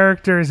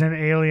characters in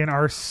Alien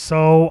are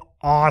so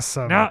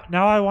awesome.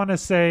 Now I want to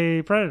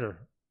say Predator.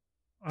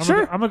 I'm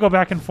going to go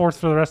back and forth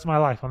for the rest of my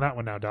life on that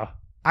one now, duh.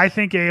 I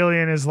think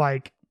Alien is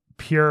like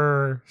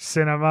pure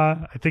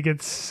cinema. I think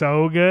it's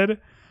so good.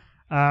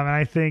 And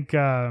I think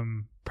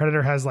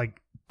Predator has like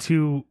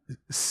 2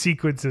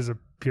 sequences of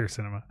pure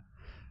cinema.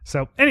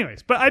 So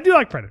anyways, but I do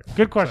like Predator.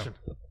 Good question.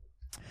 So.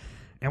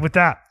 And with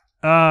that,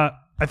 I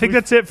think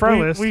that's it for our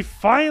list. We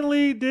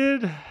finally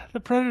did the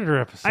Predator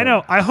episode. I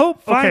know. I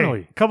hope. Finally.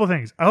 Okay, a couple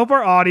things. I hope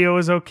our audio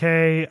is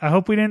okay. I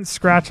hope we didn't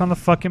scratch on the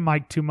fucking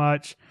mic too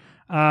much.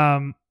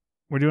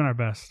 We're doing our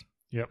best.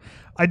 Yep.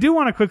 I do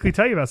want to quickly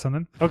tell you about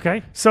something.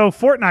 Okay. So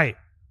Fortnite.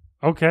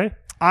 Okay.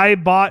 I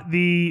bought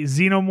the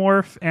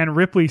Xenomorph and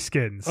Ripley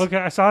skins. Okay,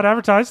 I saw it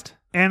advertised.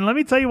 And let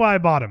me tell you why I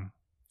bought them.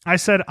 I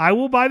said, I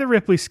will buy the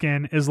Ripley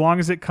skin as long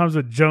as it comes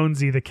with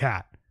Jonesy the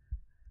cat.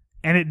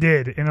 And it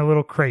did in a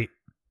little crate.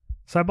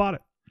 So I bought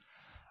it.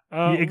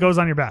 It goes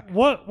on your back.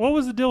 What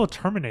was the deal with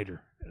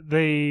Terminator?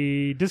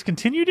 They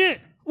discontinued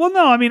it? Well,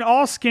 no. I mean,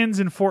 all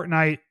skins in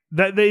Fortnite,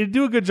 that they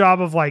do a good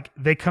job of like,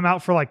 they come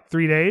out for like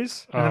 3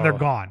 days and then they're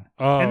gone.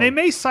 And they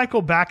may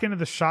cycle back into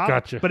the shop,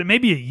 but it may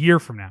be a year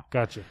from now.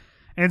 Gotcha.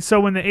 And so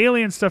when the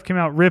Alien stuff came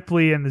out,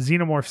 Ripley and the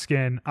Xenomorph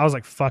skin, I was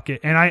like, fuck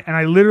it. And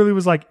I literally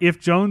was like, if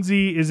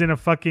Jonesy is in a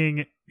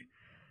fucking...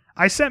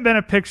 I sent Ben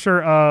a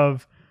picture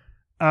of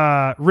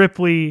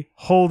Ripley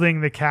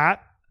holding the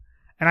cat.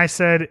 And I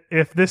said,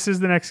 if this is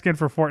the next skin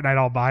for Fortnite,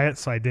 I'll buy it.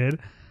 So I did.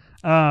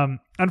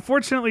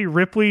 Unfortunately,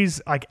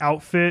 Ripley's like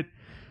outfit...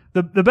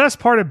 The best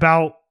part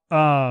about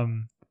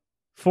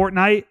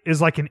Fortnite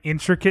is like an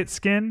intricate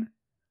skin.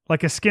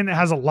 Like a skin that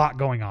has a lot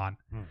going on.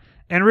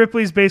 And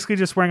Ripley's basically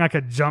just wearing like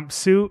a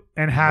jumpsuit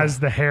and has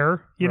the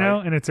hair, you know,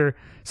 and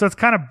so it's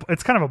kind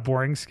of a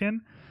boring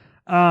skin.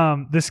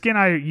 The skin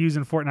I use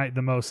in Fortnite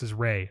the most is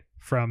Rey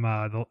from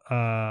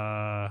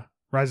the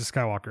Rise of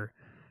Skywalker.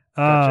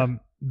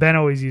 Gotcha. Ben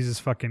always uses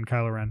fucking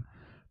Kylo Ren.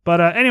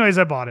 But anyways,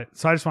 I bought it,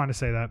 so I just wanted to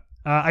say that.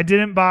 I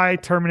didn't buy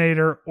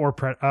Terminator or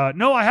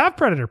no, I have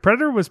Predator.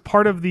 Predator was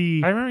part of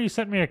the... I remember you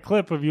sent me a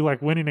clip of you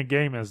like winning a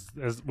game as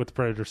with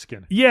Predator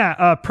skin.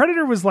 Yeah,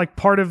 Predator was like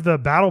part of the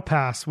Battle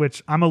Pass,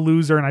 which I'm a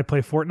loser and I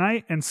play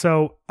Fortnite. And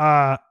so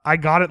I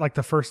got it like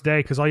the first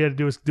day because all you had to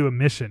do was do a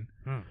mission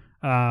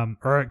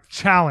or a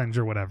challenge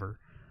or whatever.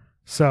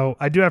 So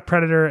I do have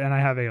Predator and I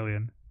have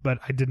Alien, but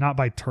I did not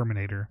buy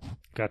Terminator.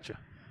 Gotcha.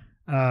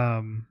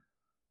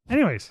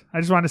 Anyways, I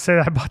just wanted to say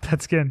that I bought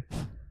that skin.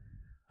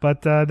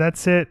 But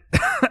that's it.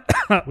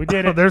 We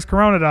did it. There's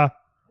Corona.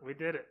 We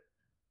did it.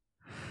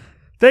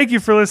 Thank you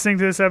for listening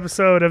to this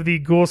episode of the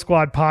Ghoul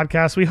Squad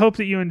podcast. We hope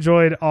that you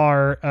enjoyed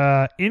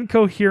our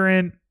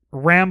incoherent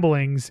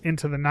ramblings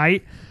into the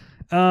night.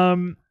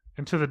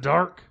 Into the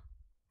dark.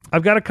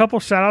 I've got a couple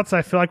shout outs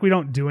I feel like we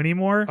don't do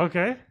anymore.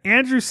 Okay.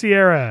 Andrew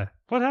Sierra.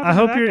 What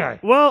happened to that guy?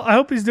 Well, I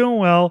hope he's doing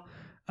well.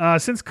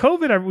 Since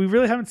COVID, we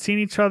really haven't seen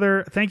each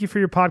other. Thank you for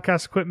your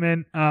podcast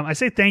equipment. I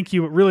say thank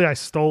you, but really I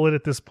stole it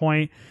at this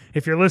point.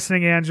 If you're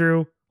listening,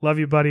 Andrew, love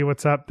you, buddy.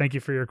 What's up? Thank you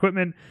for your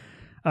equipment.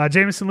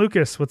 Jameson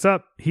Lucas, what's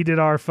up? He did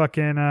our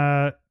fucking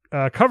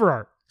cover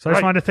art. So I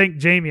just wanted to thank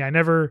Jamie. I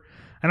don't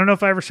know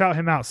if I ever shout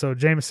him out. So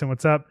Jameson,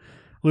 what's up?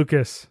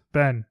 Lucas,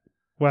 Ben,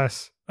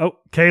 Wes. Oh,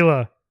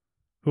 Kayla.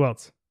 Who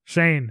else?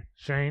 Shane.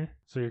 So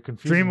you're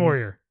confused. Dream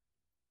Warrior.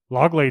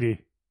 Log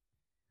Lady.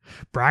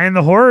 Brian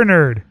the Horror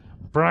Nerd.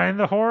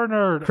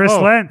 Chris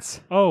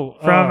Lentz.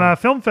 From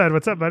Film Fed.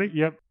 What's up, buddy?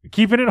 Yep.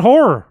 Keeping it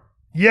horror.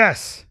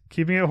 Yes.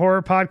 Keeping It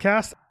Horror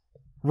podcast.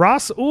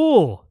 Ross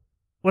Uhl.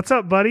 What's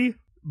up, buddy?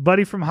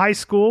 Buddy from high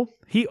school.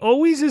 He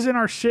always is in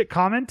our shit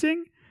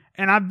commenting,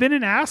 and I've been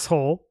an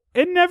asshole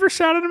and never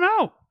shouted him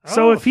out.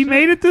 So if he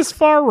made it this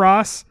far,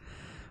 Ross,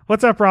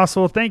 what's up, Ross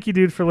Uhl? Thank you,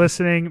 dude, for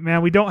listening.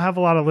 Man, we don't have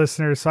a lot of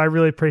listeners, so I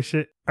really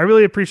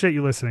appreciate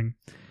you listening.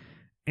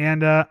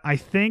 And I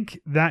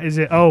think that is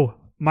it. Oh,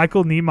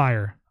 Michael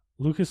Niemeyer.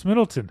 Lucas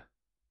Middleton.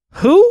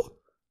 Who?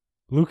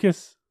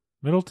 Lucas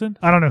Middleton?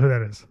 I don't know who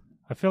that is.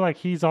 I feel like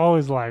he's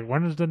always like,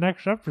 when is the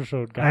next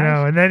episode, guys? I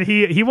know. And then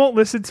he won't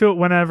listen to it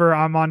whenever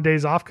I'm on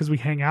days off because we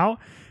hang out.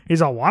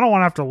 He's like, well, I don't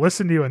want to have to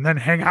listen to you and then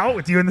hang out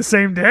with you in the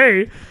same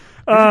day.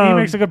 He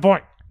makes a good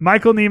point.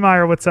 Michael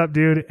Niemeyer, what's up,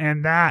 dude?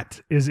 And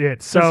that is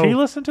it. So does he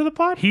listen to the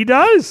pod? He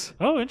does.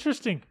 Oh,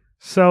 interesting.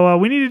 So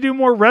we need to do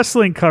more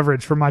wrestling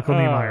coverage for Michael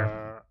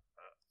Niemeyer.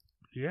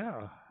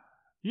 Yeah.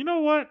 You know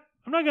what?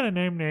 I'm not going to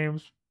name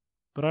names,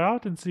 but I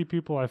often see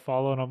people I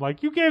follow and I'm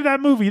like, you gave that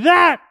movie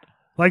that.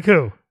 Like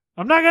who?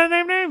 I'm not going to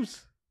name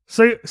names.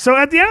 So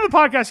at the end of the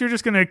podcast, you're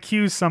just going to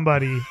accuse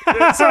somebody.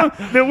 So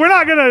we're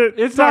not going to.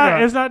 It's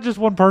not just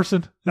one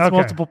person. It's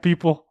multiple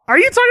people. Are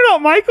you talking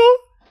about Michael?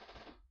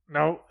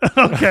 No.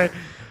 Okay.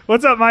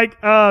 What's up, Mike?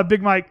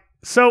 Big Mike.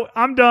 So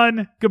I'm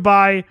done.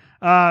 Goodbye.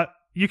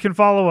 You can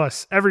follow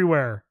us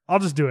everywhere. I'll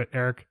just do it,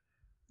 Eric.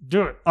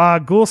 Do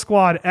it. Ghoul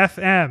Squad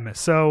FM.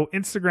 So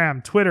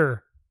Instagram,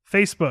 Twitter,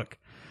 Facebook,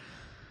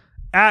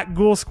 at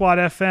Ghoul Squad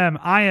FM.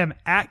 I am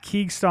at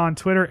Keegsta on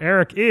Twitter.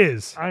 Eric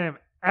is. I am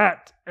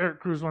at Eric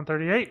Cruz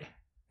 138.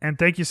 And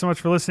thank you so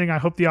much for listening. I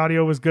hope the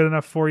audio was good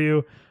enough for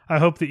you. I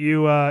hope that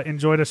you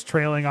enjoyed us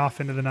trailing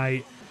off into the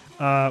night.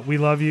 We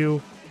love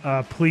you.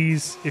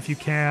 Please, if you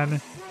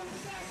can,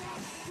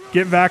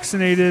 get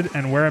vaccinated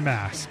and wear a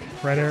mask.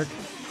 Right, Eric?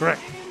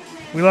 Correct.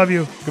 We love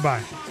you.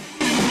 Goodbye.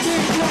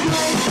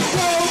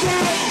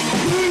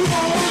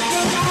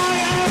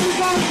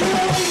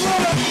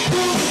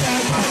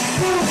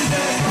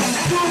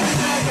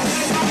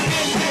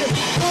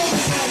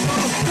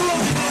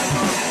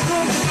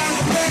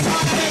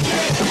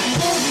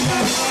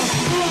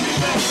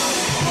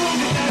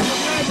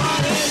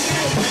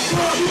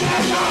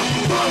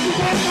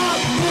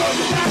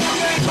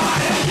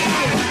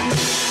 Everybody